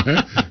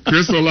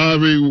 Chris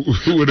Olave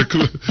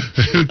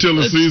until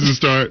the season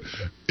start,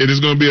 it is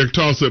going to be a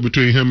toss-up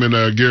between him and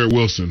Garrett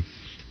Wilson.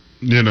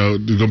 They're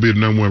going to be the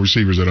number one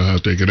receivers at Ohio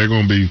State, and they're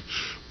going to be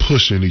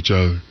pushing each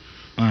other.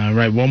 All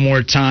right, one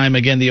more time.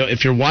 Again,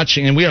 if you're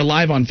watching, and we are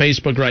live on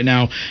Facebook right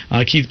now,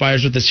 Keith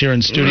Byers with us here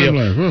in studio.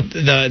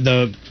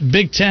 The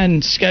Big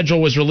Ten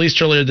schedule was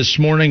released earlier this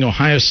morning.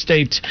 Ohio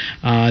State,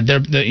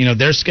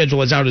 their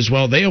schedule is out as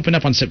well. They open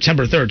up on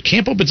September 3rd.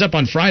 Camp opens up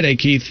on Friday,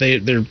 Keith.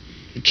 Their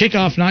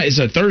kickoff night is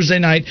a Thursday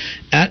night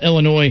at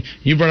Illinois.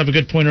 You brought up a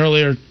good point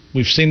earlier.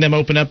 We've seen them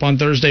open up on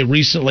Thursday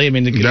recently. I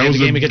mean, the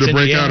game against the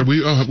breakout.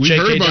 We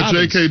heard about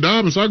J.K.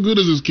 Dobbins. How good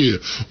is this kid?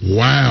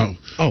 Wow.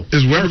 Oh,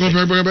 is Weber going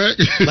to bring back?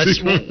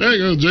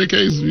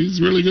 He's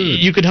really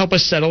good. You could help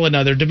us settle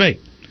another debate.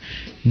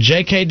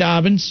 J.K.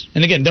 Dobbins,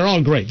 and again, they're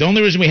all great. The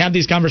only reason we have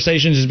these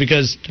conversations is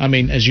because, I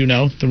mean, as you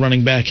know, the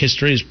running back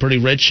history is pretty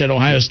rich at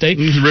Ohio State.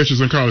 He's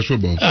richest in college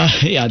football.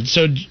 Yeah,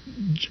 so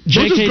J.K.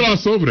 Don't just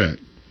gloss over that.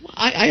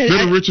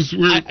 They're the richest.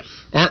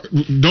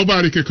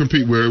 Nobody can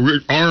compete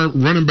with our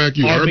running back.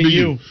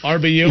 RBU.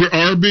 We're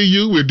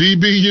RBU. We're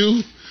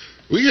DBU.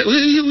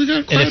 We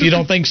got. And if you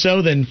don't think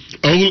so, then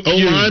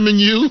O-lineman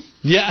U.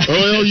 Yeah.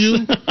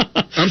 OLU.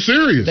 I'm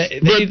serious.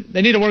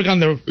 They need to work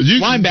on the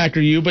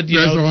linebacker U. But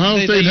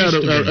Ohio State had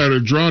a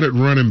drought at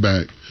running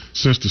back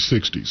since the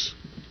 '60s.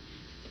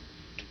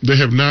 They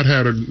have not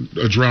had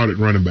a drought at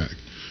running back.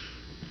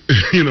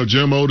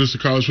 Jim Otis, the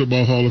college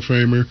football Hall of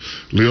Famer,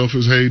 Leo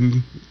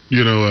Hayden,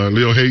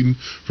 Leo Hayden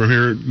from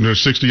here,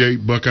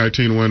 68 Buckeye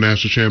team won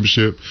national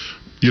championship.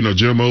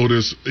 Jim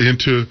Otis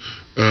into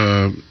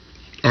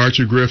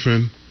Archie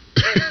Griffin.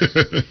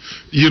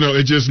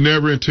 It just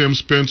never. And Tim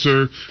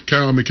Spencer,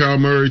 Kyle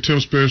Murray, Tim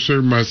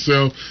Spencer,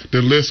 myself.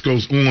 The list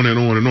goes on and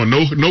on and on.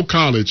 No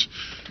college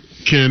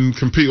can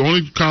compete.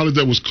 Only college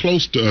that was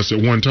close to us at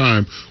one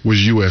time was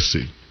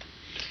USC.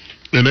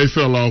 And they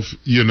fell off,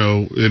 in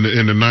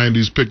the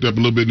 90s, picked up a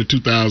little bit in the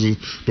 2000s,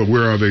 but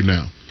where are they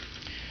now?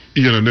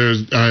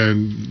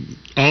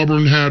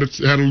 Auburn had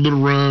a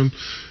little run.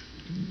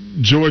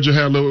 Georgia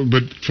had a little,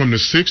 but from the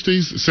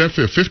 60s, except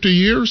for 50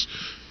 years,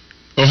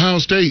 Ohio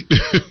State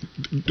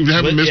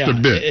haven't missed a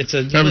bit.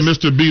 Haven't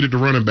missed a beat at the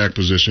running back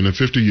position in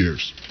 50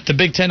 years. The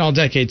Big Ten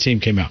All-Decade team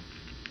came out,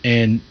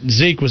 and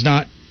Zeke was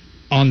not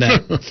on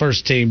that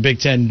first team, Big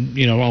Ten,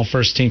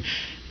 all-first team.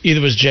 Either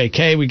was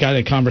J.K. We got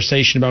a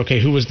conversation about,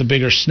 who was the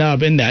bigger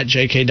snub in that,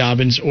 J.K.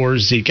 Dobbins or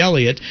Zeke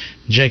Elliott.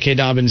 J.K.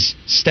 Dobbins'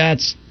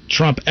 stats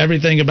trump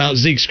everything about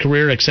Zeke's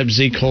career, except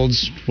Zeke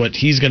holds what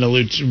he's going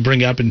to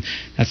bring up, and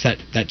that's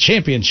that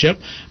championship.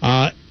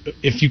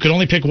 If you could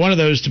only pick one of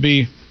those to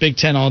be Big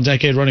Ten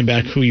All-Decade running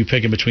back, who are you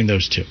picking between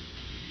those two?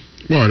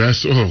 Well,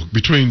 that's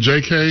between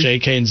J.K.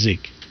 and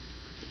Zeke.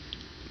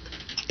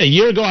 A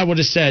year ago, I would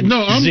have said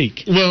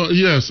Zeke. Well,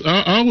 yes,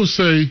 I would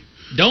say.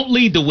 Don't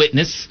lead the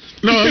witness.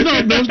 No, it's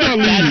not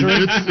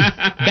leading.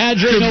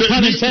 Badgering, no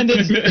pun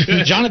intended.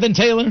 Jonathan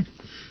Taylor.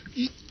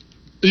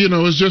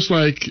 It's just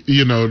like,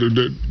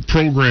 the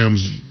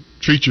programs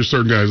feature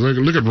certain guys.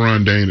 Look at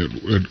Ron Dane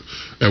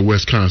at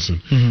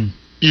Wisconsin. Mm-hmm.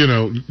 you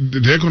know,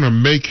 they're going to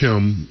make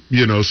him,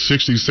 60,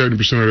 70%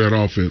 of that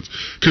offense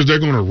because they're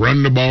going to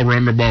run the ball.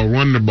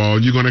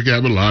 You're going to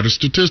have a lot of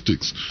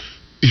statistics.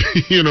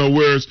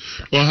 Whereas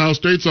Ohio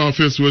State's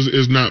offense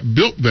is not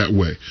built that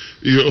way.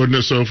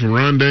 So from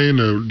Ron Dane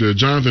to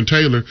Jonathan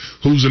Taylor,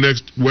 who's the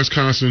next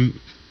Wisconsin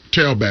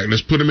tailback,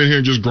 let's put him in here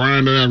and just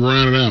grind it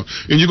out.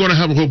 And you're going to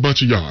have a whole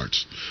bunch of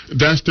yards.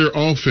 That's their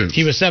offense.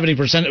 He was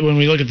 70%. When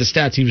we look at the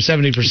stats, he was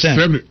 70%.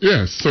 70,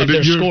 yes. So of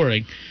their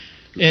scoring.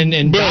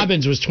 And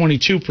Dobbins was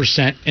 22%,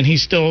 and he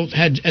still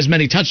had as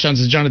many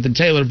touchdowns as Jonathan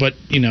Taylor. But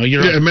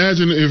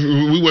imagine if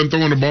we wasn't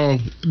throwing the ball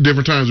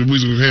different times. If we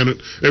was going to hand it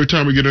every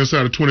time we get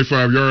inside a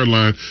 25-yard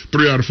line,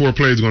 3 out of 4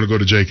 plays are going to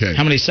go to J.K.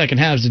 How many second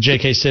halves did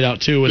J.K. sit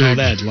out too and all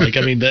that? But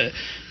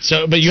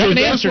you haven't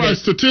answered it.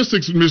 That's why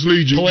statistics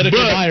mislead you. Political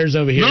liars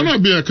over here. No, I'm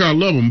not being. I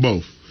love them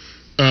both.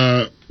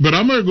 But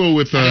I'm going to go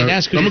with. I'm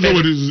going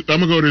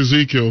to go to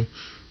Ezekiel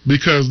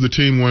because the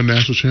team won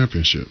national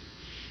championship.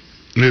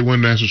 They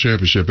won national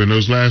championship. In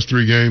those last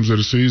 3 games of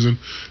the season,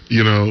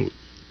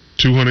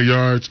 200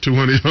 yards.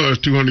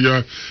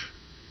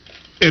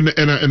 And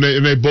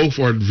they both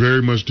are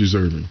very much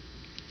deserving.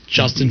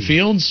 Justin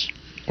Fields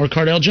or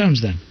Cardale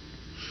Jones then?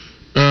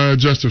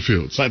 Justin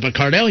Fields. But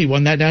Cardale, he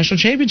won that national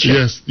championship.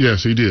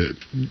 Yes, he did.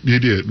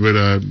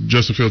 But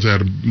Justin Fields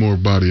had more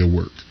body of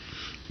work.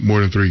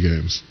 More than 3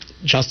 games.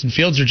 Justin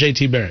Fields or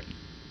J.T. Barrett?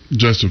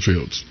 Justin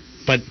Fields.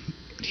 But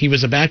he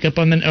was a backup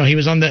he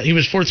was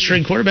 4th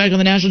string quarterback on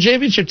the national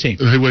championship team.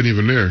 He wasn't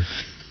even there.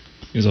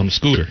 He was on the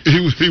scooter.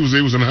 He was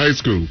in high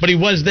school. But he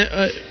was there.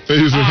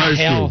 He was in high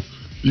school.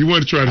 You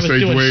want to try to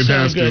say Dwayne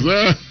Haskins.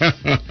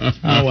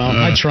 Oh, well,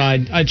 I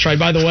tried.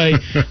 By the way,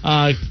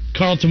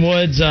 Carlton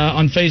Woods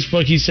on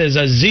Facebook, he says,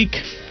 Zeke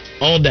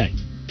all day.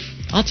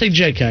 I'll take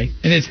JK.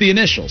 And it's the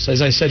initials,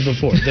 as I said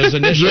before. Those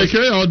initials.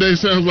 JK all day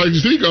sounds like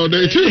Zeke all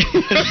day, too.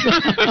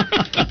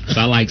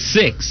 Sound like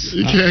 6.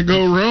 You can't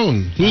go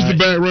wrong. Who's the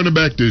running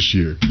back this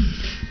year?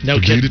 No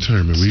kidding. To be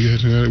determined.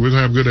 We're going to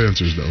have good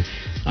answers, though.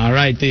 All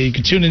right, you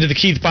can tune into the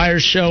Keith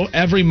Byers Show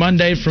every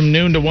Monday from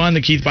noon to 1.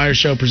 The Keith Byers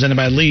Show presented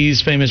by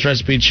Lee's Famous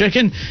Recipe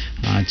Chicken.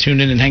 Tune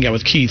in and hang out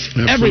with Keith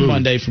every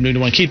Monday from noon to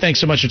 1. Keith, thanks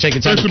so much for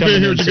taking time to come in. Thanks for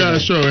being here at the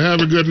guys' show.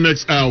 Have a good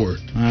next hour.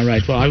 All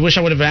right, well, I wish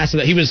I would have asked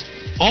that. He was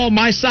all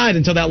my side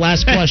until that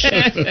last question.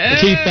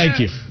 Keith, thank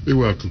you. You're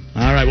welcome.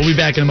 All right, we'll be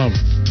back in a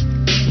moment.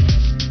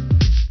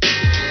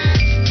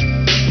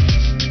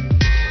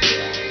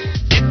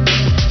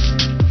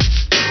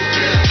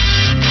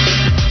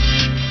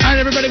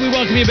 Everybody, we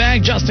welcome you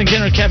back. Justin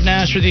Kinner, Kev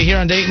Nash with you here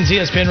on Dayton's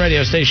ESPN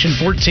radio station,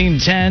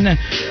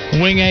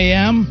 1410 Wing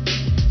AM.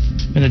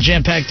 In a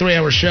jam-packed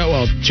 3-hour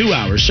show, 2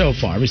 hours so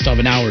far. We still have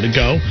an hour to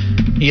go.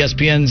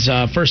 ESPN's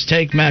First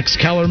Take, Max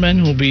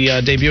Kellerman, will be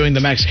debuting the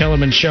Max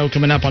Kellerman Show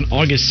coming up on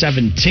August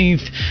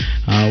 17th.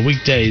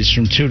 Weekdays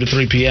from 2 to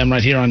 3 p.m.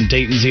 right here on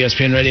Dayton's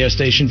ESPN radio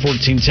station,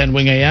 1410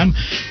 Wing AM.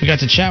 We got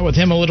to chat with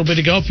him a little bit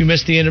ago. If you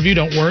missed the interview,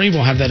 don't worry.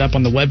 We'll have that up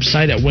on the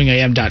website at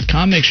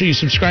wingam.com. Make sure you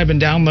subscribe and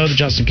download the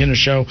Justin Kinner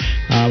Show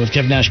with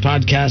Kev Nash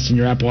podcast in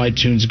your Apple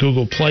iTunes,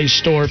 Google Play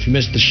Store. If you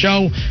missed the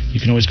show, you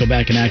can always go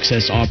back and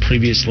access all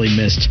previously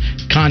missed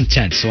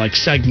content, select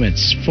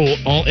segments,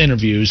 all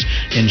interviews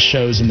and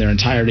shows in their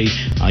entirety.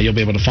 You'll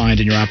be able to find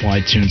in your Apple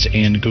iTunes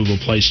and Google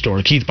Play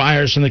Store. Keith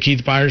Byers from the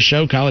Keith Byers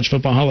Show, College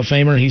Football Hall of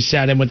Famer. He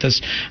sat in with us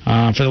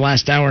for the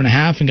last hour and a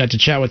half and got to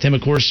chat with him,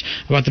 of course,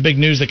 about the big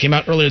news that came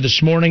out earlier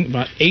this morning.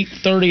 About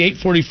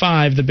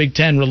 8:45, the Big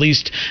Ten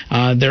released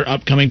their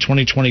upcoming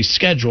 2020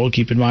 schedule.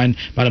 Keep in mind,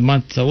 a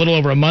little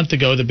over a month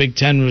ago, the Big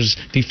Ten was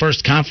the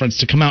first conference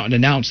to come out and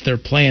announce their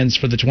plans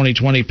for the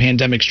 2020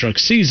 pandemic-struck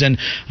season,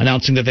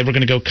 announcing that they were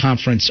going to go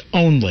conference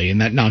only,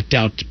 and that knocked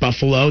out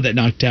Buffalo, that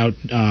knocked out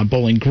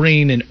Bowling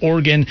Green and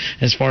Oregon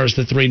as far as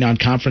the 3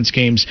 non-conference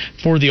games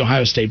for the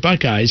Ohio State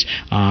Buckeyes,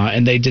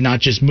 and they did not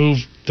just move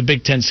the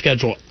Big Ten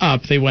schedule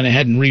up. They went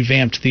ahead and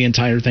revamped the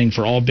entire thing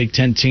for all Big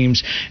Ten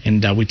teams,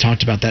 and we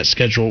talked about that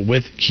schedule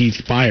with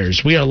Keith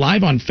Byers. We are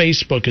live on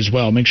Facebook as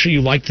well. Make sure you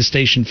like the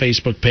station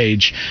Facebook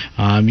page.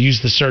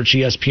 Use the search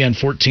ESPN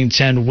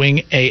 1410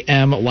 Wing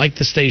AM. Like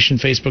the station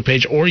Facebook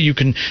page, or you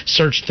can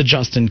search the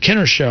Justin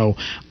Kinner Show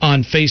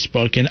on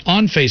Facebook. And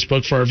on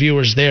Facebook, for our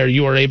viewers there,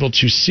 you are able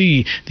to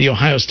see the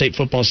Ohio State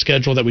football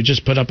schedule that we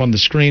just put up on the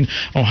screen.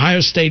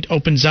 Ohio State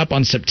opens up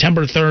on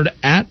September 3rd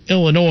at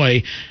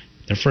Illinois.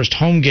 Their first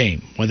home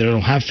game. Whether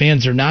it'll have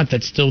fans or not,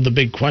 that's still the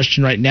big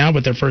question right now,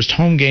 but their first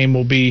home game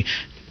will be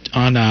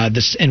on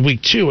in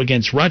week 2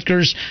 against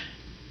Rutgers.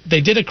 They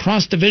did a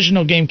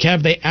cross-divisional game,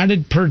 Kev. They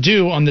added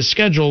Purdue on the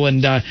schedule,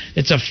 and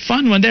it's a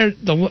fun one there,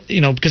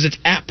 because it's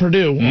at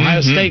Purdue.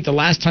 Ohio State, the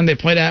last time they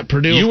played at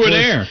Purdue. You were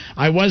there.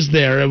 I was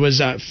there. It was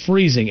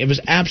freezing. It was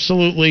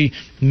absolutely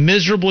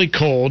miserably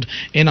cold,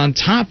 and on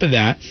top of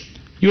that,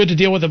 you had to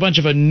deal with a bunch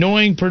of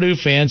annoying Purdue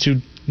fans who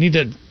need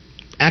to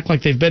act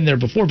like they've been there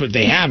before, but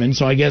they haven't.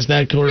 So I guess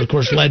that, of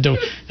course, led to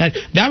that.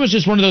 That was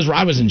just one of those where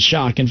I was in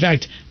shock. In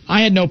fact,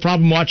 I had no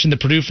problem watching the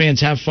Purdue fans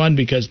have fun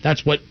because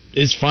that's what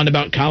is fun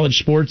about college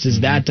sports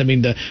is that. I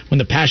mean, when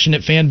the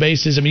passionate fan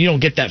base is, I mean, you don't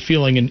get that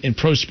feeling in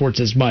pro sports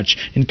as much.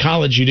 In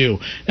college, you do.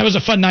 That was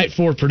a fun night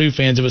for Purdue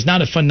fans. It was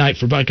not a fun night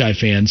for Buckeye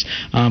fans.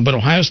 But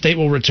Ohio State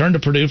will return to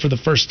Purdue for the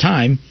first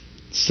time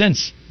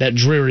since that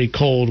dreary,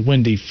 cold,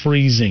 windy,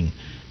 freezing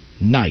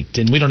night.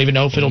 And we don't even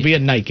know if it'll be a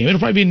night game. It'll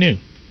probably be noon.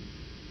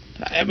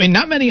 I mean,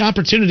 not many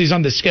opportunities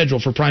on the schedule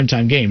for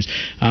primetime games.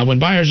 When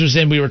Byers was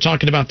in, we were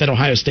talking about that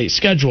Ohio State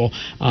schedule.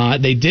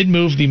 They did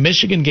move the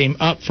Michigan game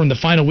up from the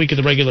final week of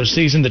the regular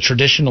season, the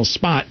traditional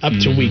spot, up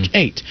to Week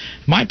 8.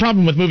 My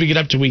problem with moving it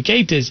up to Week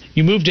 8 is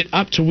you moved it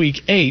up to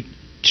Week 8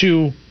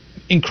 to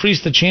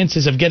increase the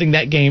chances of getting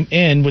that game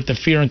in with the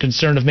fear and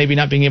concern of maybe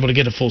not being able to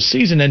get a full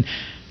season. And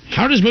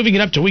how does moving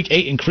it up to Week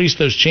 8 increase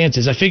those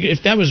chances? I figure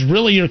if that was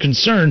really your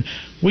concern,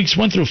 Weeks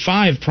 1 through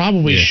 5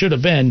 probably should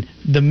have been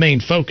the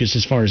main focus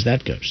as far as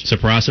that goes.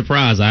 Surprise,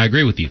 surprise. I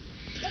agree with you.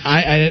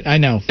 I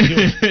know.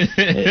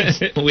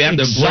 We have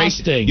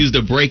to use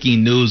the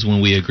breaking news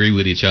when we agree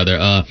with each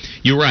other.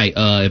 You're right.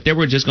 If they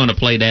were just going to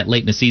play that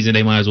late in the season,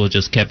 they might as well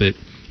just kept it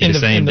in the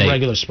same day.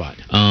 Regular spot.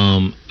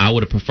 I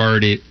would have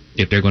preferred it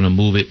if they're going to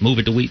move it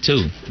to Week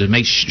 2 to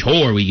make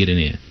sure we get it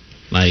in.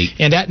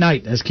 And at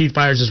night, as Keith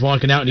Byers is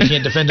walking out and he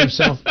can't defend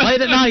himself, play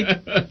it at night.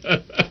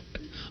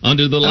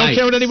 Under the lights. I don't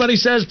care what anybody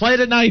says, play it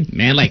at night.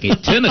 Man, like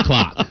at 10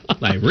 o'clock.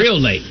 Like real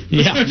late.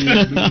 Yeah. At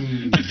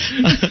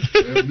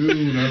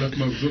noon, I left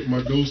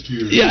my ghost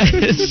here. Yeah.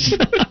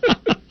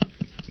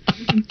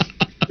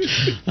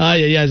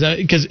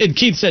 Because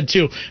Keith said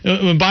too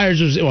when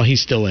Byers was he's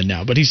still in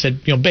now, but he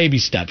said baby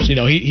steps.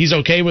 He's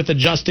okay with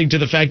adjusting to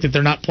the fact that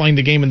they're not playing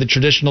the game in the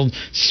traditional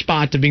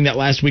spot to being that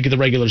last week of the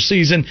regular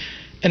season.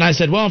 And I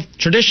said, well, if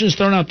tradition is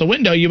thrown out the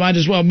window, you might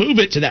as well move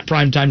it to that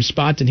primetime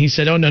spot. And he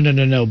said, oh,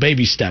 no,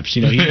 baby steps.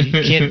 He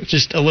can't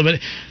just eliminate.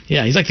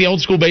 Yeah, he's like the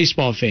old school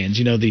baseball fans.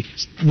 The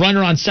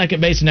runner on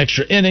second base in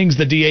extra innings,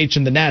 the DH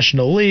in the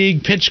National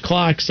League, pitch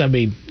clocks. I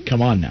mean,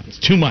 come on now. It's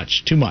too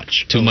much. Too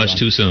much,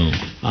 too soon.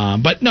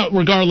 But no,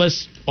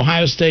 regardless,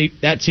 Ohio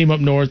State, that team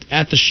up north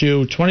at the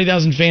Shoe,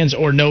 20,000 fans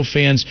or no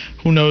fans,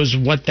 who knows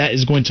what that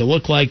is going to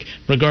look like.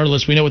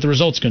 Regardless, we know what the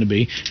result's going to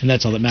be, and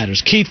that's all that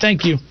matters. Keith,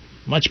 thank you.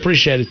 Much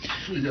appreciated.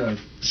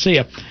 See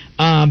ya.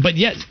 But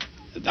yet,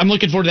 I'm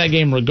looking forward to that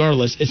game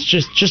regardless. It's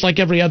just like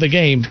every other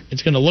game.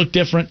 It's going to look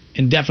different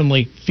and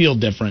definitely feel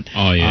different.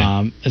 Oh,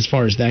 yeah. As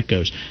far as that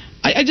goes.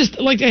 I just,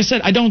 like I said,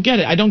 I don't get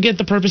it. I don't get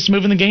the purpose of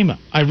moving the game up.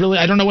 I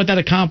don't know what that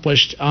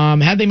accomplished.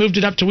 Had they moved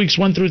it up to weeks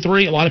 1 through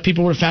 3, a lot of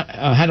people would have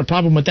had a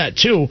problem with that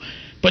too.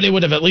 But it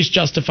would have at least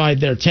justified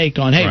their take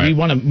on, hey, we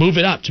want to move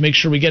it up to make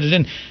sure we get it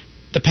in.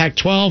 The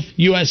Pac-12,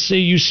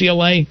 USC,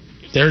 UCLA,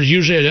 there's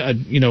usually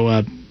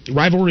a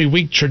rivalry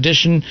week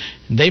tradition.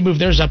 They moved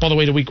theirs up all the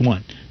way to week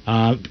 1.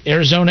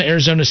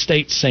 Arizona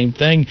State, same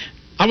thing.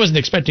 I wasn't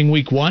expecting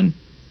week 1,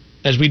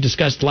 as we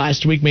discussed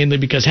last week, mainly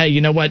because, hey,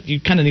 you know what? You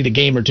kind of need a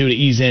game or two to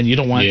ease in. You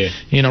don't want,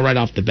 right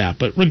off the bat.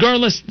 But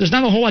regardless, there's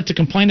not a whole lot to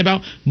complain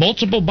about.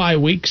 Multiple bye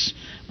weeks,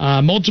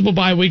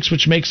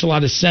 which makes a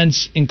lot of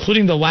sense,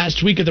 including the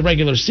last week of the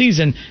regular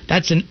season.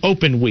 That's an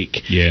open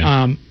week.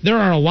 Yeah. There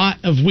are a lot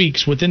of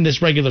weeks within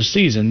this regular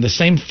season. The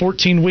same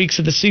 14 weeks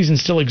of the season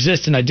still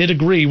exist, and I did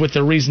agree with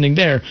their reasoning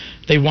there.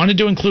 They wanted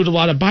to include a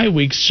lot of bye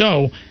weeks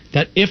so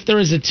that if there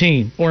is a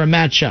team or a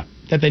matchup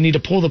that they need to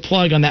pull the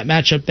plug on that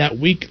matchup that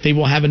week, they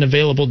will have an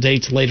available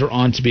date later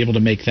on to be able to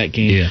make that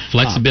game. Yeah,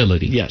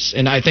 flexibility. Yes,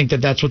 and I think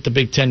that's what the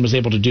Big Ten was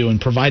able to do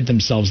and provide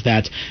themselves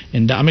that,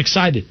 and I'm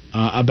excited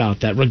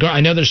about that.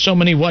 I know there's so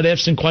many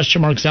what-ifs and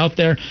question marks out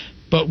there,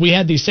 but we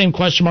had these same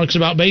question marks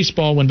about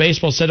baseball when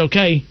baseball said,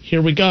 okay,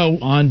 here we go,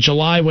 on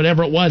July,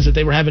 whatever it was that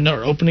they were having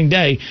their opening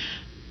day.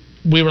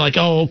 We were like,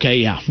 oh, okay,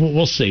 yeah,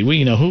 we'll see.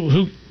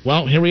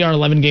 Well, here we are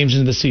 11 games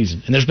into the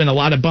season, and there's been a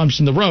lot of bumps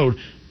in the road.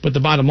 But the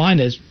bottom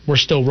line is we're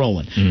still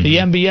rolling. Mm-hmm. The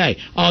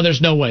NBA,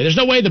 there's no way. There's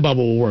no way the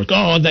bubble will work.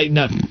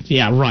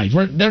 Yeah, right.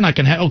 They're not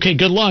going to have. Okay,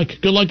 good luck.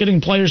 Good luck getting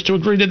players to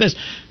agree to this.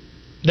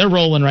 They're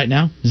rolling right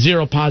now.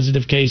 0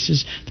 positive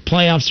cases. The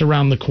playoffs are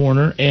around the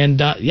corner. And,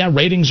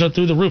 ratings are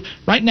through the roof.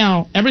 Right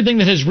now, everything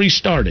that has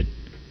restarted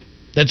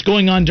that's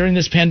going on during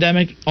this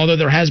pandemic, although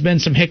there has been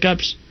some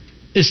hiccups,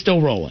 is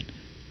still rolling.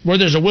 Where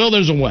there's a will,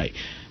 there's a way.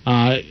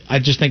 I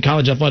just think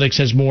college athletics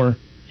has more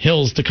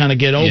hills to kind of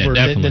get over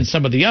than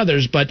some of the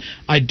others, but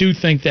I do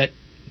think that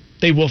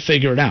they will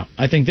figure it out.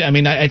 I think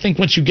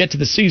once you get to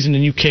the season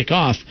and you kick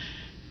off,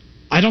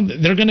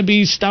 they're going to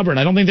be stubborn.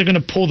 I don't think they're going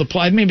to pull the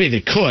plug. Maybe they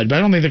could, but I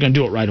don't think they're going to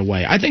do it right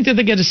away. I think that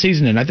they get a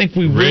season in. I think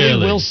we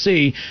really will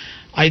see.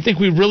 I think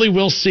we really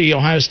will see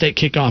Ohio State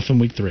kick off in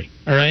week 3.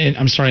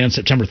 On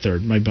September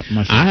 3rd. My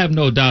I have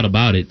no doubt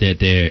about it that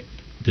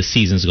the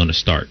season's going to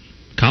start.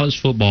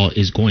 College football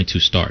is going to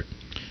start.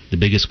 The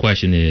biggest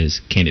question is,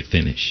 can it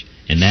finish?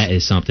 And that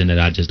is something that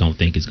I just don't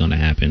think is going to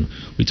happen.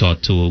 We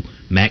talked to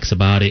Max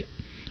about it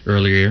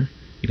earlier.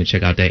 You can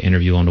check out that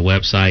interview on the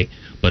website.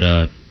 But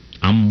I'm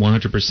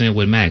 100%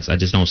 with Max. I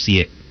just don't see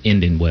it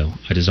ending well.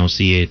 I just don't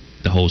see it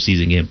the whole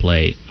season getting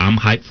played. I'm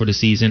hyped for the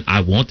season.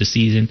 I want the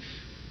season.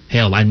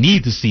 Hell, I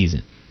need the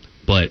season.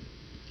 But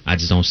I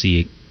just don't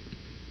see it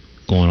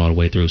going all the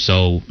way through.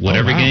 So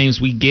whatever games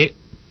we get,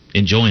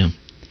 enjoy them.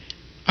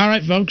 All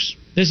right, folks.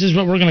 This is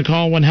what we're going to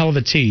call one hell of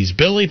a tease.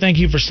 Billy, thank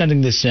you for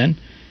sending this in.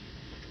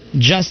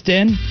 Just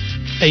in,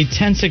 a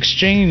tense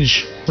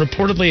exchange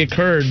reportedly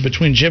occurred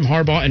between Jim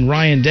Harbaugh and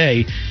Ryan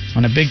Day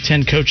on a Big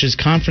Ten coaches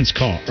conference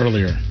call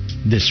earlier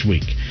this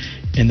week.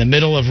 In the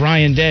middle of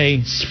Ryan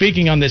Day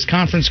speaking on this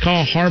conference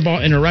call,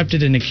 Harbaugh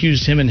interrupted and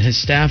accused him and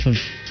his staff of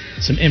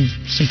some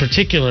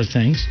particular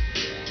things.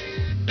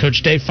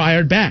 Coach Day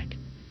fired back.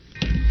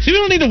 See, we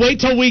don't need to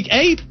wait till week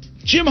 8.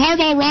 Jim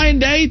Harbaugh, Ryan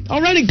Day,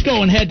 already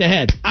going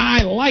head-to-head.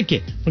 I like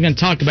it. We're going to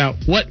talk about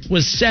what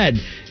was said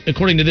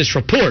according to this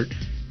report.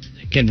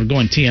 Again, we're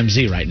going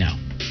TMZ right now.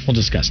 We'll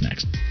discuss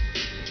next.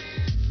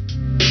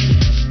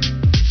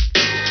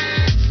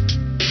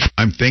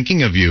 I'm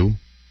thinking of you.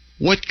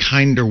 What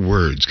kinder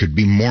words could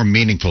be more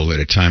meaningful at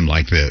a time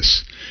like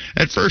this?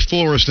 At First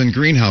Florist and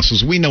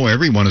Greenhouses, we know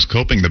everyone is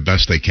coping the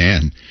best they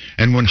can.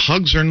 And when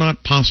hugs are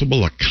not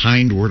possible, a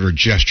kind word or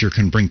gesture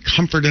can bring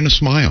comfort and a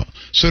smile.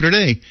 So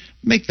today,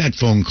 make that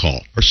phone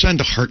call or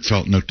send a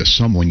heartfelt note to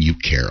someone you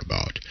care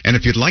about. And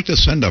if you'd like to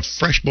send a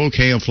fresh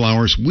bouquet of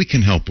flowers, we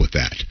can help with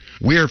that.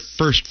 We're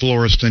First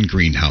Florist and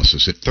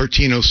Greenhouses at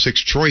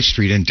 1306 Troy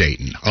Street in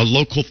Dayton, a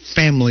local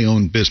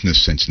family-owned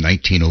business since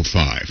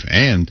 1905.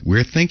 And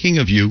we're thinking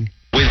of you.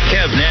 With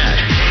Kev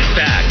Nash,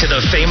 back to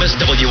the famous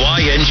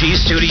WING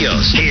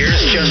studios.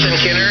 Here's Justin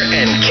Kinner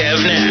and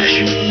Kev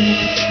Nash.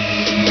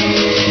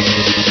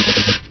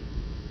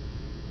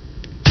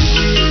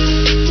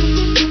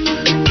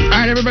 All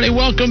right, everybody,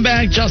 welcome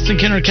back. Justin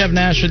Kinner, Kev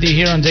Nash with you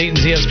here on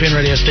Dayton's ESPN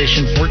radio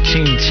station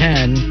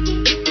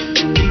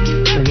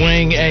 1410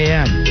 Wing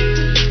AM.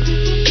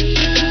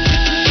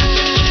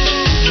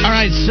 All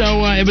right,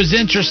 so it was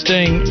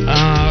interesting.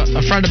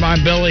 A friend of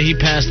mine, Billy, he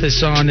passed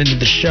this on into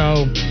the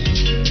show.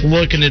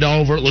 Looking it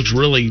over, it looks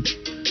really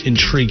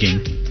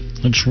intriguing.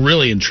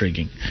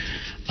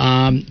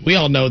 We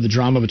all know the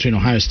drama between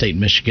Ohio State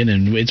and Michigan,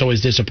 and it's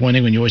always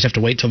disappointing when you always have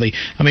to wait till the...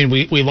 I mean,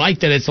 we like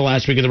that it's the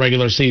last week of the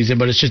regular season,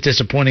 but it's just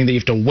disappointing that you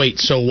have to wait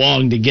so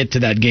long to get to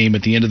that game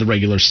at the end of the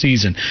regular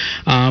season.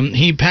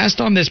 He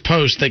passed on this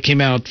post that came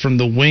out from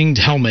the Winged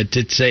Helmet.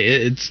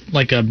 It's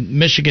like a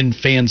Michigan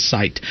fan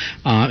site.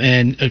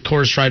 And, of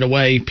course, right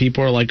away,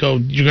 people are like, oh,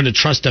 you're going to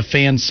trust a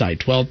fan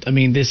site. Well, I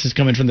mean, this is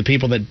coming from the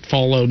people that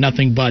follow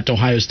nothing but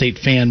Ohio State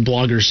fan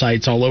blogger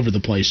sites all over the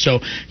place. So,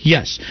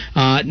 yes.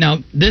 Now,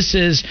 this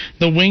is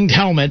the Winged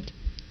Helmet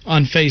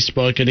on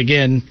Facebook, and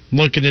again,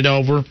 looking it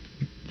over,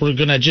 we're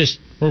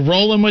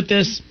rolling with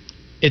this.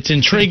 It's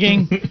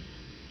intriguing.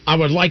 I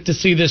would like to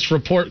see this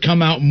report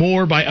come out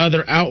more by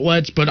other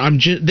outlets, but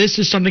this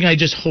is something I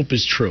just hope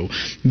is true.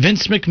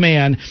 Vince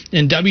McMahon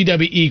and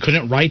WWE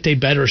couldn't write a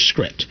better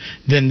script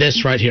than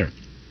this right here.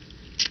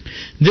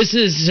 This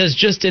says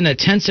just in a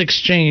tense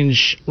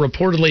exchange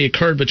reportedly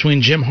occurred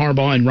between Jim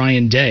Harbaugh and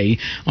Ryan Day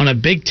on a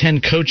Big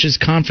Ten coaches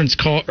conference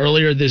call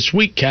earlier this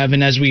week,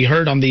 Kevin, as we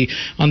heard on the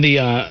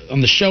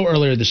show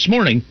earlier this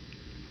morning.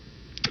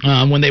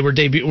 When they were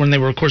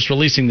of course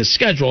releasing the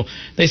schedule,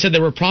 they said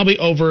there were probably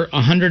over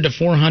 100 to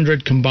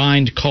 400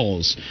 combined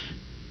calls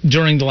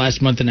during the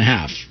last month and a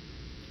half.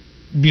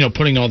 You know,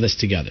 putting all this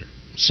together.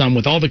 Some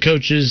with all the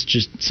coaches,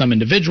 just some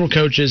individual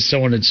coaches,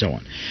 so on and so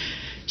on.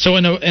 So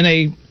in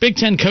a Big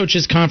Ten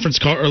coaches conference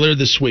call earlier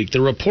this week,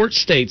 the report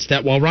states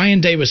that while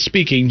Ryan Day was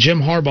speaking, Jim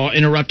Harbaugh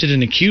interrupted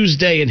and accused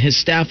Day and his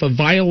staff of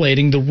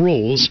violating the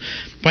rules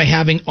by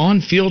having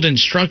on-field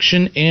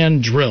instruction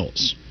and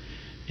drills.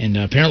 And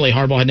apparently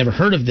Harbaugh had never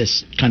heard of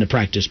this kind of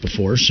practice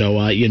before,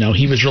 so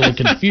he was really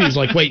confused.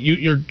 Like, wait,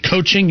 you're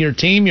coaching your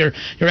team, you're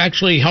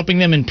actually helping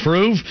them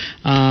improve.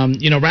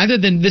 Rather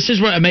than, this is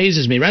what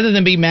amazes me, rather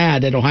than be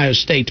mad at Ohio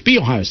State, be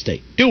Ohio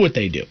State, do what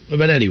they do.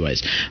 But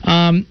anyways,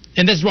 and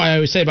that's why I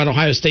always say about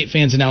Ohio State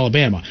fans in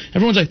Alabama.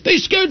 Everyone's like, they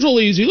schedule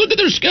easy. Look at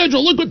their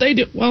schedule. Look what they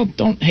do. Well,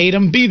 don't hate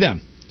them, be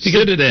them.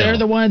 Because they're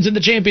the ones in the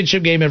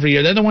championship game every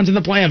year. They're the ones in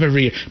the playoff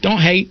every year. Don't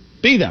hate,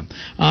 be them,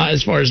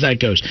 as far as that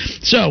goes.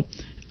 So.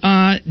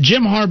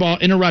 Jim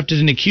Harbaugh interrupted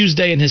and accused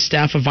Day and his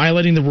staff of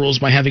violating the rules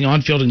by having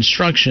on-field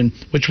instruction,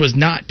 which was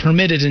not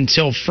permitted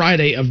until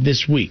Friday of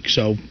this week.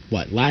 So,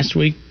 what, last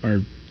week or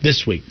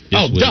this week?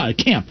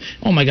 Camp.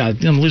 Oh, my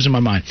God, I'm losing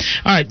my mind.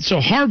 All right, so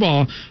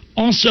Harbaugh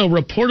also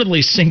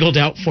reportedly singled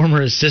out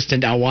former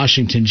assistant Al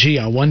Washington. Gee,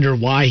 I wonder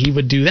why he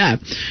would do that.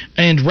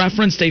 And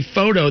referenced a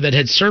photo that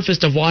had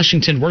surfaced of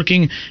Washington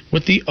working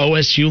with the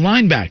OSU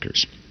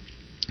linebackers.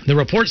 The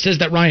report says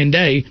that Ryan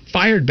Day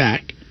fired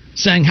back,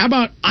 saying, how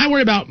about I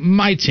worry about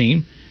my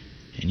team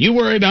and you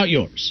worry about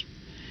yours?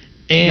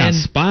 And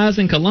spies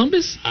in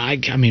Columbus? I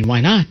mean,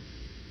 why not?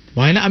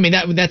 Why not? I mean,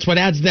 that's what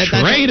adds that.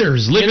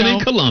 Traitors living in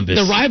Columbus.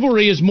 The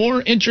rivalry is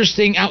more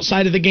interesting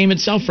outside of the game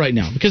itself right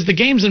now, because the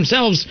games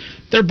themselves,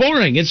 they're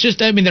boring. It's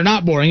just, I mean, they're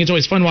not boring. It's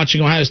always fun watching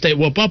Ohio State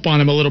whoop up on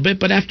them a little bit,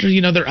 but after,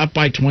 they're up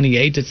by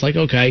 28, it's like,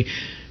 okay,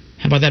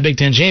 How about that Big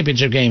Ten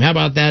championship game? How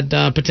about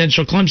that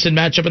potential Clemson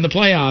matchup in the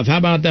playoff? How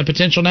about that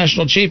potential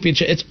national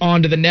championship? It's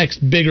on to the next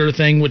bigger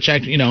thing, which,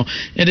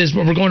 it is.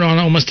 We're going on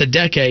almost a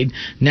decade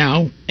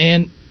now,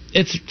 and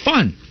it's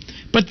fun.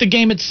 But the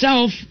game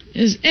itself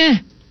is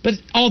But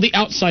all the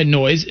outside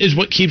noise is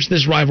what keeps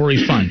this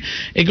rivalry fun.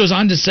 It goes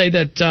on to say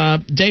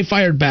that Day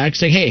fired back,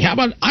 saying, hey, how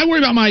about I worry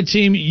about my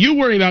team, you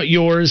worry about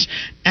yours.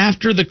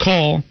 After the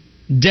call,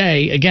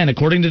 Day, again,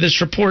 according to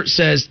this report,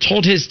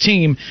 told his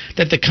team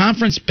that the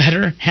conference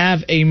better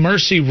have a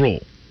mercy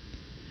rule,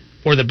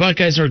 or the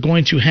Buckeyes are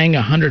going to hang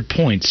 100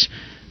 points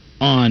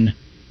on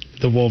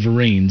the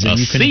Wolverines.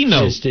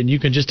 And you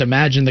can just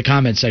imagine the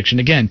comment section.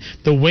 Again,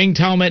 the winged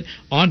helmet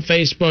on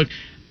Facebook.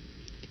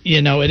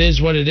 It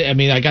is what it is. I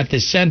mean, I got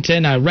this sent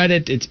in. I read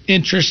it. It's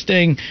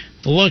interesting.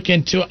 Look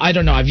into it. I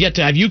don't know.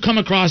 Have you come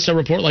across a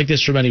report like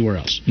this from anywhere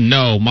else?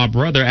 No, my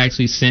brother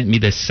actually sent me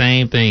the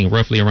same thing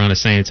roughly around the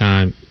same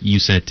time you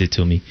sent it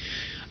to me.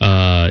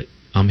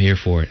 I'm here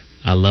for it.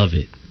 I love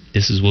it.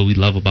 This is what we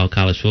love about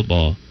college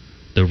football.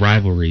 The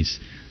rivalries,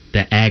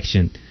 the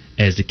action,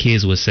 as the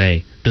kids would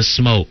say, the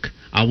smoke.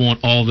 I want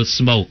all the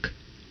smoke.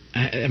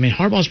 I mean,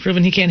 Harbaugh's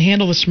proven he can't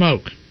handle the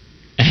smoke.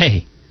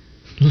 Hey.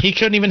 He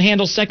couldn't even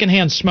handle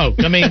secondhand smoke.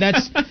 I mean,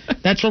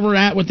 that's where we're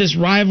at with this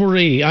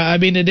rivalry. I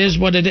mean, it is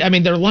what it is. I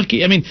mean, they're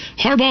lucky. I mean,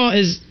 Harbaugh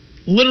is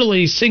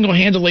literally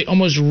single-handedly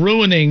almost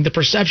ruining the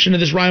perception of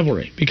this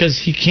rivalry because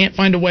he can't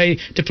find a way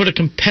to put a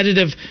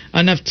competitive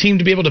enough team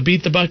to be able to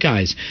beat the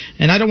Buckeyes.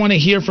 And I don't want to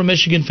hear from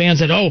Michigan fans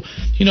that,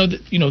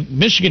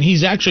 Michigan,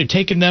 he's actually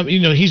taken them,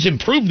 he's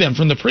improved them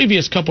from the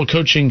previous couple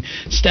coaching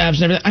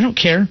staffs and everything. I don't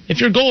care. If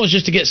your goal is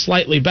just to get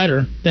slightly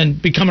better, then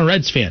become a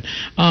Reds fan.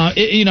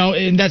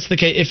 And that's the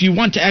case. If you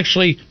want to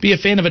actually be a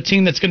fan of a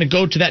team that's going to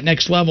go to that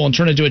next level and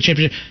turn into a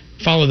championship,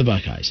 follow the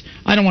Buckeyes.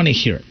 I don't want to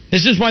hear it.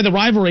 This is why the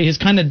rivalry has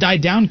kind of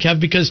died down, Kev,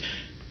 because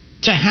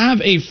to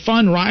have a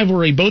fun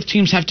rivalry, both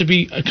teams have to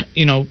be,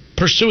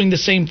 pursuing the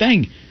same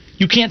thing.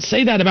 You can't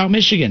say that about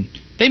Michigan.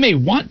 They may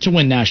want to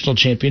win national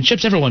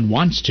championships. Everyone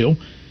wants to.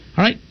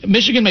 All right?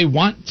 Michigan may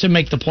want to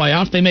make the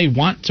playoff. They may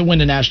want to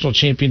win a national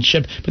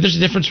championship, but there's a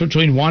difference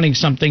between wanting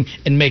something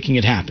and making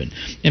it happen.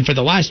 And for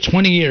the last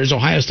 20 years,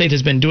 Ohio State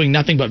has been doing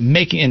nothing but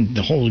making, and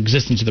the whole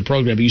existence of the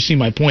program, but you see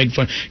my point,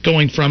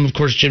 going from, of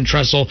course, Jim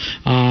Tressel,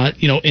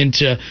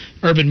 into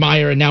Urban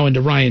Meyer and now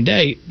into Ryan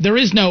Day. There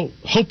is no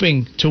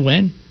hoping to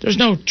win. There's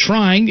no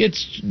trying.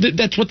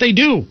 That's what they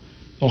do.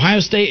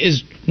 Ohio State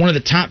is one of the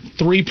top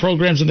 3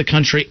 programs in the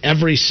country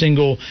every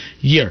single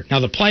year. Now,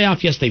 the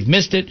playoff, yes, they've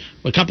missed it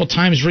a couple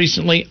times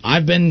recently.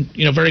 I've been,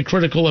 very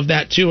critical of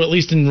that too, at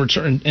least in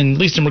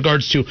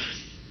regards to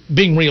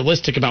being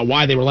realistic about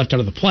why they were left out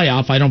of the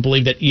playoff. I don't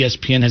believe that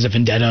ESPN has a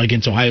vendetta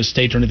against Ohio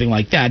State or anything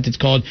like that. It's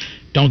called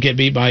 "Don't get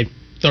beat by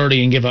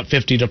 30 and give up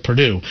 50 to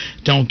Purdue."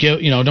 Don't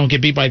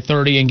get beat by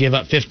 30 and give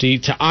up 50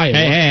 to Iowa.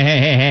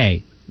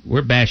 Hey.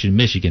 We're bashing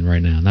Michigan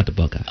right now, not the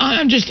Buckeyes.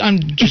 I'm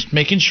just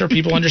making sure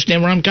people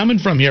understand where I'm coming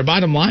from here.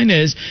 Bottom line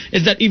is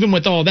that even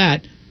with all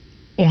that,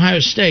 Ohio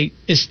State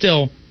is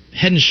still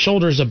head and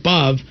shoulders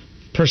above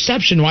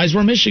perception-wise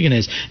where Michigan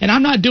is. And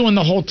I'm not doing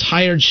the whole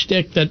tired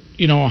shtick that,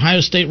 Ohio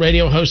State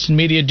radio hosts and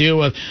media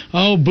do of,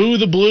 boo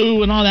the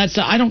blue and all that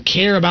stuff. I don't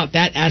care about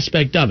that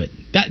aspect of it.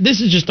 This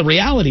is just the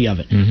reality of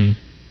it. Mm-hmm.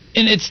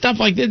 And it's stuff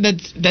like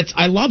that that's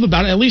I love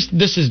about it. At least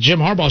this is Jim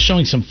Harbaugh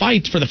showing some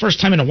fight. For the first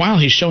time in a while,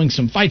 he's showing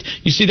some fight.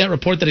 You see that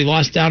report that he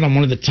lost out on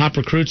one of the top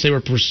recruits they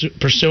were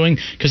pursuing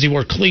because he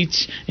wore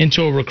cleats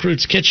into a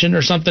recruit's kitchen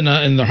or something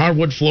in the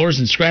hardwood floors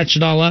and scratched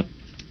it all up.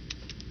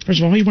 First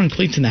of all, why are you wearing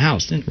cleats in the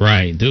house?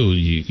 Right, dude.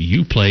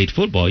 You played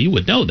football. You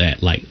would know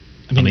that. Like,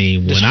 I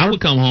mean when I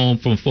would come home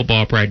from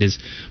football practice,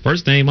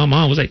 first thing my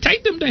mom was like,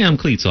 take them damn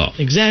cleats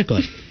off.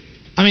 Exactly.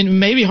 I mean,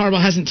 maybe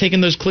Harbaugh hasn't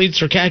taken those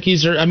cleats or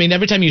khakis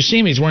every time you see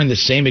him, he's wearing the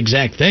same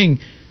exact thing.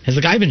 Has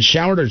the guy been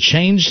showered or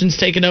changed since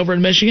taking over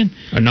in Michigan?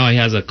 Or no, he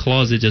has a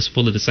closet just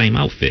full of the same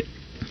outfit.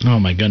 Oh,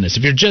 my goodness.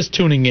 If you're just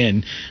tuning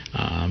in,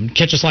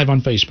 catch us live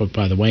on Facebook,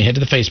 by the way. Head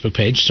to the Facebook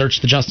page, search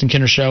The Justin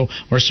Kinner Show,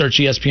 or search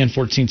ESPN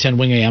 1410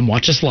 Wing AM.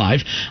 Watch us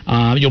live.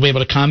 You'll be able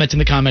to comment in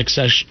the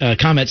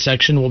comment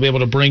section. We'll be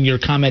able to bring your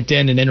comment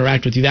in and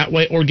interact with you that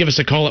way, or give us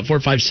a call at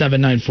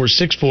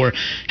 457-9464.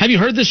 Have you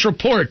heard this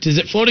report? Is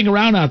it floating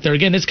around out there?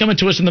 Again, it's coming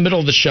to us in the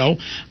middle of the show,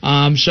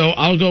 so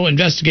I'll go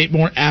investigate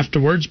more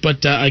afterwards.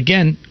 But,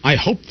 again, I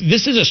hope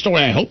this is a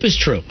story I hope is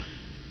true.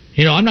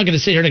 I'm not going to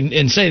sit here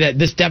and say that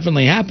this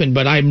definitely happened,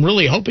 but I'm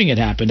really hoping it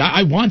happened.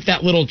 I want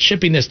that little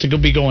chippiness to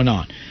be going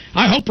on.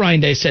 I hope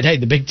Ryan Day said, hey,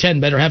 the Big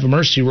Ten better have a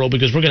mercy rule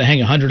because we're going to hang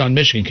 100 on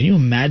Michigan. Can you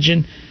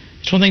imagine?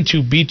 It's one thing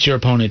to beat your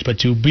opponent, but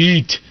to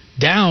beat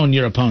down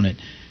your opponent,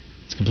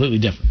 it's completely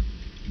different.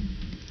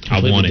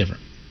 I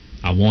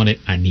want it.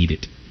 I need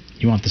it.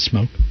 You want the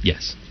smoke?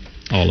 Yes.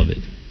 All of it.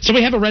 So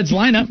we have a Reds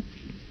lineup.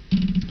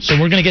 So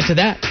we're going to get to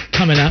that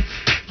coming up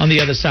on the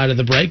other side of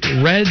the break.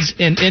 Reds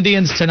and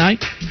Indians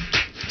tonight.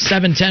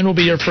 7:10 will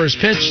be your first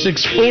pitch.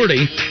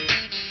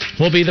 6:40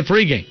 will be the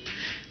pregame.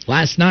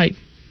 Last night,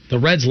 the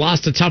Reds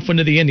lost a tough one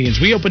to the Indians.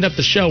 We opened up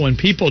the show and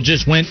people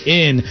just went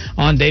in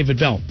on David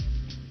Bell.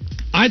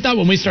 I thought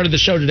when we started the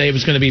show today it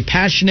was going to be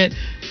passionate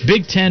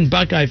Big Ten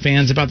Buckeye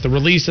fans about the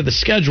release of the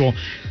schedule,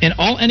 and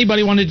all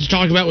anybody wanted to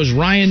talk about was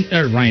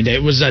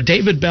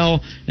David Bell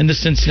and the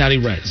Cincinnati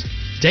Reds.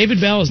 David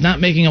Bell is not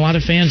making a lot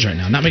of fans right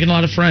now, not making a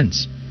lot of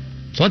friends.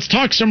 So let's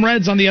talk some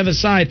Reds on the other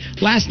side.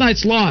 Last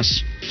night's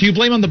loss, do you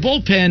blame on the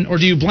bullpen or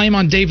do you blame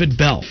on David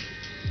Bell?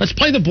 Let's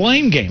play the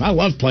blame game. I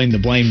love playing the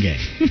blame game.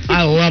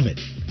 I love it.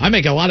 I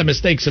make a lot of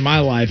mistakes in my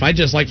life. I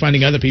just like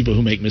finding other people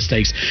who make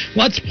mistakes.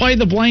 Let's play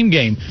the blame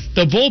game.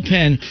 The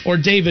bullpen or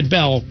David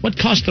Bell. What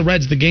cost the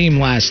Reds the game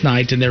last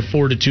night in their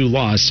 4-2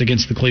 loss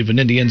against the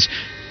Cleveland Indians?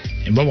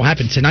 And what will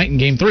happen tonight in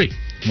Game 3?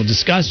 We'll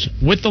discuss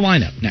with the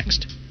lineup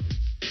next.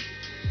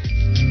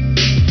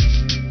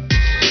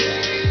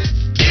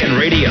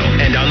 Radio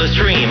and on the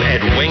stream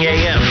at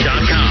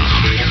wingam.com.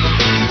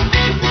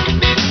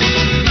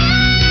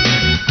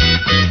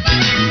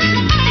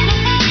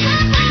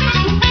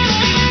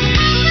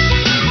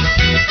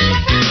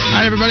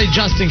 Hi, everybody.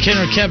 Justin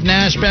Kinner, Kev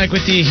Nash back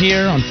with you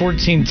here on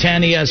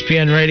 1410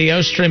 ESPN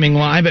Radio, streaming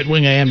live at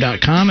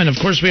wingam.com. And, of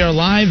course, we are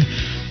live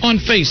on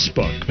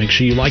Facebook. Make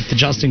sure you like the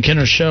Justin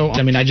Kinner Show.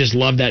 I mean, I just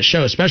love that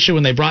show, especially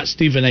when they brought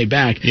Stephen A.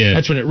 back. Yeah.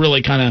 That's when it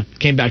really kind of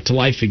came back to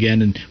life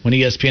again, and when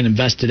ESPN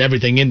invested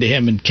everything into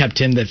him and kept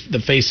him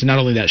the face of not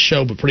only that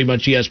show, but pretty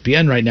much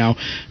ESPN right now.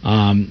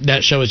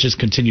 That show has just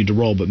continued to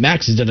roll. But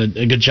Max has done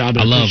a good job.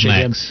 I love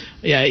Max. Him.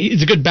 Yeah,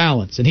 it's a good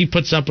balance, and he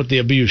puts up with the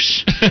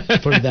abuse.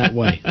 Put it that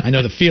way. I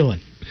know the feeling.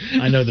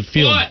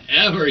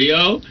 Whatever,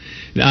 yo.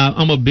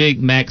 I'm a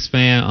big Max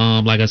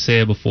fan. Like I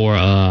said before,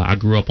 I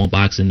grew up on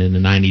boxing in the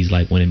 90s,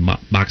 like when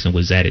boxing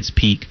was at its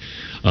peak,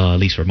 at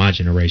least for my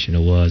generation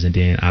it was. And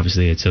then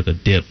obviously it took a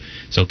dip.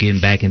 So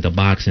getting back into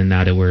boxing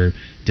now that we're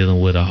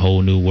dealing with a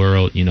whole new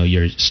world,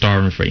 you're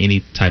starving for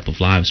any type of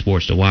live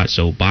sports to watch.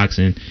 So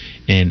boxing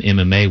and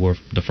MMA were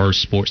the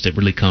first sports that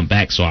really come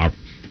back. So I'll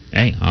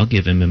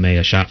give MMA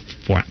a shot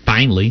for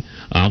finally.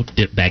 I'll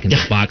dip back into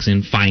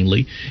boxing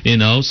finally.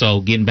 So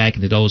getting back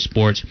into those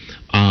sports.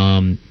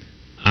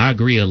 I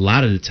agree a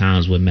lot of the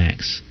times with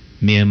Max.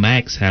 Me and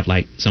Max have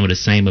like some of the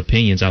same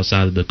opinions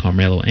outside of the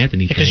Carmelo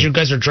Anthony thing. Because you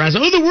guys are dressed.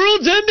 Oh, the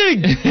world's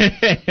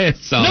ending.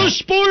 So, no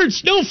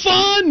sports, no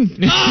fun.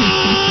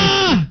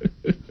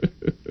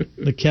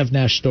 The Kev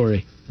Nash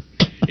story.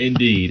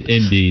 Indeed.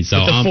 So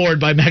with the Ford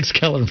by Max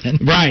Kellerman.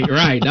 Right.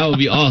 That would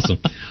be awesome.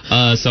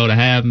 So to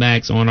have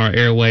Max on our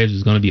airwaves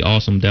is going to be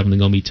awesome. Definitely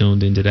going to be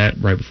tuned into that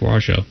right before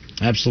our show.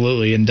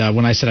 Absolutely. And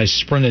when I said I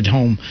sprinted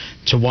home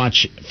to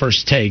watch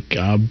First Take,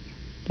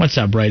 what's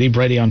up, Brady?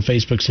 Brady on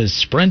Facebook says,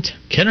 Sprint?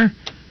 Kinner?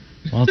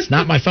 Well, it's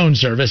not my phone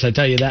service, I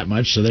tell you that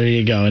much, so there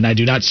you go. And I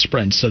do not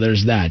sprint, so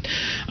there's that.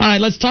 All right,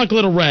 let's talk a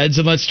little Reds,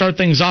 and let's start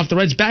things off. The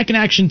Reds back in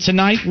action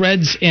tonight.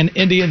 Reds and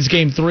Indians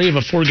Game 3 of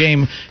a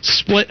 4-game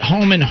split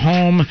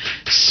home-and-home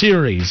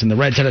series. And the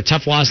Reds had a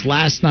tough loss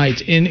last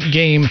night in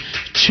Game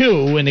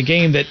 2 in a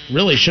game that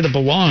really should have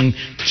belonged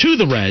to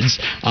the Reds.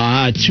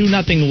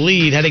 2-0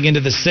 lead heading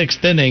into the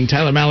 6th inning.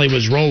 Tyler Mahle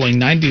was rolling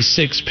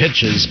 96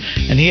 pitches,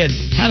 and he had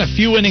a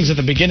few innings at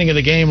the beginning of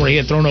the game where he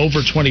had thrown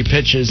over 20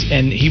 pitches,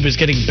 and he was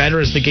getting better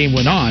as the game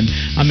went on.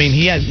 I mean,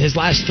 he had his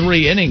last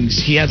 3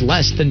 innings, he had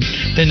less than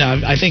 20. In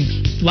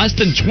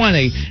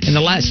the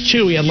last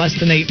 2, he had less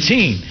than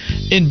 18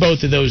 in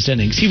both of those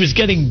innings. He was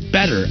getting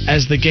better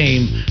as the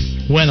game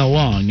went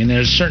along. And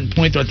at a certain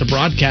point throughout the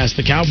broadcast,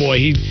 the Cowboy,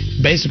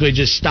 he basically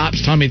just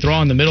stops Tommy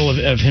Thrall in the middle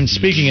of him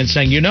speaking and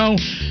saying,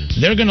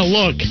 they're going to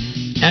look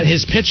at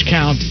his pitch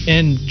count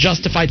and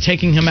justify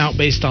taking him out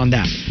based on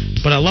that.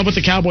 But I love what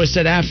the Cowboy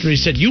said after. He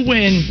said, you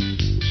win.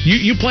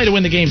 You play to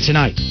win the game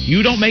tonight.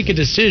 You don't make a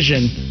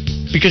decision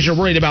because you're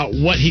worried about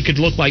what he could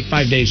look like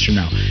 5 days from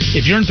now.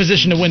 If you're in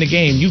position to win a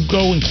game, you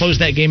go and close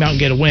that game out and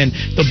get a win.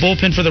 The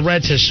bullpen for the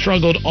Reds has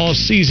struggled all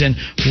season.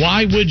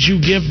 Why would you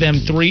give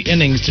them 3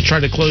 innings to try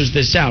to close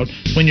this out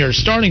when your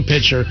starting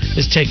pitcher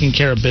is taking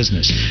care of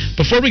business?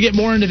 Before we get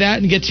more into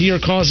that and get to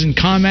your calls and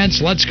comments,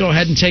 let's go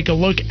ahead and take a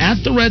look at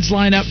the Reds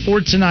lineup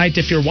for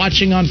tonight. If you're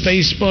watching on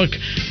Facebook,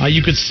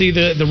 you could see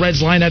the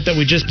Reds lineup that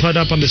we just put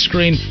up on the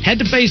screen. Head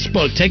to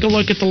Facebook, take a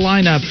look at the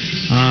lineup.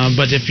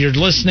 But if you're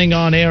listening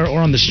on air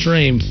or on the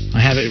stream, I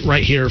have it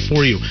right here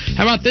for you.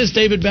 How about this?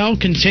 David Bell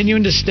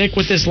continuing to stick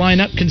with this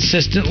lineup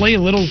consistently.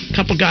 A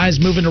couple guys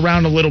moving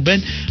around a little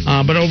bit.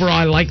 But overall,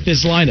 I like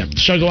this lineup.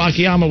 Shogo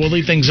Akiyama will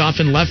lead things off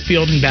in left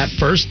field and bat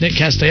first. Nick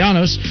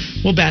Castellanos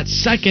will bat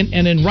second.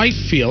 And in right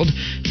field,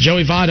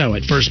 Joey Votto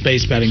at first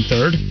base batting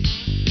third.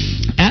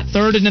 At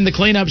third and in the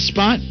cleanup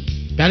spot,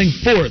 batting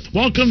fourth.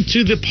 Welcome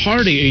to the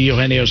party,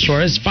 Eugenio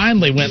Suarez.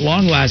 Finally went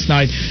long last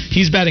night.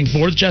 He's batting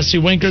fourth. Jesse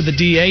Winker, the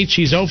DH.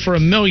 He's 0 for a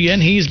million.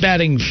 He's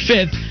batting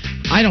fifth.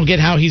 I don't get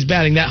how he's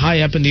batting that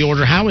high up in the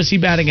order. How is he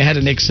batting ahead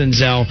of Nick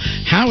Senzel?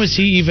 How is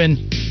he even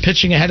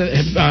hitting ahead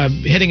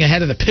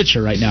of the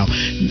pitcher right now?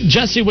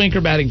 Jesse Winker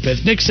batting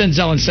fifth. Nick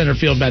Senzel in center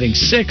field batting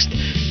sixth.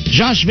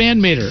 Josh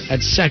Van Meter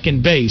at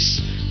second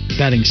base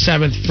batting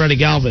seventh. Freddie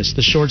Galvis,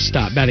 the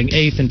shortstop, batting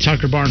eighth. And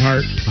Tucker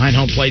Barnhart behind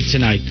home plate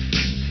tonight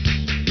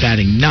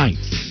batting ninth.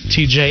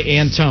 TJ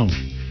Antone,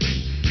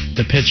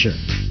 the pitcher,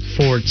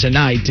 for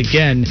tonight.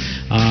 Again,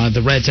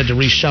 the Reds had to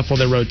reshuffle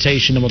their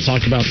rotation, and we'll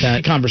talk about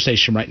that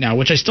conversation right now,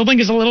 which I still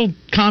think is a little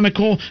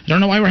comical. I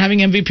don't know why we're having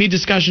MVP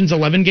discussions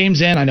 11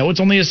 games in. I know it's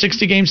only a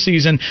 60-game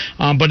season,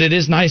 but it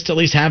is nice to at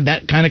least have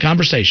that kind of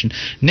conversation.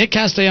 Nick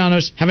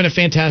Castellanos having a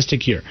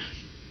fantastic year.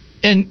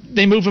 And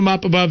they move him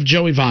up above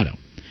Joey Votto.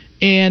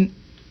 And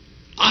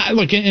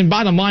and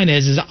bottom line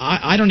is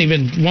I don't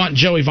even want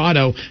Joey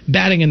Votto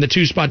batting in the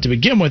 2 spot to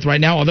begin with right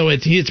now, although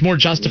it's more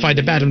justified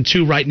to bat him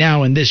 2 right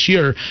now in this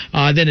year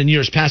than in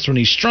years past when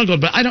he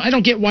struggled. But I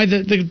don't get why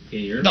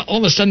all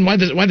of a sudden why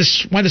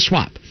the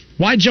swap.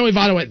 Why Joey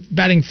Votto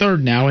batting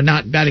 3rd now and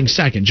not batting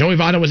 2nd? Joey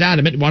Votto was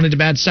adamant, wanted to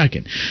bat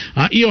 2nd.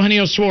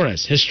 Eugenio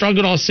Suarez has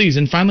struggled all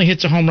season, finally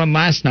hits a home run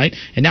last night,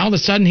 and now all of a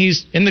sudden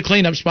he's in the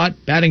cleanup spot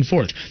batting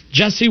 4th.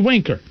 Jesse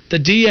Winker, the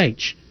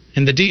DH.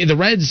 And the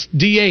Reds'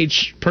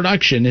 DH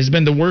production has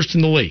been the worst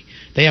in the league.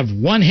 They have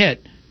 1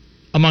 hit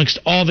amongst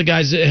all the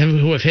guys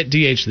who have hit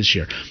DH this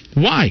year.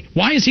 Why?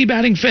 Why is he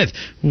batting 5th?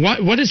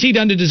 What has he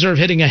done to deserve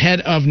hitting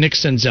ahead of Nick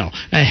Senzel,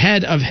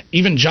 ahead of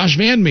even Josh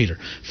Van Meter,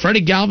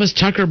 Freddie Galvis,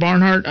 Tucker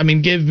Barnhart? I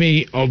mean, give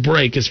me a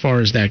break as far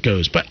as that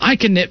goes. But I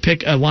can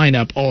nitpick a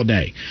lineup all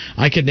day.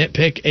 I could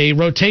nitpick a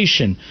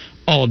rotation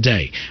all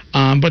day.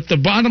 But the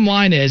bottom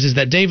line is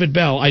that David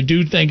Bell, I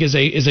do think, is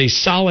a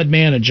solid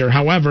manager.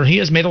 However, he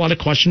has made a lot of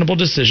questionable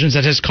decisions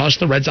that has cost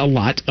the Reds a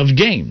lot of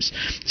games.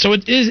 So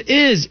it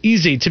is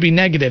easy to be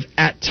negative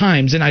at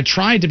times, and I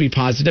try to be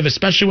positive,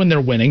 especially when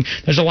they're winning.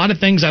 There's a lot of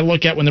things I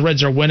look at when the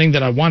Reds are winning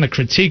that I want to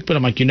critique, but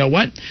I'm like, you know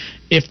what?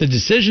 If the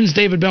decisions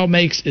David Bell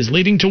makes is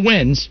leading to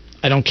wins,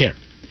 I don't care.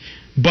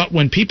 But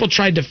when people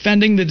try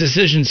defending the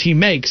decisions he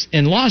makes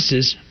in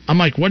losses, I'm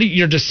like, what are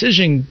your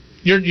decision?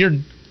 You're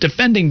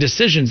defending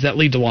decisions that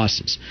lead to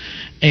losses.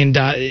 And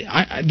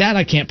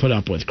I can't put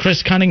up with.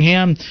 Chris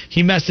Cunningham,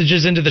 he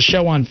messages into the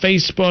show on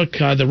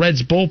Facebook, the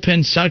Reds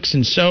bullpen sucks,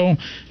 and so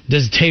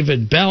does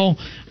David Bell.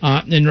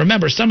 And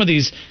remember, some of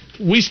these,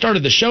 we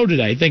started the show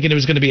today thinking it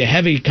was going to be a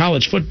heavy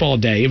college football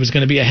day. It was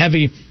going to be a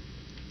heavy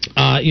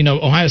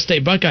Ohio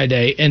State Buckeye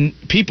Day, and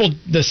people,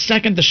 the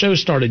second the show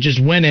started, just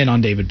went in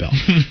on David Bell.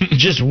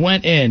 Just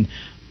went in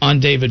on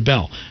David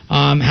Bell.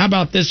 How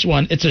about this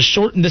one?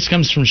 This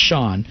comes from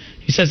Sean.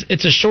 He says,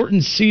 it's a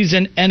shortened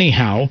season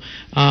anyhow.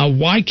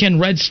 Why can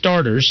Red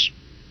starters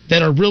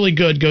that are really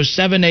good go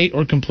 7-8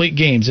 or complete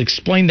games?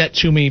 Explain that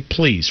to me,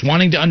 please.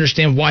 Wanting to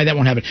understand why that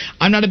won't happen.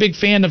 I'm not a big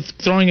fan of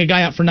throwing a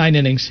guy out for 9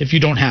 innings if you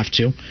don't have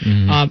to.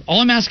 Mm-hmm. All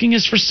I'm asking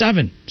is for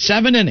 7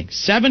 innings.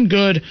 7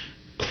 good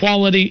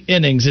quality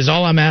innings is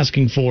all I'm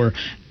asking for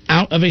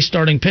out of a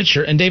starting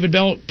pitcher, and David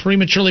Bell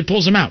prematurely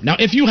pulls him out. Now,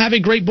 if you have a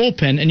great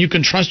bullpen and you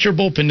can trust your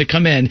bullpen to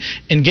come in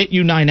and get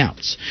you 9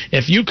 outs,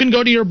 if you can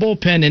go to your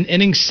bullpen in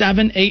innings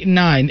 7, 8, and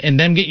 9 and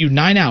then get you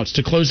 9 outs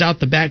to close out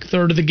the back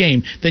third of the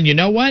game, then you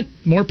know what?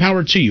 More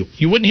power to you.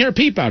 You wouldn't hear a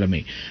peep out of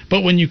me.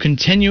 But when you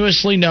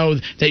continuously know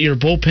that your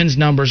bullpen's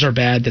numbers are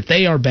bad, that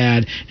they are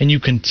bad, and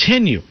you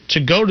continue to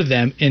go to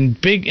them in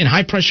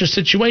high-pressure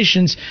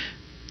situations,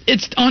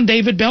 it's on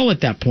David Bell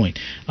at that point.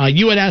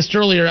 You had asked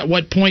earlier, at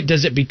what point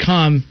does it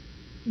become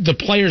the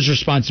player's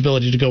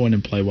responsibility to go in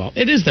and play well?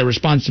 It is their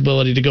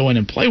responsibility to go in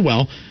and play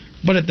well,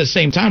 but at the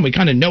same time, we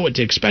kind of know what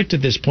to expect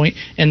at this point.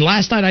 And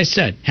last night I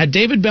said, had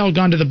David Bell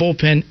gone to the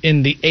bullpen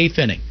in the 8th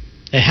inning,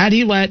 and had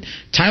he let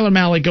Tyler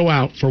Mahle go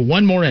out for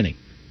 1 more inning,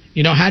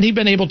 had he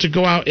been able to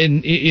go out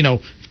and,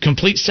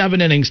 complete 7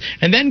 innings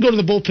and then go to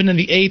the bullpen in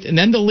the 8th and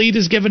then the lead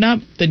is given up,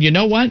 then you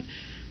know what?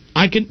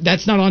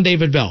 That's not on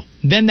David Bell.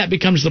 Then that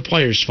becomes the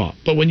player's fault.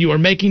 But when you are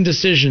making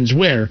decisions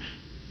where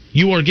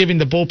you are giving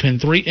the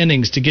bullpen 3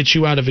 innings to get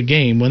you out of a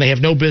game when they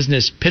have no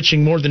business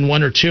pitching more than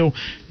 1 or 2,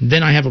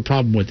 then I have a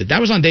problem with it. That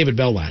was on David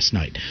Bell last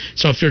night.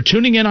 So if you're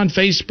tuning in on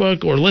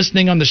Facebook or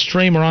listening on the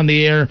stream or on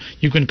the air,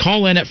 you can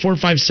call in at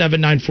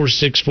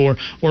 457-9464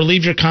 or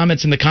leave your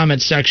comments in the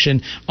comments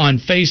section on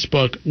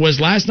Facebook.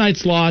 Was last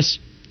night's loss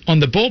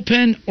on the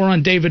bullpen or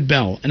on David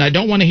Bell? And I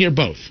don't want to hear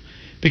both,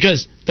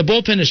 because the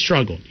bullpen has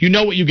struggled. You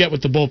know what you get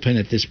with the bullpen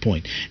at this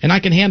point. And I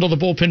can handle the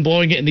bullpen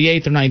blowing it in the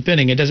 8th or 9th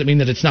inning. It doesn't mean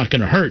that it's not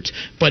going to hurt.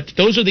 But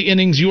those are the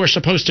innings you are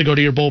supposed to go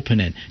to your bullpen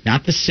in.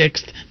 Not the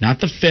 6th, not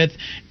the 5th.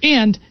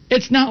 And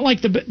it's not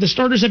like the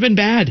starters have been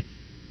bad.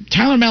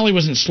 Tyler Mahle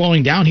wasn't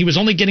slowing down. He was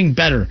only getting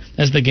better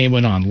as the game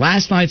went on.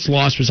 Last night's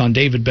loss was on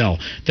David Bell.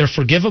 They're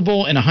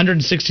forgivable in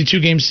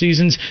 162-game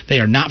seasons. They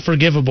are not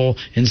forgivable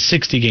in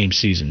 60-game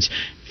seasons.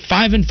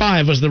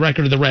 5-5 was the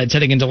record of the Reds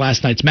heading into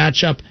last night's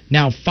matchup.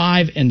 Now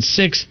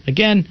 5-6.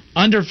 Again,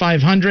 under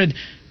 500.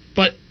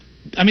 But,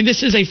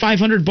 this is a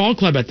 500 ball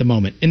club at the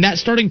moment. And that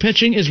starting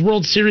pitching is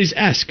World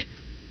Series-esque.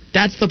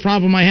 That's the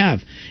problem I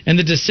have. And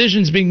the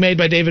decisions being made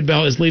by David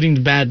Bell is leading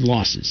to bad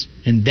losses.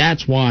 And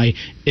that's why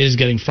it is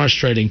getting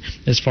frustrating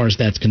as far as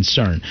that's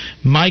concerned.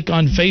 Mike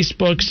on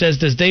Facebook says,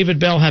 does David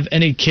Bell have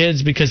any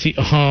kids? Because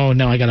oh,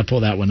 no, I got to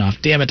pull that one off.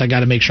 Damn it, I got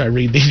to make sure I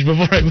read these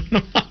before I put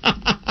them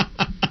on.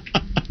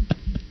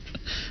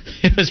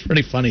 It was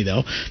pretty funny,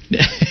 though.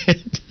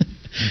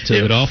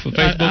 Took it off of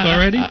Facebook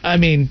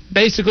already?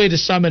 Basically, to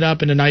sum it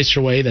up in a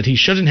nicer way, that he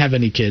shouldn't have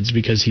any kids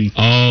because he...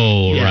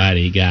 Oh, yeah. Right.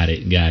 He got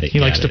it. He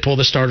likes to pull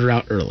the starter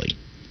out early.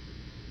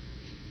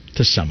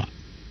 to sum up.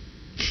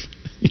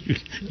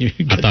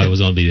 I thought it was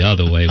going to be the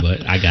other way,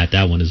 but I got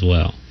that one as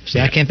well. See,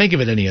 I can't think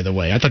of it any other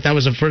way. I thought that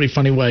was a pretty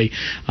funny way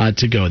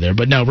to go there.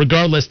 But no,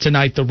 regardless,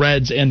 tonight the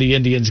Reds and the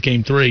Indians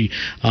game 3.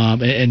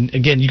 And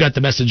again, you got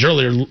the message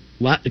earlier.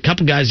 A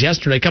couple guys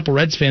yesterday, a couple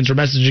Reds fans were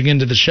messaging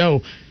into the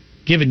show,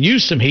 giving you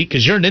some heat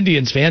because you're an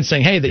Indians fan,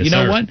 saying, hey, you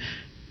know what?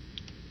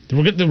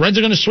 The Reds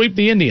are going to sweep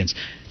the Indians.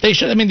 They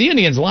should. I mean, the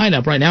Indians'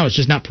 lineup right now is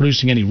just not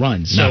producing any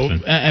runs. So,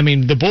 I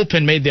mean, the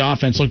bullpen made the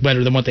offense look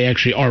better than what they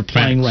actually are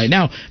playing right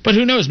now. But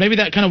who knows? Maybe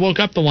that kind of woke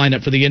up the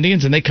lineup for the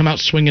Indians, and they come out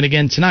swinging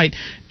again tonight.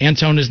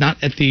 Antone is not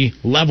at the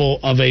level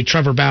of a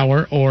Trevor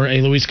Bauer or a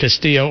Luis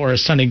Castillo or a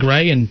Sonny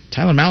Gray, and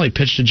Tyler Mahle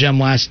pitched a gem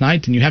last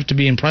night, and you have to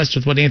be impressed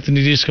with what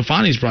Anthony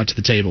DeSclafani's brought to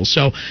the table.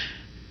 So,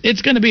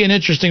 it's going to be an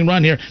interesting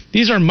run here.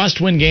 These are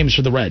must-win games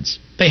for the Reds.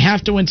 They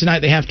have to win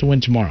tonight. They have to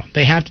win tomorrow.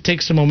 They have to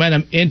take some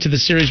momentum into the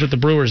series with the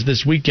Brewers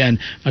this weekend.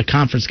 A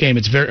conference game.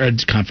 A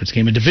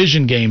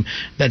division game.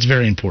 That's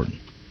very important.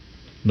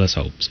 Let's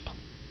hope so.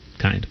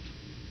 Kind of.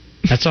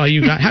 That's all you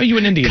got. How are you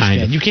an Indians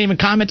fan? You can't even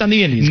comment on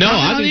the Indians. No,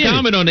 I can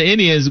comment on the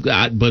Indians,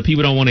 but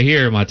people don't want to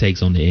hear my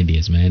takes on the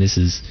Indians, man. This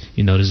is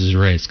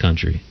Reds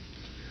country.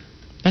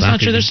 That's not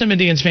true. There's some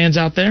Indians fans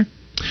out there.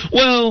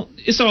 Well,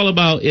 it's all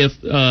about if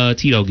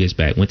Tito gets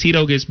back. When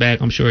Tito gets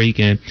back, I'm sure he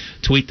can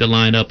tweak the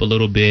lineup a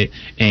little bit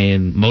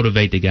and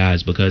motivate the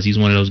guys because he's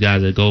one of those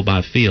guys that go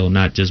by feel,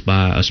 not just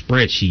by a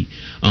spreadsheet.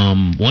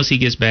 Once he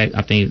gets back,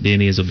 I think the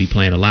Indians will be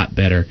playing a lot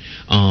better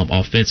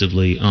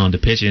offensively. The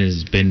pitching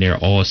has been there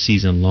all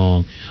season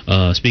long.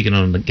 Speaking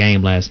on the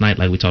game last night,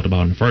 like we talked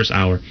about in the first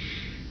hour,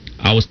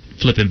 I was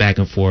flipping back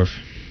and forth,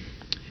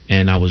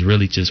 and I was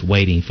really just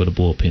waiting for the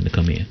bullpen to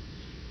come in.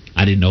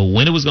 I didn't know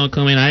when it was going to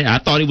come in. I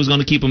thought he was going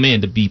to keep him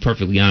in, to be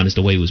perfectly honest,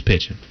 the way he was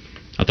pitching.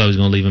 I thought he was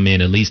going to leave him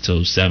in at least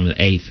till 7th,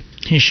 8th.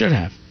 He should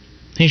have.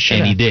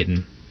 He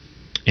didn't.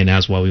 And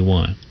that's why we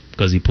won,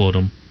 because he pulled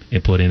him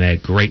and put in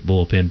that great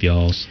bullpen of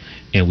y'all's,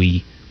 and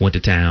we went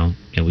to town,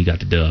 and we got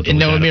the dub. And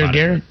no Amir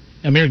Garrett?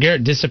 Amir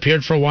Garrett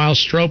disappeared for a while.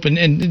 Strop,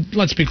 and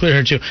let's be clear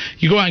here, too.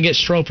 You go out and get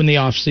Strop in the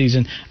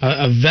offseason,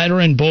 a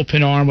veteran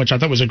bullpen arm, which I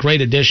thought was a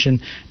great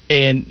addition,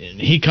 and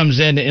he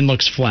comes in and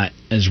looks flat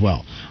as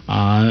well.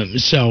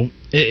 So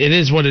it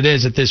is what it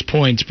is at this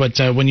point. But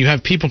when you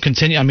have people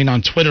continue, I mean,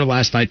 on Twitter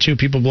last night, too,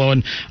 people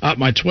blowing up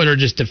my Twitter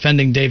just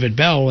defending David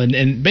Bell.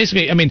 And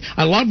basically, I mean,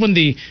 I love when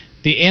the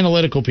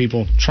analytical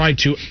people try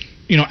to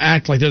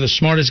act like they're the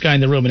smartest guy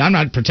in the room. And I'm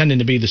not pretending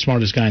to be the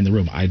smartest guy in the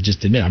room. I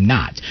just admit I'm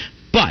not.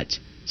 But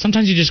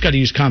sometimes you just got to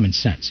use common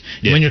sense.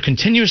 Yeah. When you're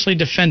continuously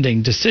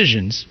defending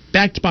decisions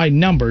backed by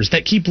numbers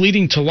that keep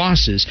leading to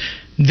losses,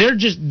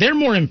 they're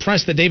more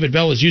impressed that David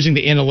Bell is using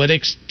the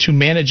analytics to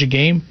manage a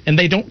game, and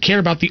they don't care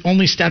about the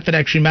only stat that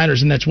actually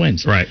matters, and that's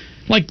wins. Right.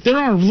 Like, there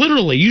are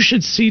literally, you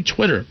should see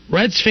Twitter.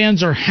 Reds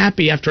fans are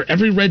happy after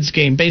every Reds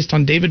game based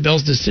on David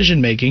Bell's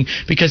decision-making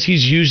because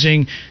he's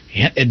using,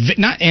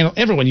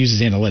 everyone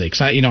uses analytics.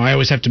 I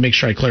always have to make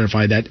sure I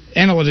clarify that.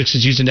 Analytics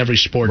is used in every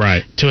sport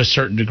to a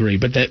certain degree,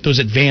 but those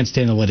advanced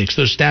analytics,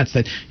 those stats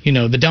that,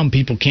 the dumb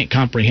people can't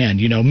comprehend.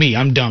 Me,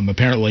 I'm dumb,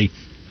 apparently.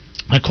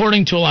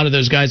 According to a lot of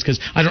those guys, because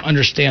I don't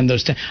understand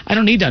those. I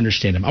don't need to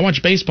understand them. I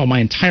watched baseball my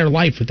entire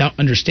life without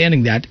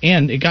understanding that,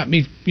 and it got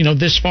me,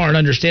 this far in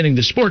understanding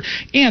the sport.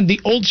 And the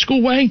old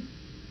school way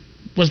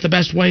was the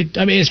best way.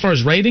 I mean, as far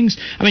as ratings,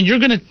 I mean,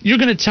 you're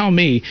gonna tell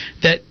me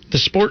that the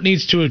sport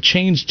needs to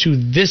change to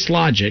this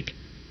logic,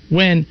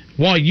 when,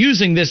 while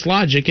using this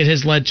logic, it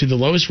has led to the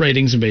lowest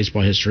ratings in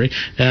baseball history,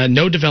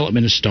 no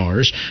development of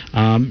stars,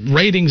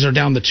 ratings are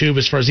down the tube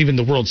as far as even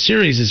the World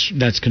Series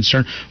that's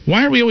concerned.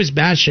 Why are we always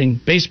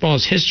bashing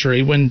baseball's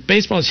history when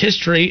baseball's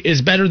history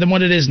is better than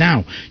what it is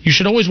now? You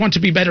should always want to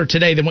be better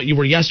today than what you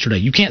were yesterday.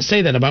 You can't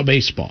say that about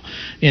baseball.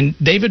 And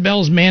David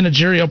Bell's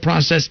managerial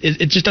process,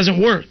 it just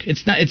doesn't work.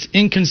 It's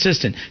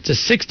inconsistent. It's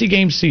a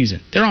 60-game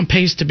season. They're on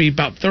pace to be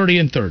about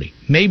 30-30,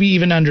 maybe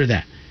even under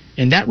that.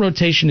 And that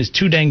rotation is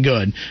too dang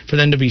good for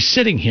them to be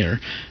sitting here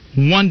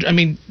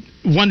wondering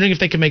if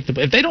they can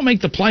if they don't make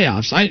the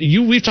playoffs.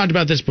 We've talked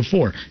about this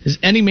before. Does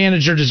any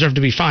manager deserve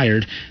to be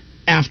fired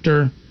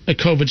after a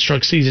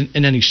COVID-struck season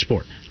in any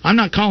sport? I'm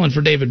not calling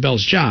for David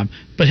Bell's job,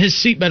 but his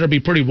seat better be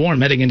pretty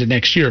warm heading into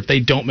next year if they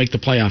don't make the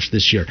playoffs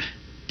this year.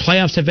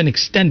 Playoffs have been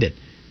extended.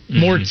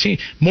 More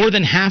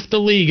than half the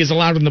league is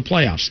allowed in the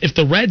playoffs. If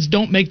the Reds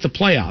don't make the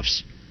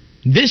playoffs,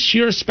 this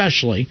year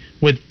especially,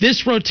 with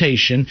this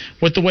rotation,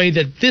 with the way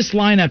that this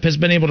lineup has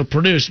been able to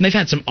produce, and they've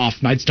had some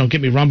off nights, don't get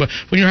me wrong, but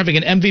when you're having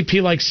an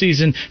MVP-like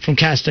season from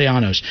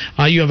Castellanos,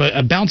 you have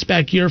a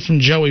bounce-back year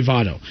from Joey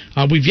Votto.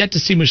 We've yet to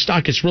see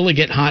Moustakas really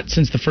get hot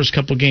since the first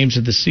couple games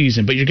of the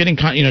season, but you're getting,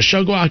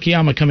 Shogo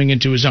Akiyama coming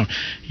into his own.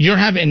 You're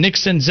having Nick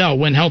Senzel,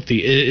 when healthy,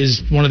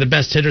 is one of the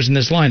best hitters in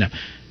this lineup.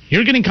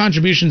 You're getting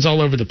contributions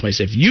all over the place.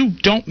 If you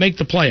don't make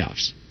the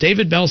playoffs,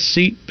 David Bell's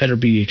seat better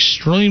be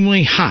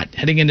extremely hot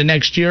heading into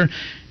next year,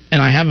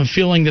 and I have a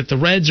feeling that the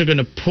Reds are going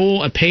to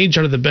pull a page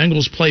out of the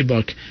Bengals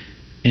playbook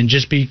and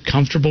just be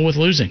comfortable with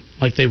losing,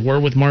 like they were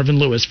with Marvin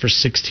Lewis for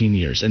 16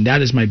 years. And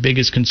that is my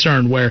biggest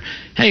concern, where,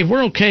 hey,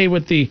 we're okay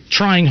with the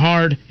trying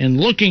hard and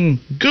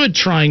looking good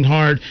trying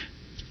hard,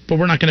 but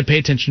we're not going to pay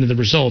attention to the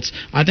results.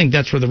 I think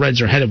that's where the Reds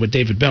are headed with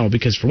David Bell,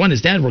 because for one,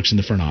 his dad works in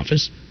the front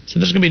office, so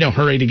there's going to be no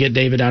hurry to get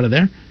David out of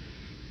there.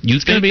 You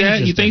think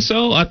that? You think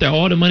so? After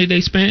all the money they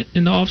spent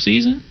in the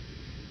offseason?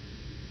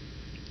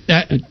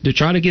 To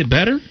try to get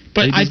better?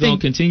 But I think going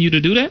to continue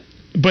to do that?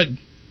 But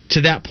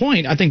to that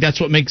point, I think that's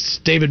what makes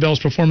David Bell's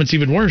performance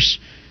even worse.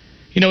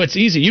 You know, it's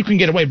easy. You can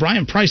get away.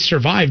 Brian Price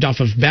survived off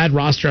of bad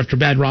roster after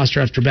bad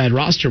roster after bad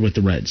roster with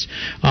the Reds.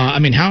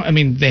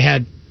 They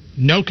had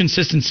no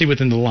consistency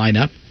within the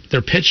lineup.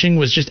 Their pitching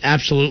was just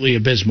absolutely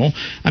abysmal.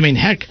 I mean,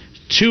 heck,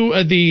 two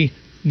of the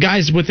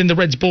guys within the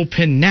Reds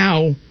bullpen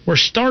now were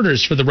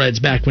starters for the Reds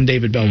back when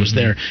David Bell was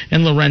there,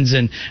 and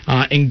Lorenzen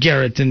and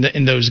Garrett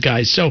and those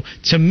guys. So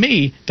to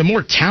me, the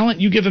more talent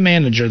you give a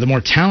manager, the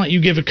more talent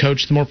you give a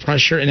coach, the more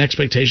pressure and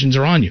expectations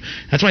are on you.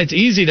 That's why it's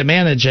easy to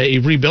manage a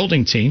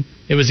rebuilding team.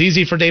 It was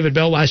easy for David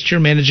Bell last year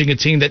managing a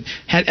team that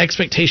had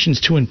expectations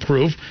to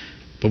improve.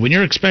 But when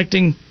you're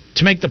expecting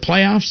to make the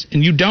playoffs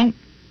and you don't,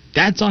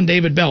 that's on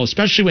David Bell,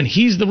 especially when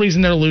he's the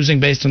reason they're losing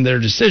based on their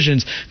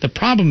decisions. The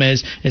problem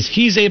is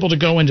he's able to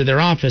go into their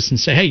office and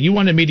say, hey, you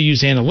wanted me to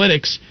use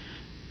analytics.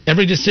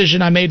 Every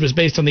decision I made was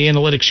based on the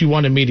analytics you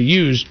wanted me to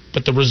use,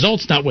 but the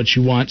result's not what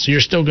you want, so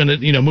you're still going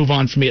to move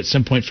on for me at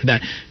some point for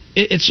that.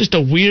 It's just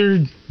a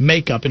weird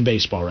makeup in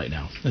baseball right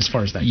now as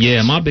far as that goes.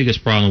 Yeah, my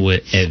biggest problem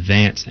with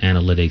advanced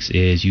analytics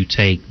is you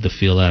take the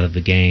feel out of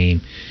the game.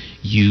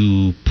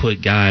 You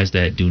put guys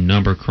that do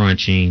number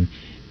crunching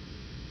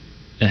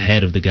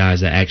ahead of the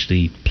guys that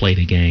actually play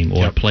the game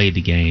or played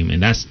the game,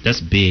 and that's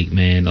big,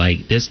 man.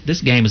 Like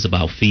this game is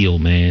about feel,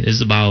 man.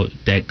 It's about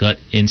that gut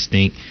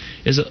instinct.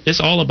 It's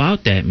all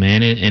about that,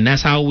 man, and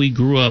that's how we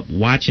grew up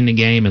watching the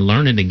game and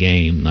learning the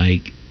game.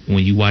 Like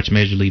when you watch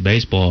Major League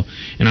Baseball,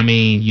 and I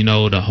mean,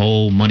 the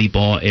whole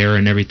Moneyball era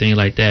and everything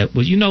like that.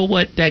 Well, you know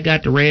what? That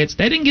got the Reds.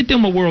 They didn't get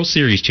them a World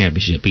Series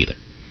championship either.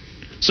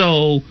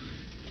 So,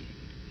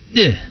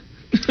 yeah.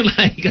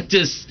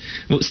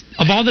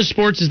 Of all the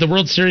sports, is the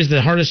World Series the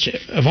hardest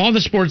of all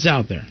the sports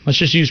out there? Let's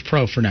just use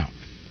pro for now.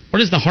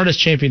 What is the hardest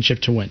championship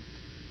to win?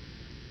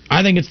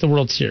 I think it's the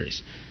World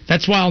Series.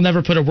 That's why I'll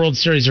never put a World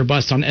Series or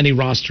bust on any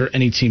roster,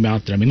 any team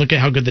out there. I mean, look at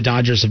how good the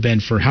Dodgers have been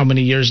for how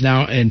many years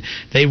now, and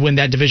they win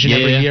that division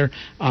every year.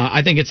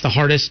 I think it's the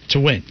hardest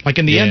to win. Like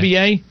in the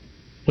NBA,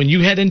 when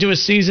you head into a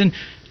season,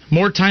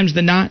 more times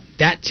than not,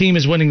 that team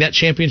is winning that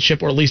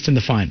championship, or at least in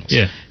the finals.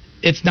 Yeah.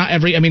 It's not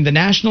every. I mean, the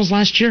Nationals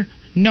last year.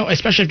 No,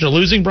 especially after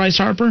losing Bryce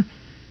Harper,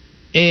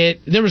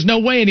 there was no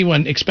way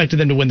anyone expected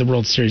them to win the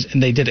World Series,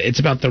 and they did it.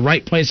 It's about the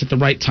right place at the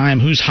right time,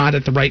 who's hot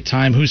at the right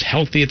time, who's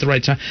healthy at the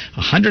right time.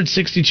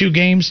 162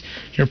 games,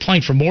 you're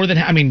playing for more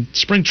than...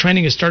 spring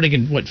training is starting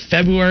in,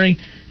 February,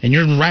 and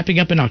you're wrapping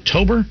up in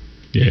October?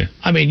 Yeah.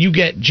 I mean, you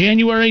get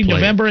January,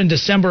 November, and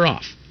December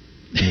off.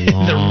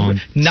 Long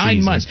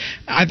 9 months.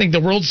 I think the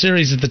World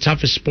Series is the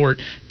toughest sport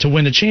to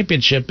win a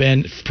championship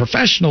in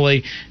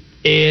professionally.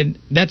 And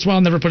that's why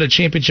I'll never put a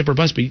championship or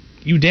bust, but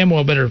you damn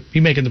well better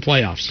be making the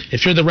playoffs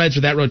if you're the Reds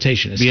with that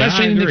rotation,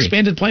 especially in an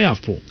expanded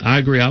playoff pool. I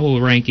agree. I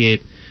will rank it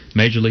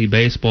Major League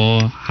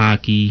Baseball,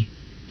 hockey,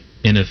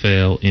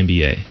 NFL,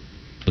 NBA.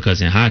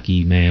 Because in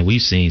hockey, man,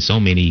 we've seen so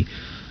many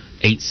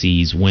 8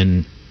 seeds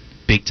win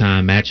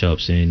big-time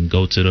matchups and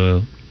go to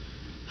the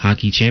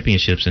hockey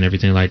championships and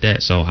everything like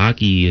that. So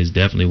hockey is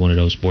definitely one of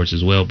those sports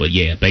as well. But,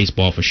 yeah,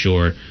 baseball for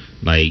sure.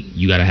 Like,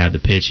 you got to have the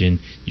pitching.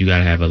 You got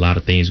to have a lot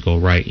of things go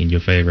right in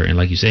your favor. And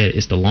like you said,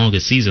 it's the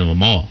longest season of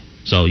them all.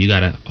 So you got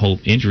to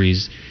hope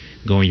injuries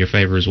go in your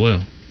favor as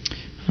well.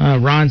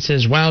 Ron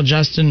says, wow,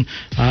 Justin,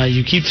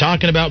 you keep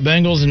talking about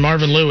Bengals and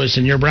Marvin Lewis,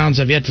 and your Browns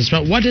have yet to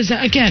smell. What does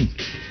that, again,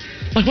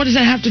 what does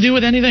that have to do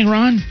with anything,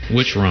 Ron?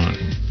 Which Ron?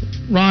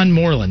 Ron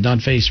Moreland on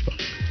Facebook.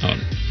 Oh.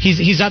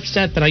 He's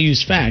upset that I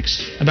use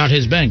facts about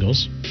his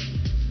Bengals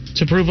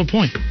to prove a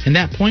point. And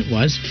that point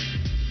was,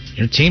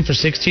 your team for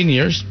 16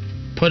 years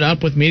put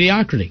up with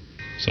mediocrity.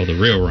 So the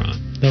real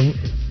Ron.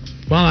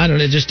 Well, I don't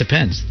know. It just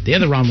depends. The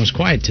other Ron was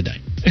quiet today.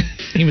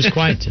 He was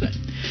quiet today.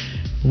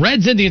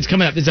 Reds Indians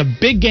coming up. There's a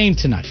big game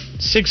tonight.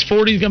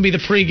 6:40 is going to be the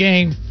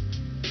pregame.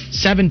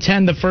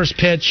 7:10 the first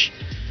pitch.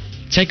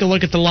 Take a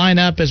look at the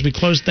lineup as we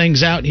close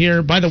things out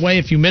here. By the way,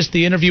 if you missed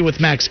the interview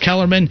with Max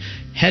Kellerman,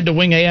 head to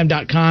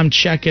wingam.com.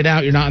 Check it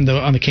out. You're not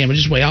on the camera.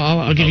 Just wait.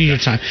 I'll give you your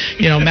time.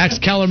 Max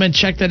Kellerman,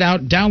 check that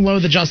out.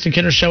 Download the Justin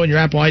Kinner Show in your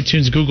Apple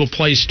iTunes, Google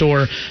Play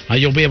Store.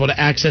 You'll be able to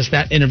access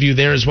that interview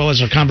there, as well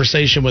as our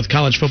conversation with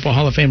College Football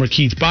Hall of Famer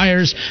Keith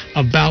Byers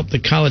about the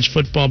college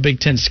football Big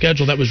Ten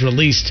schedule that was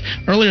released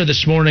earlier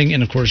this morning,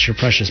 and, of course, your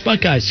precious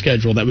Buckeyes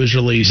schedule that was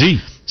released.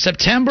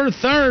 September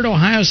 3rd,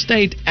 Ohio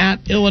State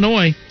at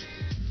Illinois.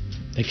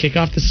 They kick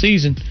off the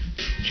season.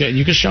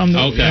 You can show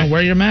them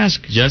wear your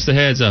mask. Just a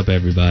heads up,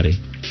 everybody.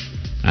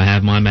 I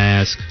have my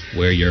mask.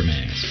 Wear your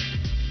mask.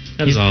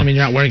 That's all. I mean,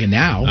 you're not wearing it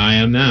now. I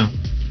am now.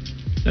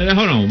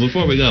 Hold on.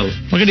 Before we go.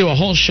 We're going to do a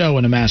whole show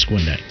in a mask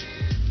one day.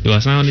 Do I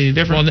sound any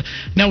different? Well,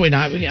 no, we're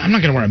not. I'm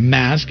not going to wear a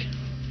mask.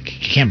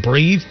 You can't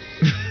breathe.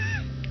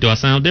 Do I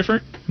sound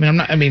different?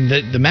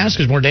 The mask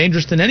is more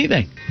dangerous than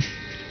anything.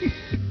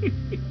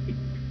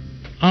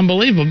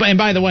 Unbelievable. And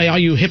by the way, all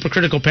you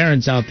hypocritical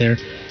parents out there,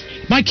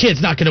 My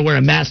kid's not going to wear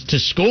a mask to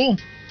school.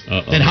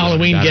 Then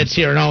Halloween gets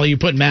here and all of you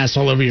put masks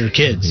all over your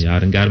kids. Yeah, I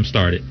done got him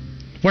started.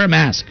 Wear a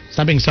mask.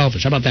 Stop being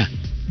selfish. How about that?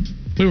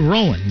 We were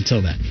rolling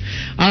until then.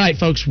 All right,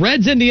 folks.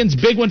 Reds, Indians,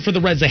 big one for the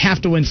Reds. They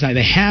have to win tonight.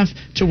 They have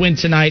to win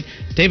tonight.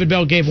 David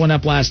Bell gave one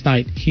up last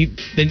night.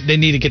 They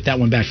need to get that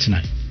one back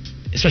tonight,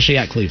 especially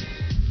at Cleveland.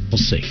 We'll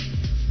see.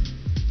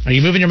 Are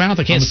you moving your mouth?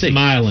 I can't see. I'm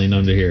smiling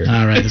under here.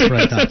 All right, that's what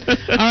I thought.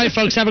 All right,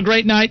 folks, have a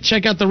great night.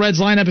 Check out the Reds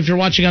lineup if you're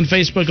watching on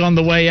Facebook on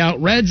the way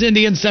out. Reds,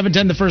 Indians,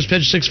 7:10 the first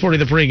pitch, 6:40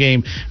 the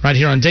pregame, right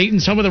here on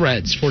Dayton's home of the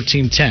Reds,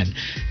 1410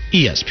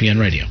 ESPN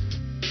Radio.